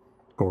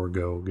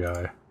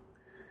guy.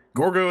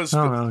 Gorgo is...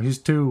 I don't know, he's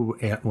too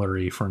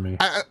antlery for me.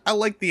 I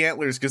like the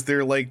antlers because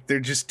they're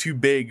just too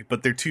big,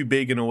 but they're too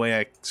big in a way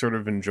I sort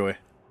of enjoy.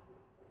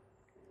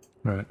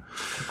 Right.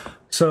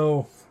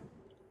 So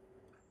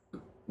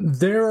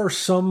there are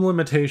some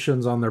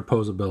limitations on their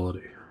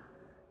posability.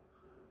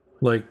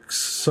 Like,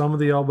 some of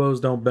the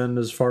elbows don't bend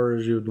as far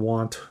as you'd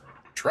want.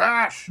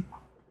 Trash!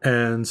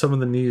 And some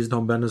of the knees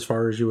don't bend as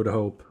far as you would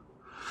hope.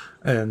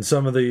 And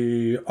some of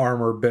the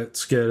armor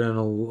bits get in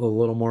a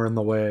little more in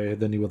the way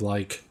than you would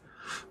like.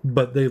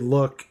 But they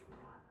look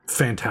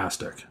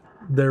fantastic.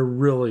 They're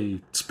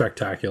really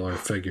spectacular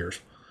figures.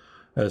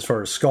 as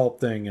far as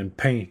sculpting and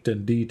paint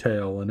and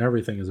detail and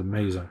everything is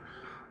amazing.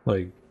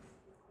 Like,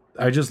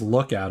 I just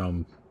look at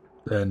them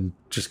and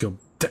just go,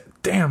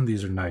 damn,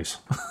 these are nice.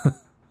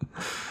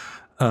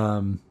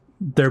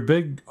 Their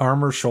big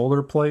armor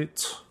shoulder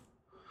plates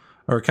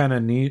are kind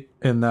of neat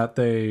in that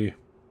they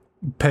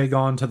peg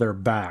onto their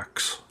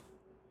backs.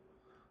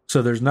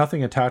 So there's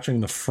nothing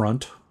attaching the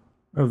front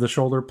of the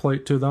shoulder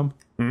plate to them,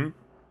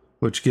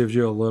 which gives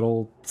you a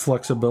little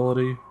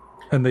flexibility.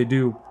 And they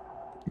do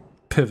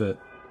pivot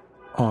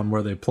on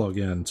where they plug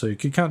in, so you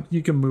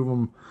can move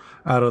them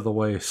out of the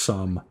way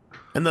some.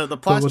 And the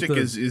plastic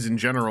is in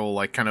general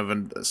like kind of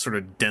a sort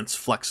of dense,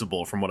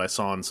 flexible from what I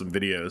saw in some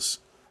videos.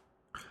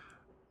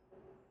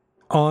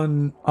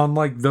 On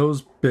like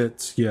those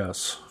bits,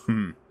 yes.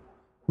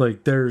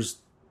 Like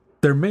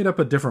they're made up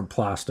of different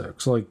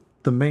plastics. Like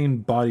the main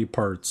body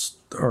parts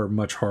are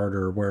much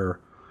harder, where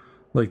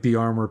like the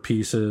armor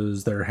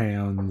pieces, their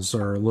hands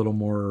are a little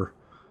more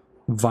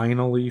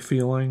vinyl-y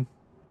feeling.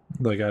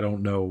 Like I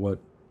don't know what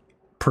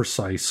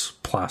precise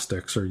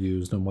plastics are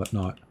used and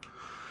whatnot.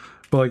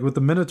 But like with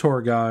the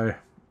Minotaur guy,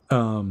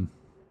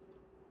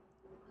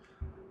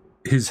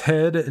 his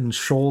head and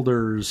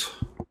shoulders,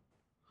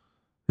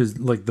 his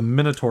like the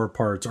Minotaur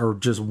parts are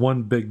just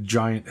one big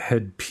giant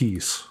head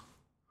piece.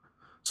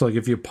 So like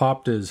if you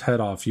popped his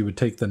head off, you would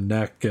take the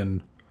neck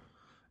and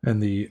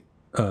the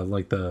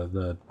like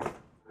the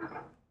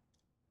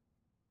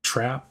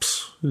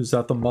traps. Is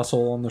that the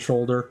muscle on the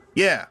shoulder?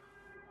 Yeah.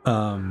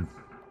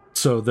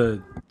 So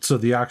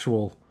the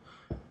actual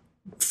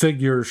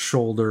figure's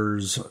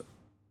shoulders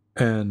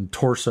and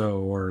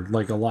torso are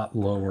like a lot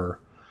lower,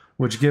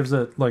 which gives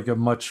it like a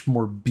much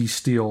more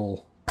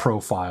bestial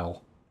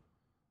profile,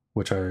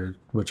 which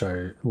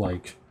I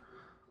like.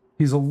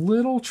 He's a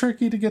little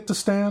tricky to get to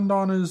stand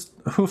on his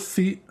hoof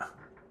feet,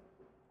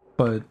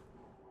 but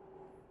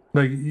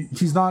like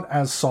he's not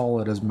as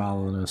solid as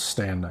Malin is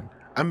standing.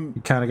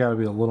 You kind of got to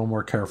be a little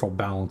more careful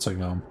balancing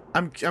them.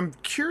 I'm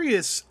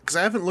curious, because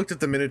I haven't looked at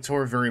the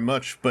Minotaur very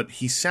much, but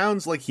he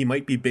sounds like he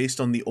might be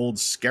based on the old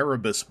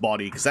Scarabus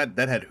body, because that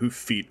had hoof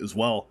feet as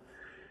well.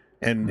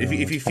 And if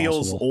he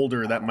feels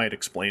older, that might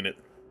explain it.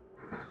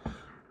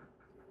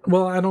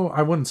 Well,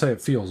 I wouldn't say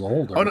it feels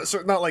older. Oh no,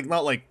 so not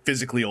like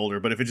physically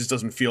older, but if it just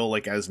doesn't feel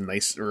like as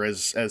nice or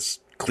as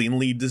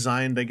cleanly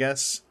designed, I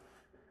guess.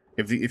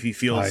 If he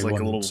feels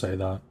like a little. Say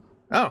that.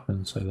 Oh, I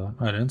didn't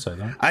say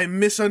that. I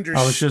misunderstood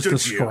you. I was just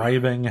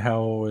describing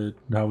how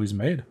he's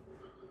made.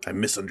 I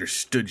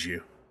misunderstood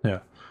you. Yeah.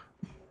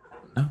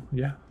 No,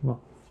 yeah.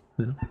 Well,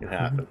 you know, it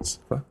happens.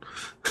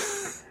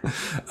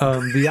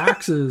 The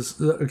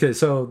axes. Okay,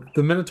 so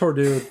the Minotaur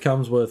dude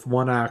comes with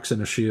one axe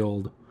and a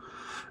shield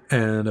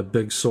and a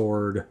big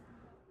sword,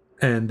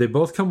 and they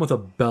both come with a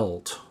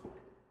belt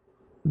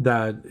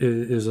that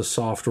is a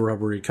soft,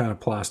 rubbery kind of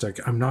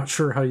plastic. I'm not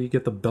sure how you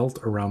get the belt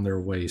around their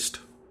waist,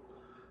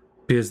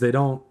 because they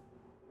don't.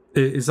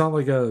 It's not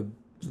like a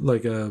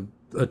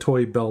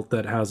toy belt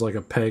that has like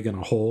a peg and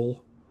a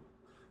hole.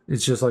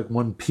 It's just like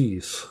one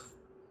piece.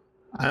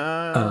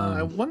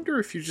 I wonder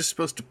if you're just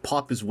supposed to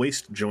pop his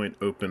waist joint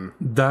open.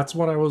 That's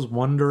what I was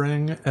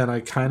wondering, and I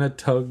kind of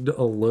tugged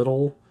a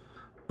little,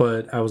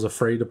 but I was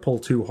afraid to pull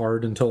too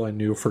hard until I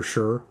knew for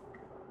sure.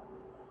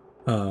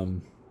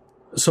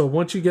 So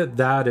once you get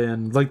that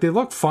in, like they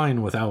look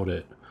fine without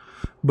it,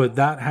 but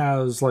that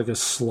has like a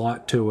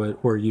slot to it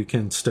where you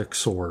can stick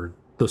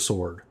the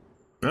sword.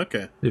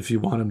 Okay. If you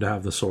want him to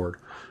have the sword.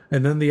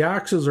 And then the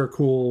axes are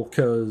cool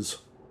because,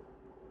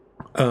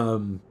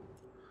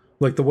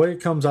 like the way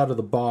it comes out of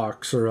the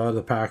box or out of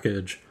the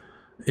package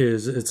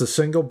is it's a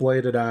single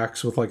bladed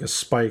axe with like a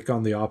spike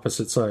on the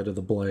opposite side of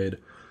the blade.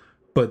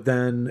 But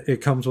then it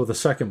comes with a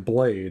second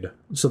blade,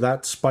 so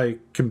that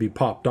spike can be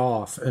popped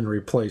off and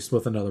replaced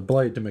with another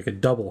blade to make a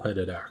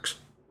double-headed axe.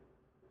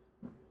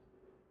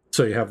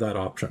 So you have that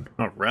option.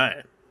 All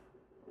right.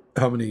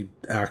 How many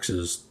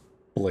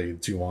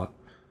blades you want?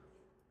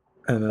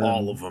 And then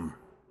all of them.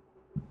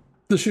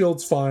 The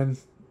shield's fine.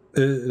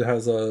 It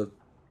has a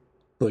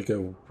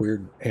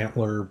weird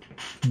antler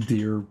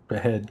deer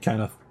head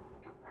kind of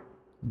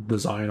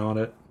design on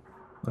it.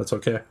 That's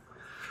okay.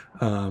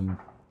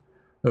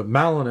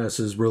 Malinus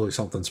is really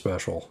something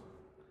special.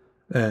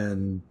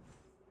 And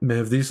man,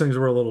 if these things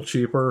were a little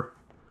cheaper,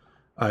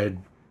 I'd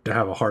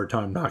have a hard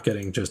time not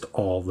getting just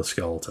all the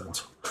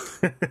skeletons.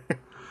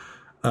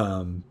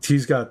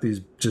 He's got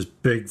these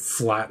just big,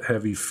 flat,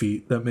 heavy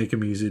feet that make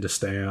him easy to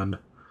stand.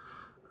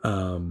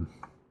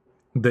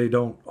 They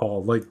don't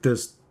all like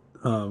this.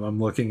 I'm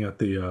looking at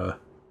the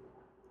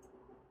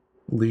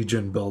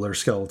Legion Builder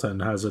skeleton,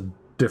 has a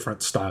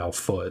different style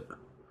foot,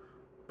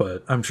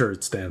 but I'm sure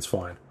it stands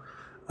fine.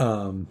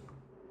 Even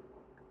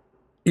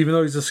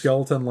though he's a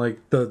skeleton,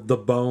 like the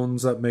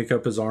bones that make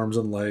up his arms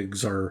and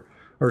legs are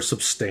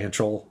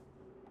substantial,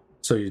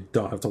 so you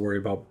don't have to worry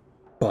about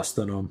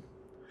busting them.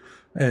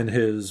 And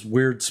his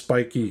weird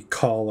spiky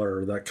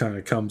collar that kind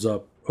of comes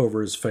up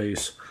over his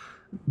face,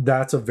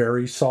 that's a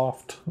very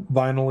soft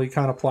vinyl-y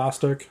kind of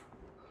plastic.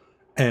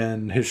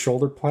 And his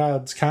shoulder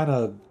pads kind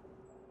of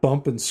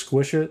bump and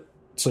squish it,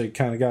 so you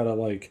kind of gotta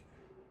like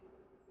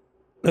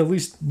at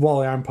least while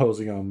I'm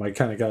posing them, I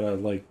kind of gotta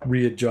like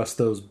readjust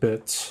those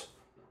bits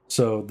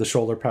so the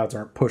shoulder pads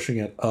aren't pushing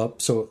it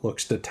up, so it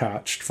looks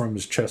detached from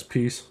his chest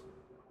piece.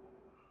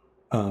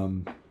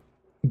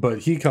 But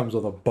he comes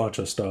with a bunch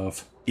of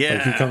stuff. Yeah.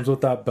 Like he comes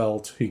with that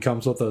belt. He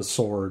comes with a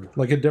sword,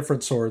 like a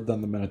different sword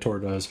than the Minotaur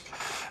does.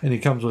 And he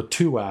comes with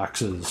 2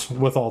 axes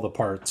with all the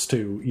parts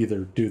to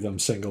either do them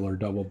single or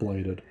double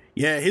bladed.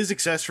 Yeah, his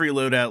accessory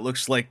loadout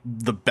looks like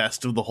the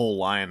best of the whole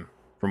line.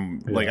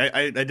 From like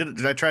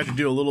I tried to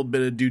do a little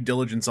bit of due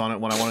diligence on it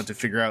when I wanted to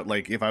figure out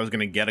like if I was going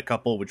to get a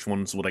couple, which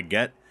ones would I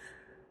get?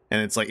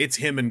 And it's like it's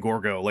him and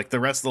Gorgo. Like the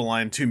rest of the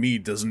line to me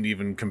doesn't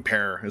even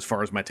compare as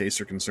far as my tastes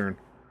are concerned.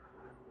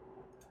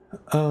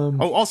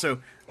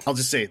 Also, I'll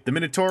just say the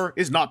Minotaur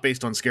is not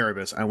based on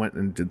Scarabus. I went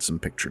and did some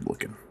pictured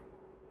looking.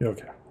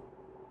 Okay.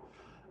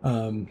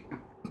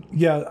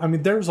 Yeah, I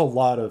mean, there's a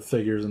lot of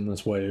figures in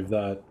this wave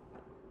that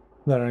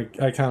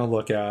I kind of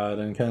look at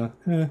and kind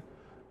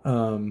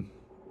of,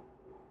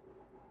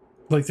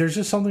 like there's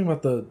just something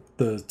about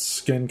the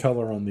skin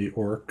color on the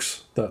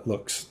orcs that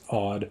looks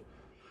odd,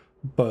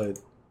 but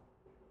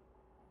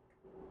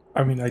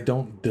I mean, I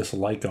don't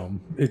dislike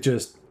them. It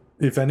just,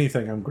 if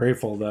anything, I'm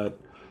grateful that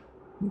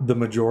the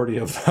majority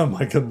of them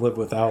I can live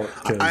without.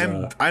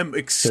 I'm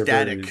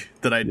ecstatic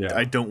that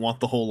I don't want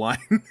the whole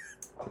line.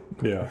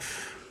 Yeah,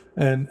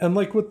 and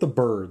like with the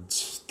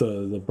birds,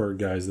 the bird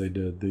guys, they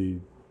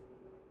did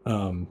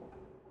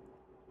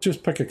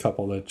just pick a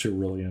couple that you're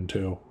really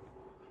into,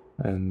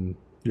 and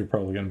you're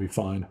probably gonna be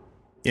fine.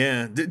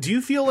 Yeah. Do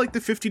you feel like the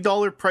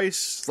 $50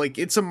 price, like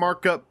it's a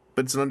markup,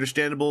 but it's an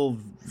understandable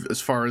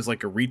as far as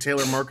like a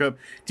retailer markup?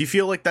 Do you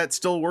feel like that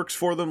still works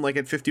for them, like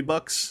at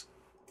 $50?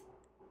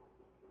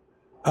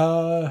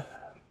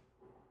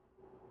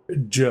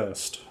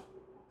 Just.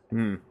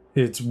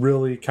 It's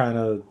really kind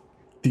of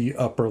the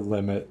upper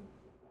limit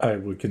I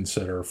would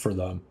consider for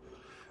them.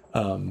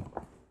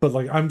 But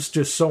like I'm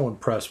just so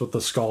impressed with the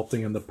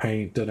sculpting and the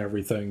paint and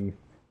everything.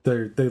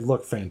 They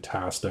look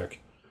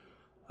fantastic.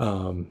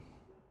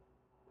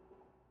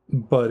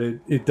 But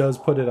it does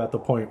put it at the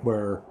point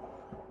where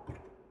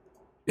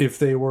if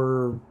they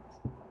were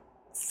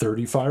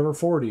 35 or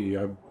 40,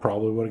 I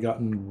probably would have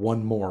gotten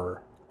one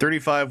more.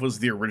 35 was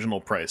the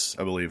original price,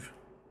 I believe.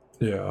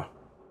 Yeah.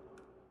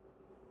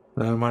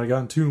 And I might have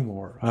gotten 2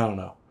 more. I don't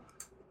know.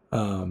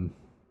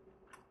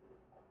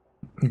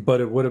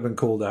 But it would have been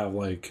cool to have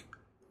like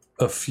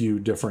a few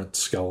different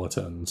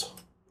skeleton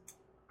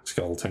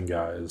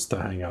guys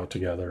to hang out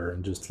together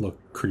and just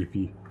look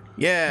creepy.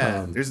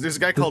 Yeah, there's a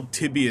guy called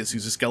Tibius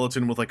who's a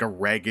skeleton with like a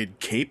ragged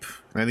cape.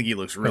 I think he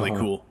looks really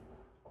cool.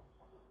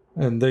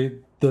 And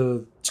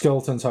the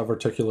skeletons have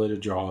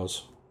articulated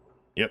jaws.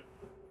 Yep.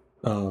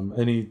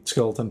 Any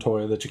skeleton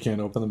toy that you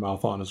can't open the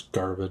mouth on is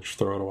garbage.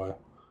 Throw it away.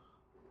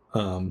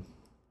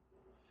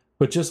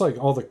 But just like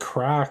all the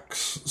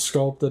cracks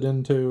sculpted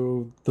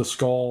into the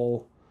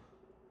skull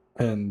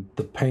and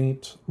the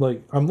paint,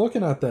 like I'm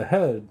looking at the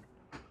head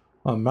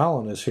on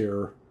Malinus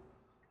here.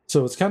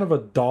 So it's kind of a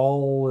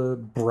dull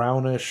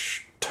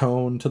brownish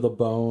tone to the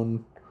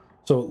bone.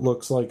 So it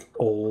looks like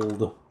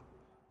old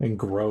and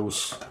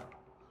gross.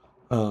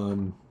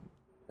 And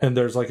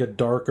there's like a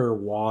darker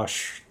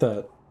wash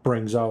that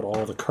brings out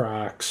all the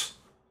cracks.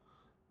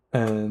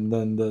 And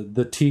then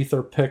the teeth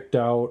are picked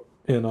out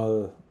in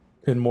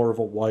more of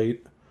a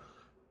white.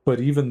 But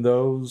even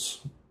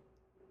those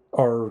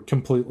are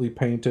completely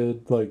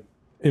painted, like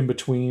in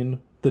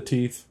between the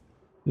teeth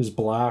is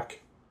black.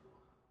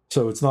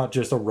 So it's not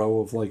just a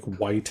row of like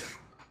white.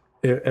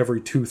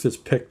 Every tooth is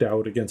picked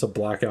out against a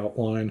black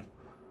outline.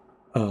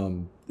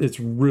 It's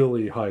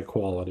really high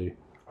quality.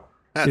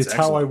 It's excellent.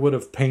 How I would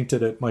have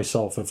painted it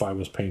myself if I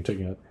was painting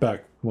it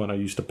back when I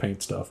used to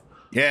paint stuff.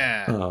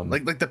 Yeah,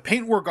 like the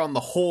paintwork on the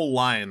whole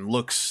line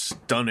looks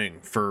stunning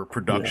for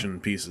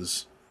production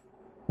pieces.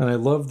 And I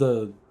love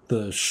the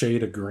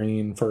shade of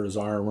green for his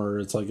armor.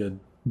 It's like a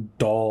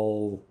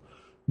dull,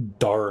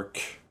 dark,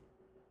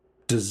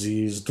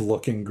 diseased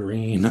looking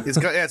green. It's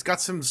got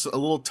a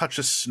little touch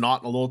of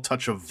snot and a little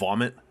touch of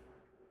vomit.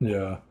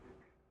 Yeah.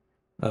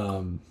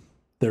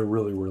 They're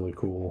really, really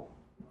cool.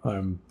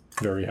 I'm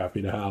very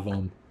happy to have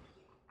them.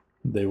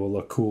 They will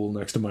look cool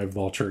next to my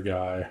vulture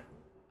guy.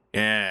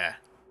 Yeah.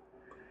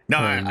 No,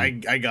 I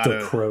got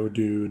the crow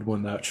dude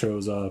when that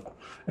shows up.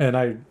 And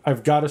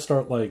I've got to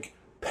start like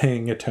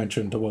paying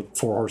attention to what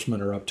Four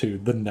Horsemen are up to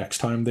the next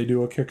time they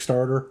do a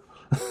Kickstarter.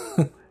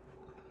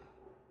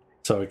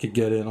 So I could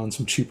get in on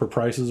some cheaper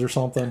prices or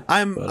something.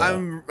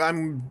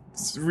 I'm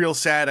real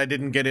sad I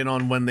didn't get in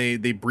on when they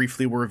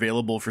briefly were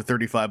available for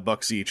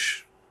 $35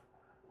 each,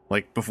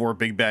 like before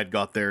Big Bad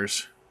got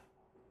theirs.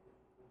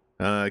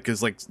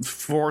 Because like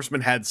Four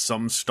Horsemen had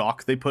some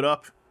stock they put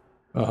up,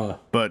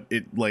 but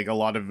it like a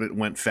lot of it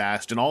went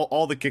fast, and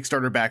all the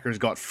Kickstarter backers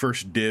got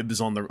first dibs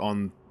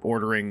on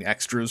ordering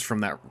extras from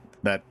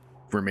that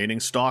remaining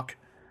stock.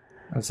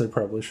 As they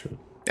probably should.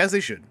 As they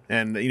should.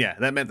 And yeah,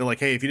 that meant they're like,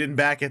 hey, if you didn't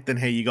back it, then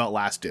hey, you got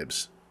last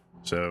dibs.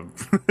 So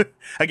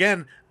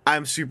again,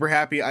 I'm super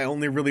happy. I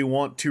only really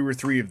want 2 or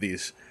 3 of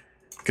these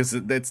because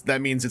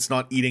that means it's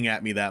not eating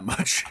at me that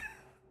much.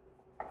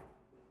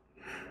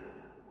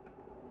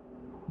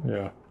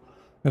 Yeah.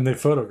 And they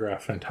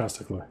photograph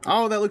fantastically.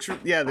 Oh, that looks...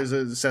 Yeah, there's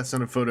a Seth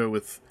sent a photo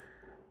with...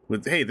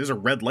 Hey, there's a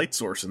red light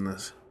source in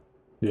this.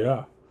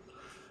 Yeah.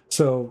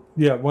 So,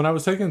 yeah, when I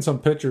was taking some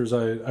pictures,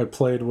 I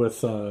played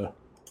with...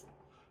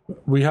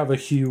 we have a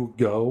Hue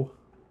Go.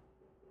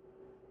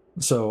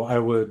 So I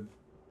would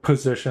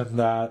position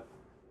that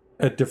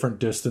at different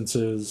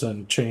distances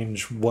and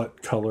change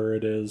what color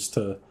it is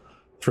to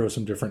throw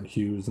some different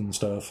hues and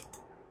stuff.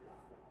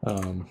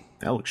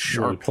 That looks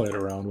Really sharp. played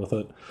around with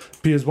it.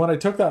 Because when I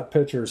took that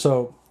picture,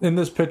 so in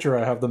this picture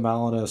I have the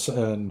Malinus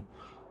and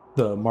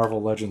the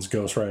Marvel Legends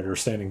Ghost Rider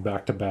standing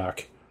back to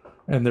back.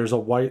 And there's a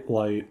white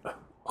light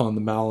on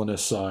the Malinus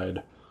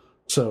side.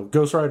 So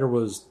Ghost Rider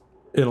was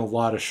in a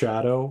lot of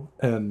shadow,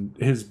 and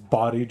his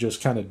body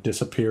just kind of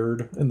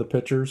disappeared in the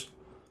pictures.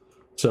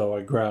 So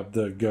I grabbed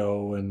the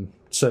Go and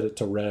set it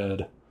to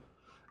red.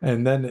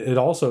 And then it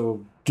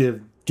also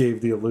gave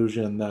the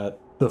illusion that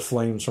the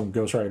flames from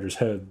Ghost Rider's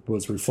head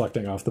was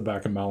reflecting off the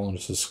back of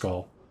Malinus'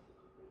 skull.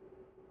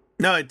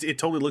 No, it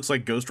totally looks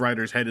like Ghost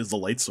Rider's head is the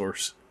light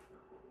source.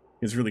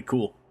 It's really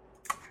cool.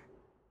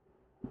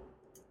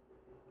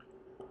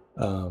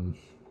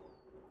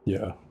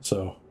 Yeah,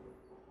 so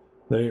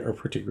they are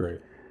pretty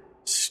great.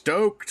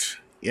 Stoked.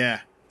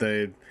 Yeah,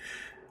 the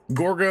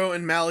Gorgo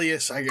and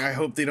Malleus, I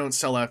hope they don't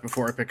sell out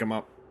before I pick them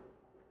up.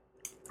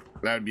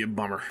 That would be a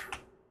bummer.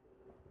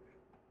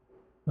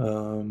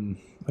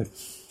 I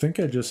think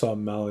I just saw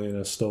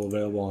Malinus still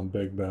available on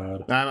Big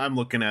Bad. I'm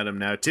looking at him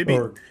now. Tibby,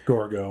 Or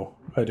Gorgo.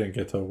 I didn't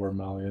get to where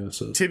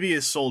Malinus is. Tibby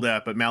is sold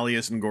out, but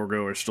Malleus and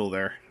Gorgo are still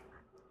there.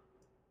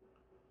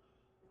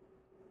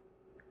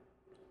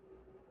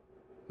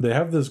 They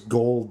have this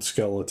gold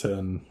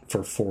skeleton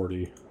for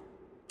 40.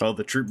 Oh,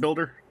 the troop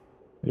builder?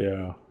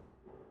 Yeah.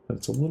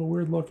 It's a little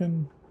weird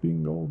looking,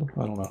 being gold.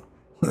 I don't know.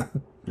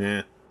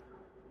 Yeah.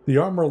 The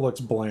armor looks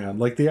bland.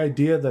 Like, the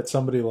idea that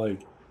somebody,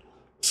 like,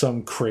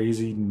 some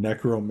crazy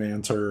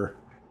necromancer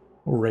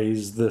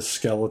raised this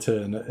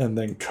skeleton and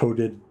then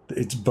coated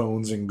its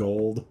bones in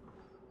gold.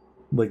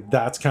 Like,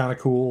 that's kind of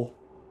cool.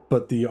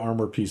 But the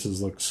armor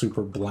pieces look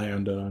super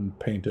bland and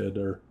unpainted.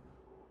 Or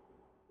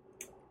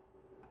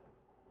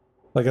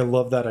like, I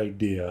love that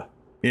idea.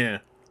 Yeah.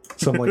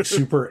 Some, like,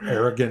 super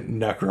arrogant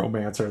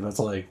necromancer that's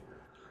like,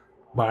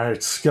 my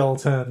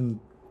skeleton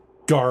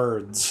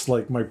guards,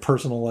 like my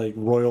personal, like,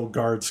 royal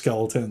guard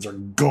skeletons are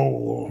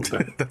gold.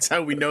 That's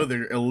how we know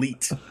they're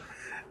elite.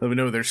 We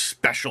know they're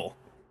special.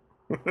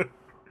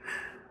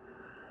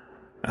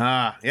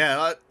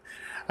 Yeah.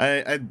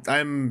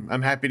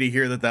 I'm happy to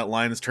hear that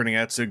line is turning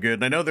out so good.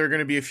 And I know there are going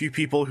to be a few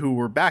people who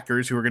were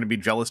backers who are going to be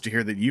jealous to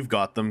hear that you've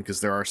got them,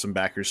 because there are some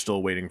backers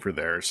still waiting for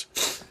theirs.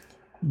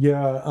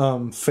 Yeah,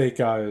 Fake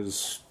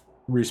Eyes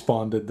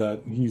responded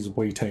that he's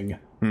waiting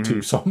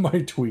to some of my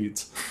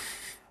tweets.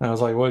 And I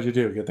was like, what'd you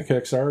do? Get the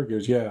Kickstarter? He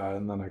goes, yeah.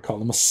 And then I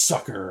called him a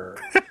sucker.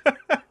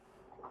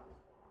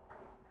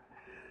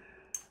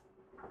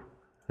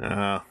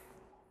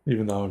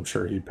 Even though I'm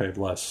sure he paid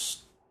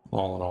less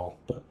all in all.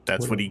 But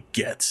that's what he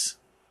gets.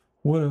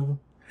 Whatever.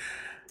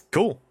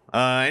 Cool.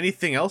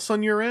 Anything else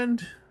on your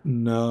end?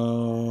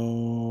 No.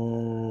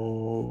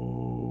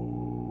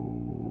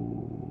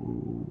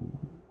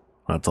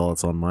 That's all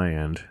that's on my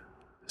end.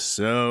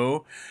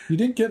 So... You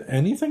didn't get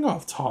anything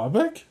off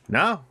topic?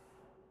 No.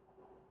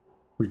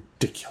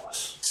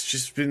 Ridiculous. It's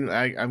just been...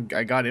 I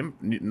got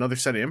another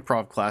set of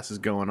improv classes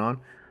going on.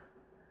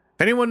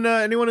 If anyone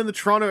in the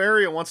Toronto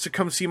area wants to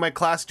come see my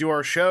class do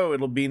our show,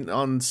 it'll be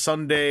on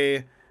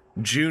Sunday,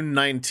 June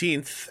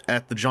 19th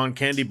at the John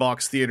Candy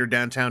Box Theater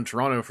downtown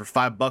Toronto. For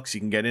 $5 you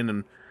can get in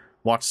and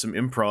watch some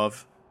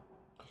improv.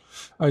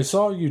 I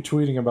saw you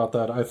tweeting about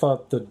that. I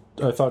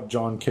thought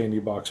John Candy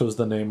Box was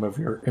the name of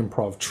your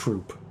improv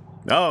troupe.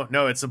 Oh,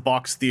 no, it's a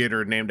box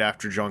theater named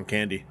after John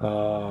Candy.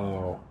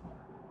 Oh.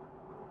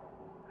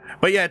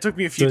 But yeah, it took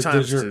me a few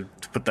times to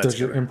put that together. Does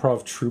your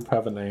improv troupe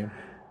have a name?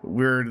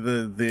 We're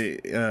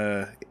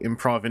the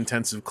improv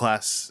intensive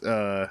class,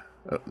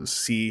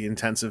 C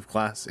intensive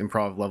class,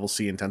 improv level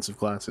C intensive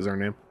class is our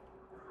name.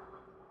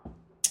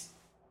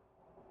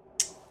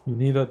 You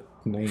need a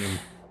name.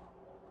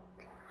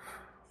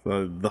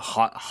 The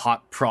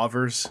hot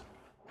provers.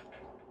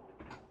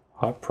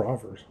 Hot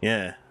provers.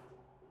 Yeah.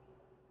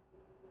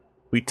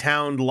 We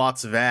towned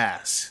lots of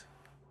ass.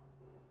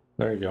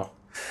 There you go.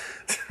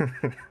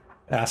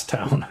 Ass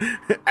Town.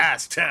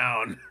 Ass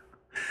Town.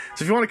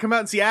 So if you want to come out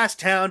and see Ass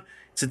Town,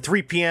 it's at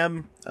 3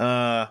 p.m.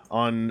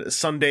 On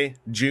Sunday,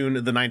 June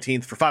the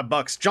 19th for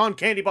 $5. John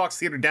Candy Box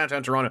Theater,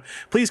 downtown Toronto.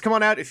 Please come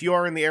on out if you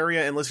are in the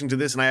area and listening to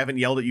this and I haven't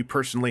yelled at you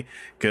personally,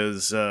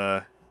 because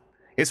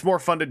it's more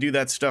fun to do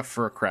that stuff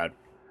for a crowd.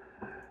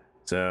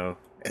 So,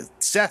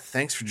 Seth,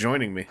 thanks for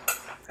joining me.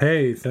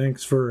 Hey,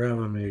 thanks for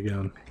having me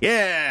again.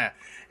 Yeah!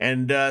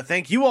 And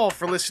thank you all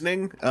for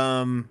listening.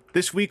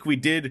 This week we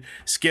did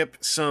skip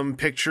some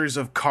pictures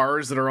of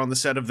cars that are on the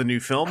set of the new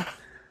film.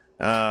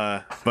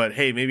 But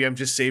hey, maybe I'm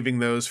just saving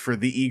those for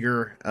the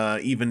eager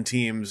Even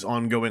Team's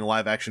ongoing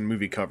live-action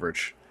movie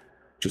coverage.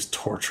 Just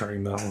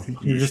torturing them.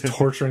 You're just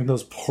torturing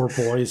those poor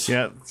boys.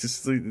 Yeah,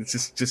 just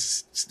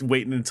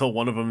waiting until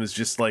one of them is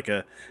just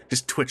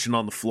twitching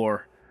on the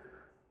floor.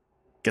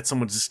 Get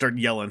someone to start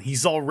yelling,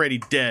 "He's already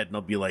dead," and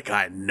I'll be like,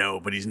 "I know,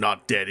 but he's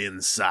not dead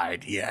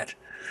inside yet."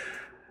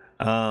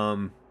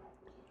 Oh,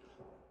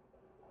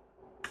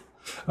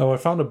 I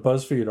found a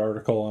BuzzFeed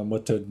article on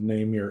what to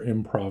name your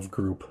improv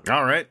group.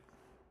 All right.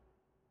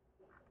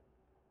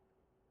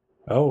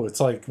 Oh, it's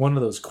like one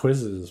of those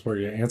quizzes where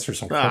you answer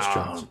some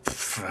questions.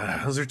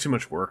 Those are too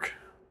much work.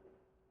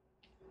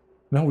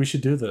 No, we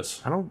should do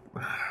this. I don't.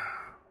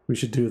 We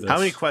should do this. How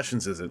many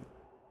questions is it?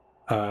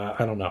 I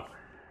don't know.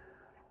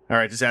 All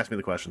right, just ask me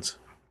the questions.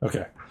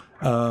 Okay.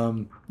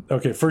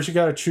 Okay. First, you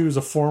got to choose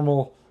a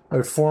former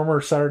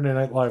Saturday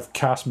Night Live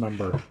cast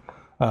member.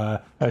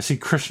 I see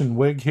Kristen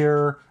Wiig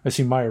here. I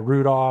see Maya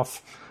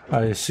Rudolph.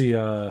 I see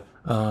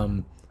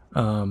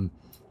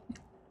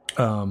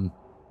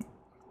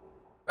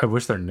I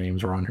wish their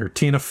names were on here.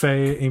 Tina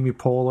Fey, Amy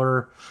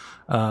Poehler,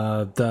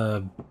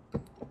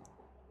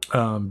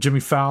 Jimmy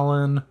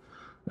Fallon.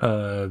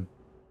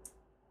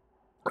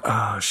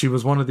 She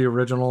was one of the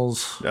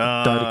originals.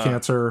 Died of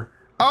cancer.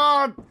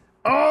 Okay.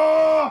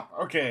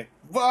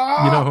 You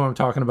know who I'm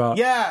talking about?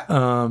 Yeah.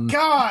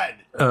 God.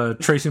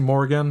 Tracy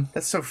Morgan.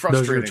 That's so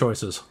frustrating. Those are your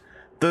choices.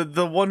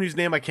 The one whose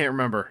name I can't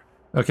remember.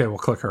 Okay, we'll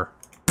click her.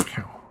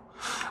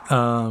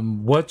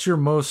 What's your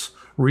most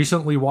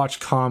recently watched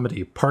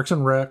comedy? Parks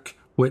and Rec,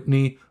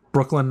 Whitney,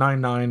 Brooklyn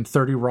Nine-Nine,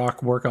 30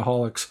 Rock,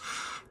 Workaholics,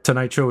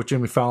 Tonight Show with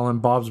Jimmy Fallon,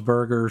 Bob's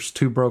Burgers,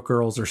 Two Broke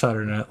Girls, or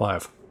Saturday Night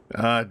Live?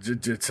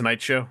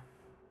 Tonight Show.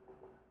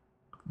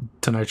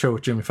 Tonight Show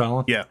with Jimmy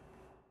Fallon? Yeah.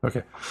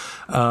 Okay.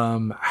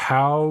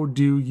 How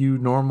do you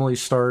normally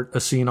start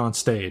a scene on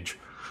stage?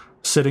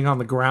 Sitting on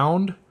the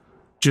ground,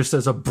 just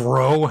as a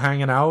bro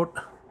hanging out?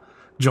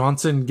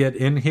 Johnson, get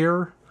in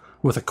here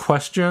with a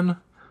question,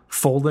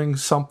 folding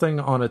something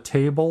on a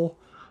table,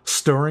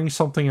 stirring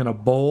something in a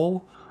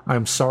bowl,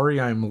 I'm sorry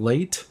I'm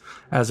late,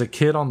 as a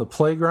kid on the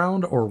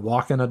playground, or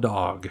walking a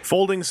dog?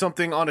 Folding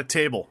something on a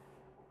table.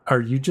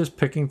 Are you just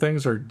picking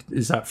things, or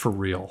is that for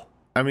real?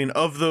 I mean,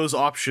 of those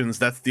options,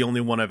 that's the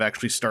only one I've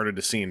actually started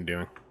a scene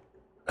doing.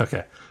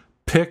 Okay.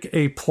 Pick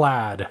a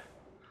plaid.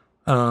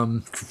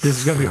 This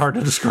is going to be hard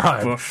to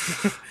describe.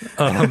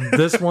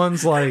 This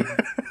one's like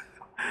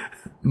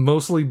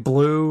mostly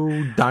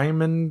blue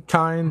diamond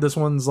kind. This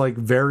one's like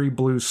very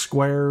blue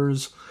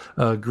squares,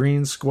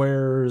 green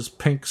squares,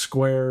 pink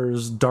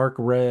squares, dark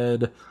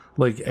red,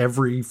 like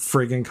every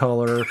friggin'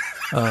 color,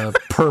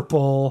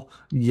 purple,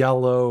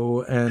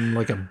 yellow, and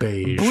like a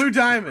beige. Blue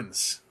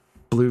diamonds.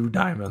 Blue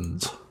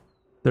diamonds.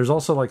 There's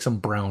also like some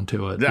brown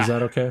to it. Is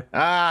that okay?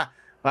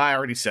 I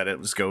already said it.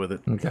 Let's go with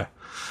it. Okay.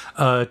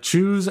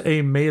 Choose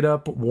a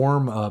made-up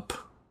warm-up.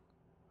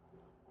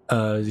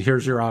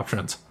 Here's your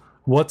options.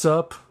 What's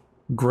up?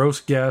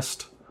 Gross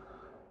guest.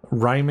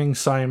 Rhyming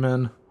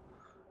Simon.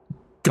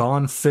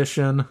 Gone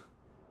fishing.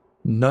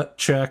 Nut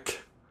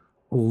check.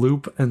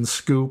 Loop and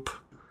scoop.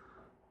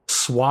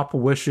 Swap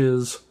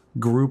wishes.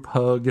 Group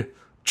hug.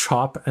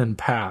 Chop and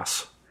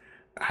pass.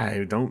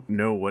 I don't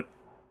know what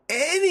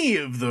any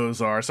of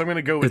those are, so I'm going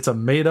to go with... It's a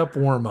made-up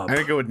warm-up. I'm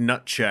going to go with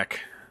nut check.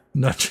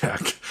 Nut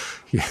check.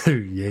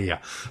 Yeah.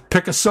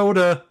 Pick a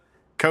soda.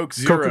 Coke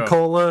Zero.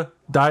 Coca-Cola,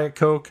 Diet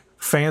Coke,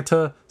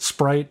 Fanta,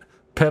 Sprite,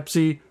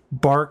 Pepsi,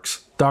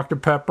 Barks, Dr.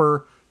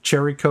 Pepper,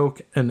 Cherry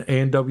Coke, and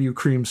A&W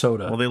Cream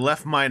Soda. Well, they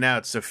left mine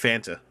out, so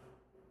Fanta.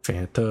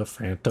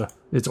 Fanta.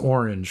 It's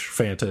orange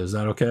Fanta. Is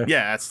that okay?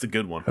 Yeah, that's the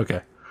good one.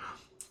 Okay.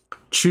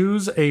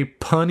 Choose a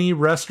punny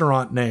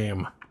restaurant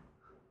name.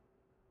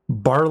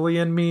 Barley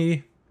and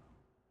Me,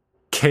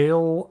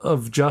 Kale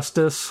of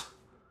Justice,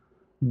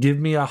 Give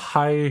Me a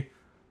High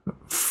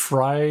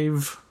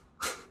Five,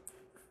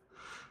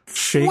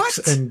 Shakes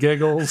What? and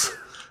Giggles.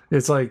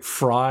 It's like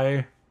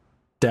fry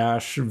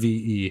dash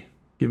VE.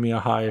 Give me a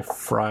high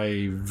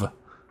five.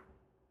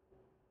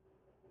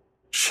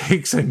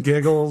 Shakes and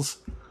Giggles.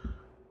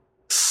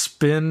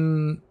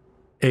 Spin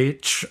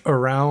H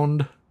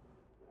around.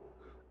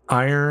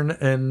 Iron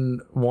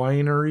and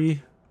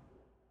Winery.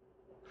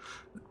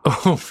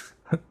 Oh,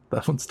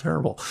 that one's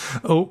terrible.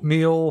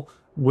 Oatmeal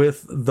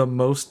with the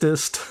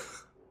mostest.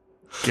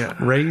 Yeah.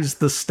 Raise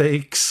the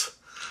stakes.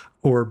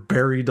 Or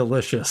Berry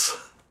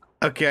Delicious.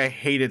 Okay, I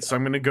hate it, so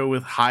I'm going to go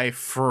with High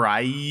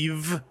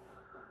Five.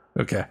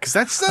 Okay. Because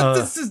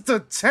this is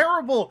the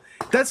terrible...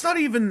 That's not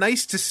even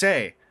nice to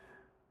say.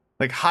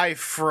 Like, High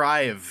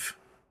Five.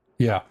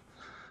 Yeah.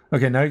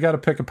 Okay, now you got to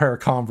pick a pair of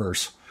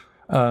Converse.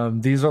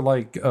 These are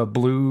like a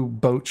blue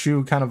boat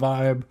shoe kind of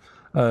vibe.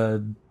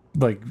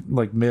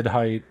 Like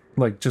mid-height,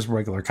 like just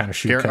regular kind of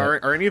shoe cut.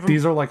 Are any of them...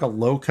 These are like a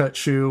low-cut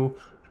shoe.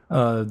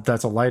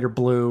 That's a lighter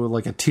blue,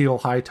 like a teal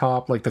high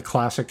top, like the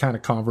classic kind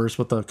of Converse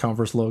with the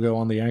Converse logo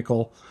on the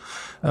ankle.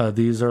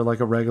 These are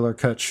like a regular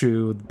cut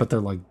shoe, but they're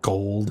like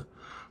gold.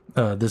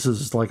 This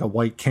is like a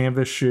white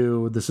canvas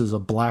shoe. This is a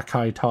black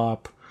high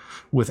top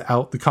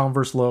without the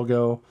Converse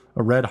logo,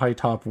 a red high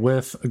top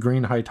with, a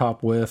green high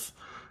top with,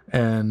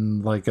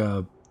 and like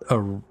a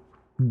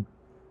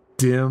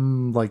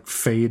dim, like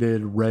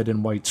faded red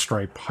and white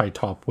stripe high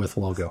top with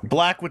logo.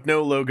 Black with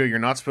no logo. You're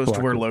not supposed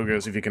to wear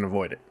logos if you can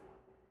avoid it.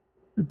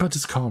 But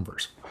it's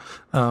Converse.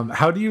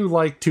 How do you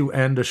like to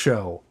end a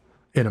show?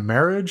 In a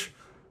marriage?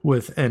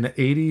 With an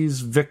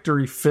 80s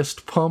victory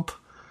fist pump?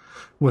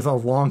 With a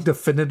long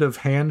definitive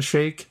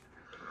handshake?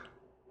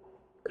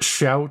 In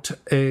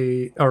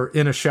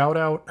a shout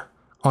out?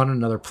 On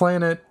another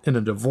planet? In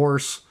a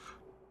divorce?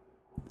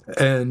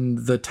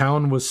 And the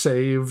town was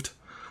saved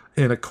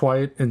in a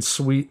quiet and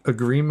sweet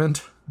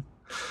agreement?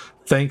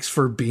 Thanks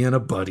for being a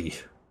buddy.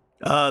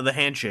 The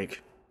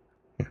handshake.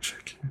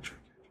 Handshake.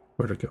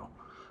 Where'd it go?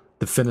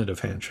 Definitive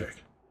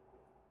handshake.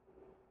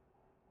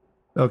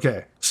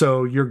 Okay,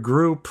 so your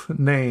group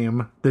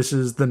name, this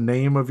is the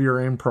name of your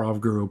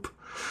improv group,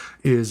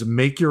 is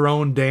Make Your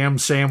Own Damn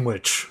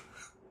Sandwich.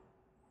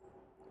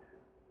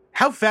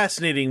 How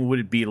fascinating would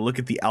it be to look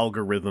at the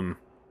algorithm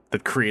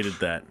that created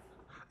that?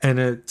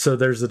 And so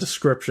there's a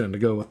description to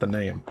go with the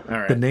name. All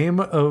right. The name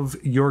of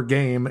your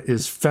game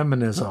is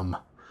Feminism,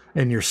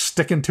 and you're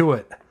sticking to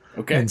it.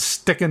 Okay. And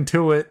sticking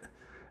to it,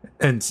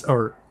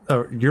 or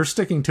you're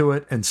sticking to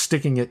it and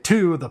sticking it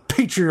to the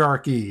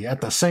patriarchy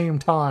at the same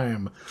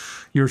time.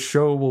 Your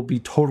show will be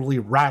totally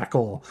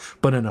radical,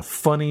 but in a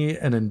funny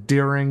and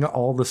endearing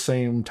all the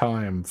same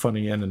time.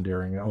 Funny and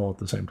endearing all at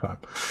the same time.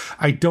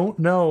 I don't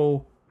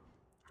know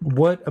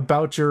what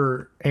about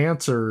your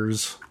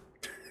answers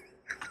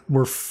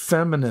were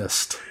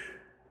feminist.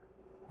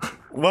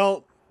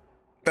 Well,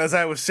 as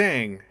I was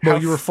saying...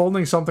 Well, you were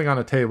folding something on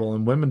a table,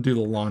 and women do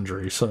the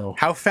laundry, so...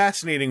 How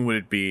fascinating would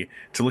it be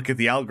to look at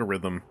the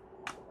algorithm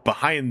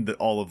behind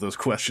all of those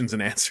questions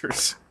and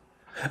answers?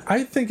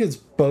 I think it's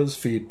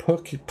BuzzFeed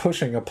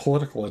pushing a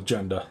political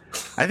agenda.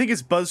 I think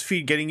it's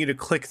BuzzFeed getting you to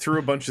click through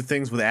a bunch of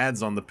things with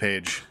ads on the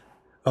page.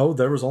 Oh,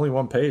 there was only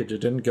one page.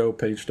 It didn't go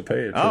page to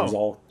page.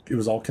 Oh. It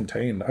was all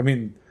contained. I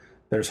mean,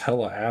 there's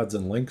hella ads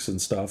and links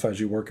and stuff as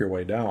you work your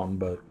way down,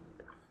 but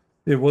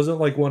it wasn't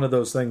like one of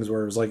those things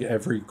where it was like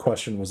every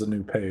question was a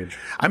new page.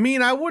 I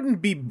mean, I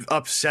wouldn't be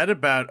upset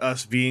about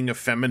us being a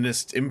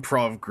feminist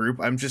improv group.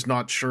 I'm just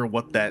not sure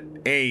what that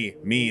A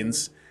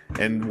means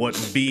and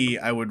what B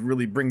I would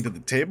really bring to the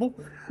table.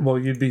 Well,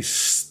 you'd be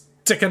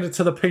sticking it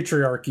to the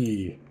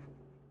patriarchy.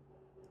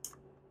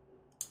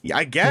 Yeah,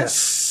 I guess. Yeah,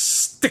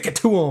 stick it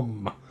to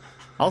them.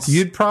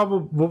 You'd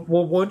probably...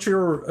 Well, once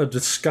you're a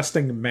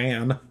disgusting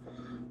man...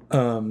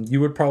 you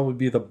would probably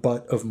be the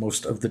butt of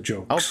most of the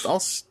jokes.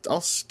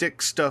 I'll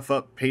stick stuff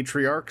up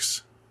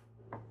patriarchs.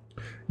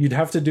 You'd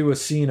have to do a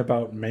scene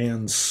about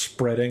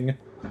man-spreading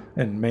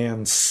and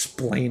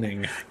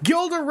man-splaining.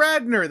 Gilda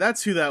Radner,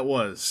 that's who that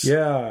was.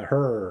 Yeah,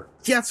 her.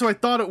 Yeah, so I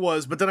thought it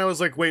was, but then I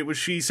was like, wait, was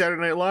she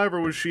Saturday Night Live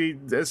or was she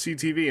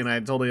SCTV? And I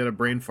totally had a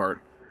brain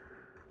fart.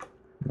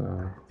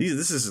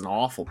 This is an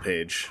awful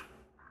page.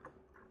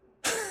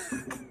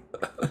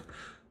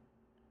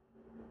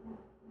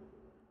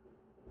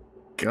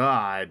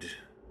 God.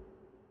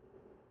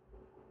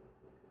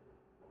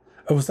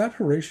 Oh, was that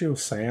Horatio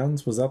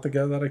Sands? Was that the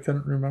guy that I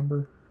couldn't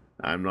remember?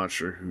 I'm not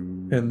sure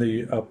who. In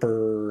the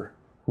upper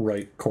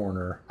right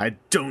corner. I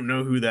don't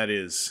know who that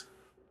is.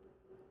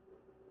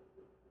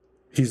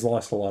 He's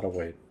lost a lot of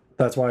weight.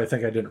 That's why I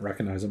think I didn't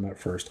recognize him at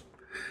first.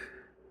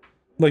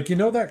 Like, you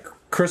know that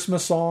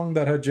Christmas song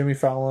that had Jimmy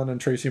Fallon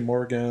and Tracy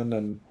Morgan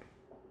and...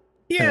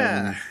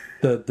 Yeah.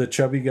 And the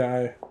chubby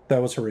guy?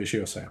 That was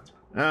Horatio Sands.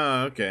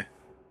 Oh, okay.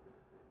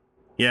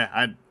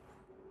 Yeah,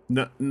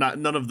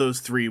 none of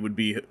those three would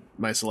be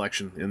my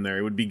selection in there.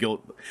 It would be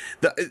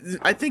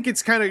I think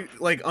it's kind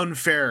of like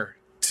unfair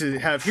to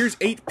have, here's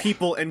 8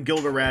 people and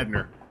Gilda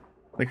Radner.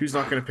 Like, who's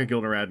not going to pick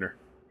Gilda Radner?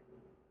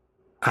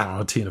 I don't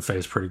know, Tina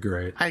Fey's pretty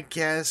great. I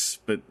guess,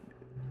 but...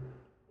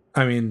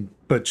 I mean,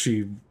 but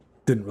she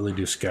didn't really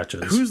do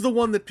sketches. Who's the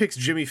one that picks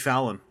Jimmy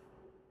Fallon?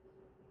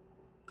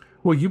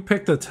 Well, you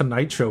picked the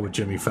Tonight Show with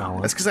Jimmy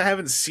Fallon. That's because I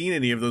haven't seen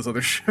any of those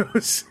other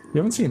shows. You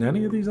haven't seen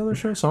any of these other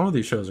shows? Some of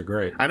these shows are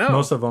great. I know.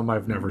 Most of them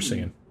I've never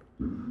seen.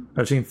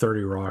 I've seen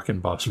 30 Rock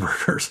and Bob's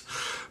Burgers.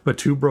 But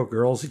Two Broke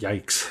Girls,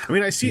 yikes. I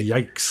mean,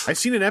 yikes. I've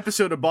seen an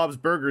episode of Bob's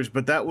Burgers,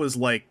 but that was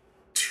like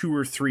 2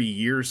 or 3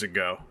 years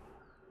ago.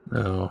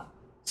 Oh.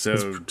 So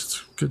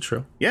it's a good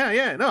show.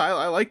 Yeah. No,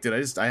 I liked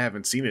it. I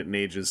haven't seen it in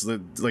ages.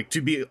 Like,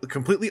 to be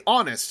completely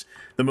honest,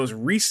 the most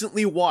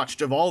recently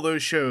watched of all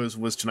those shows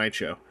was Tonight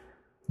Show.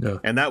 Yeah.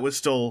 And that was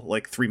still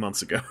like 3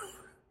 months ago.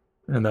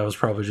 And that was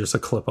probably just a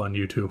clip on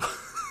YouTube.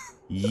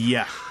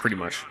 Yeah, pretty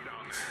much.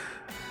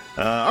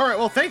 All right,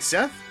 well, thanks,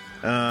 Seth.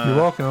 You're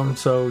welcome.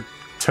 So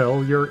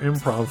tell your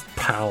improv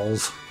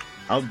pals.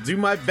 I'll do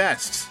my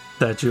best.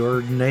 That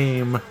your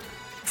name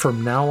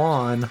from now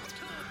on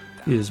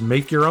is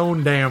Make Your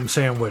Own Damn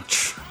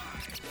Sandwich.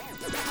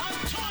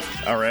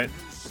 All right.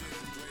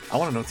 I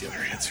want to know what the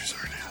other answers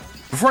are now.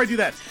 Before I do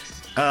that,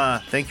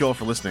 thank you all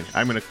for listening.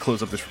 I'm going to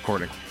close up this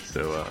recording.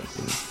 So,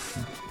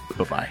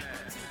 bye-bye.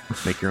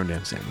 Make your own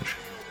damn sandwich.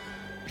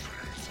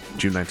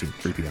 June 19th,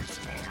 3 p.m.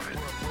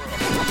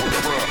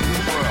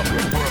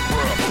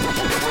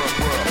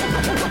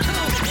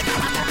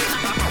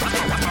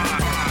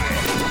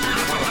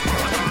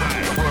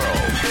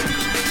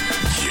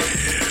 Yeah.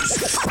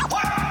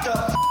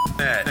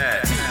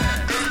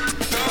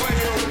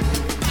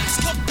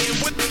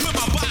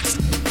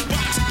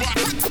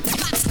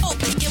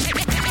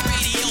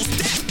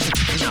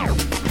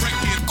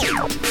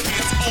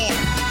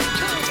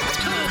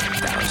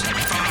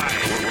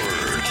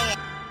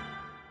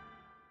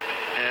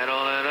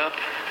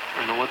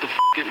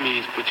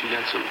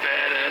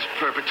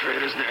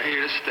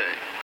 stay.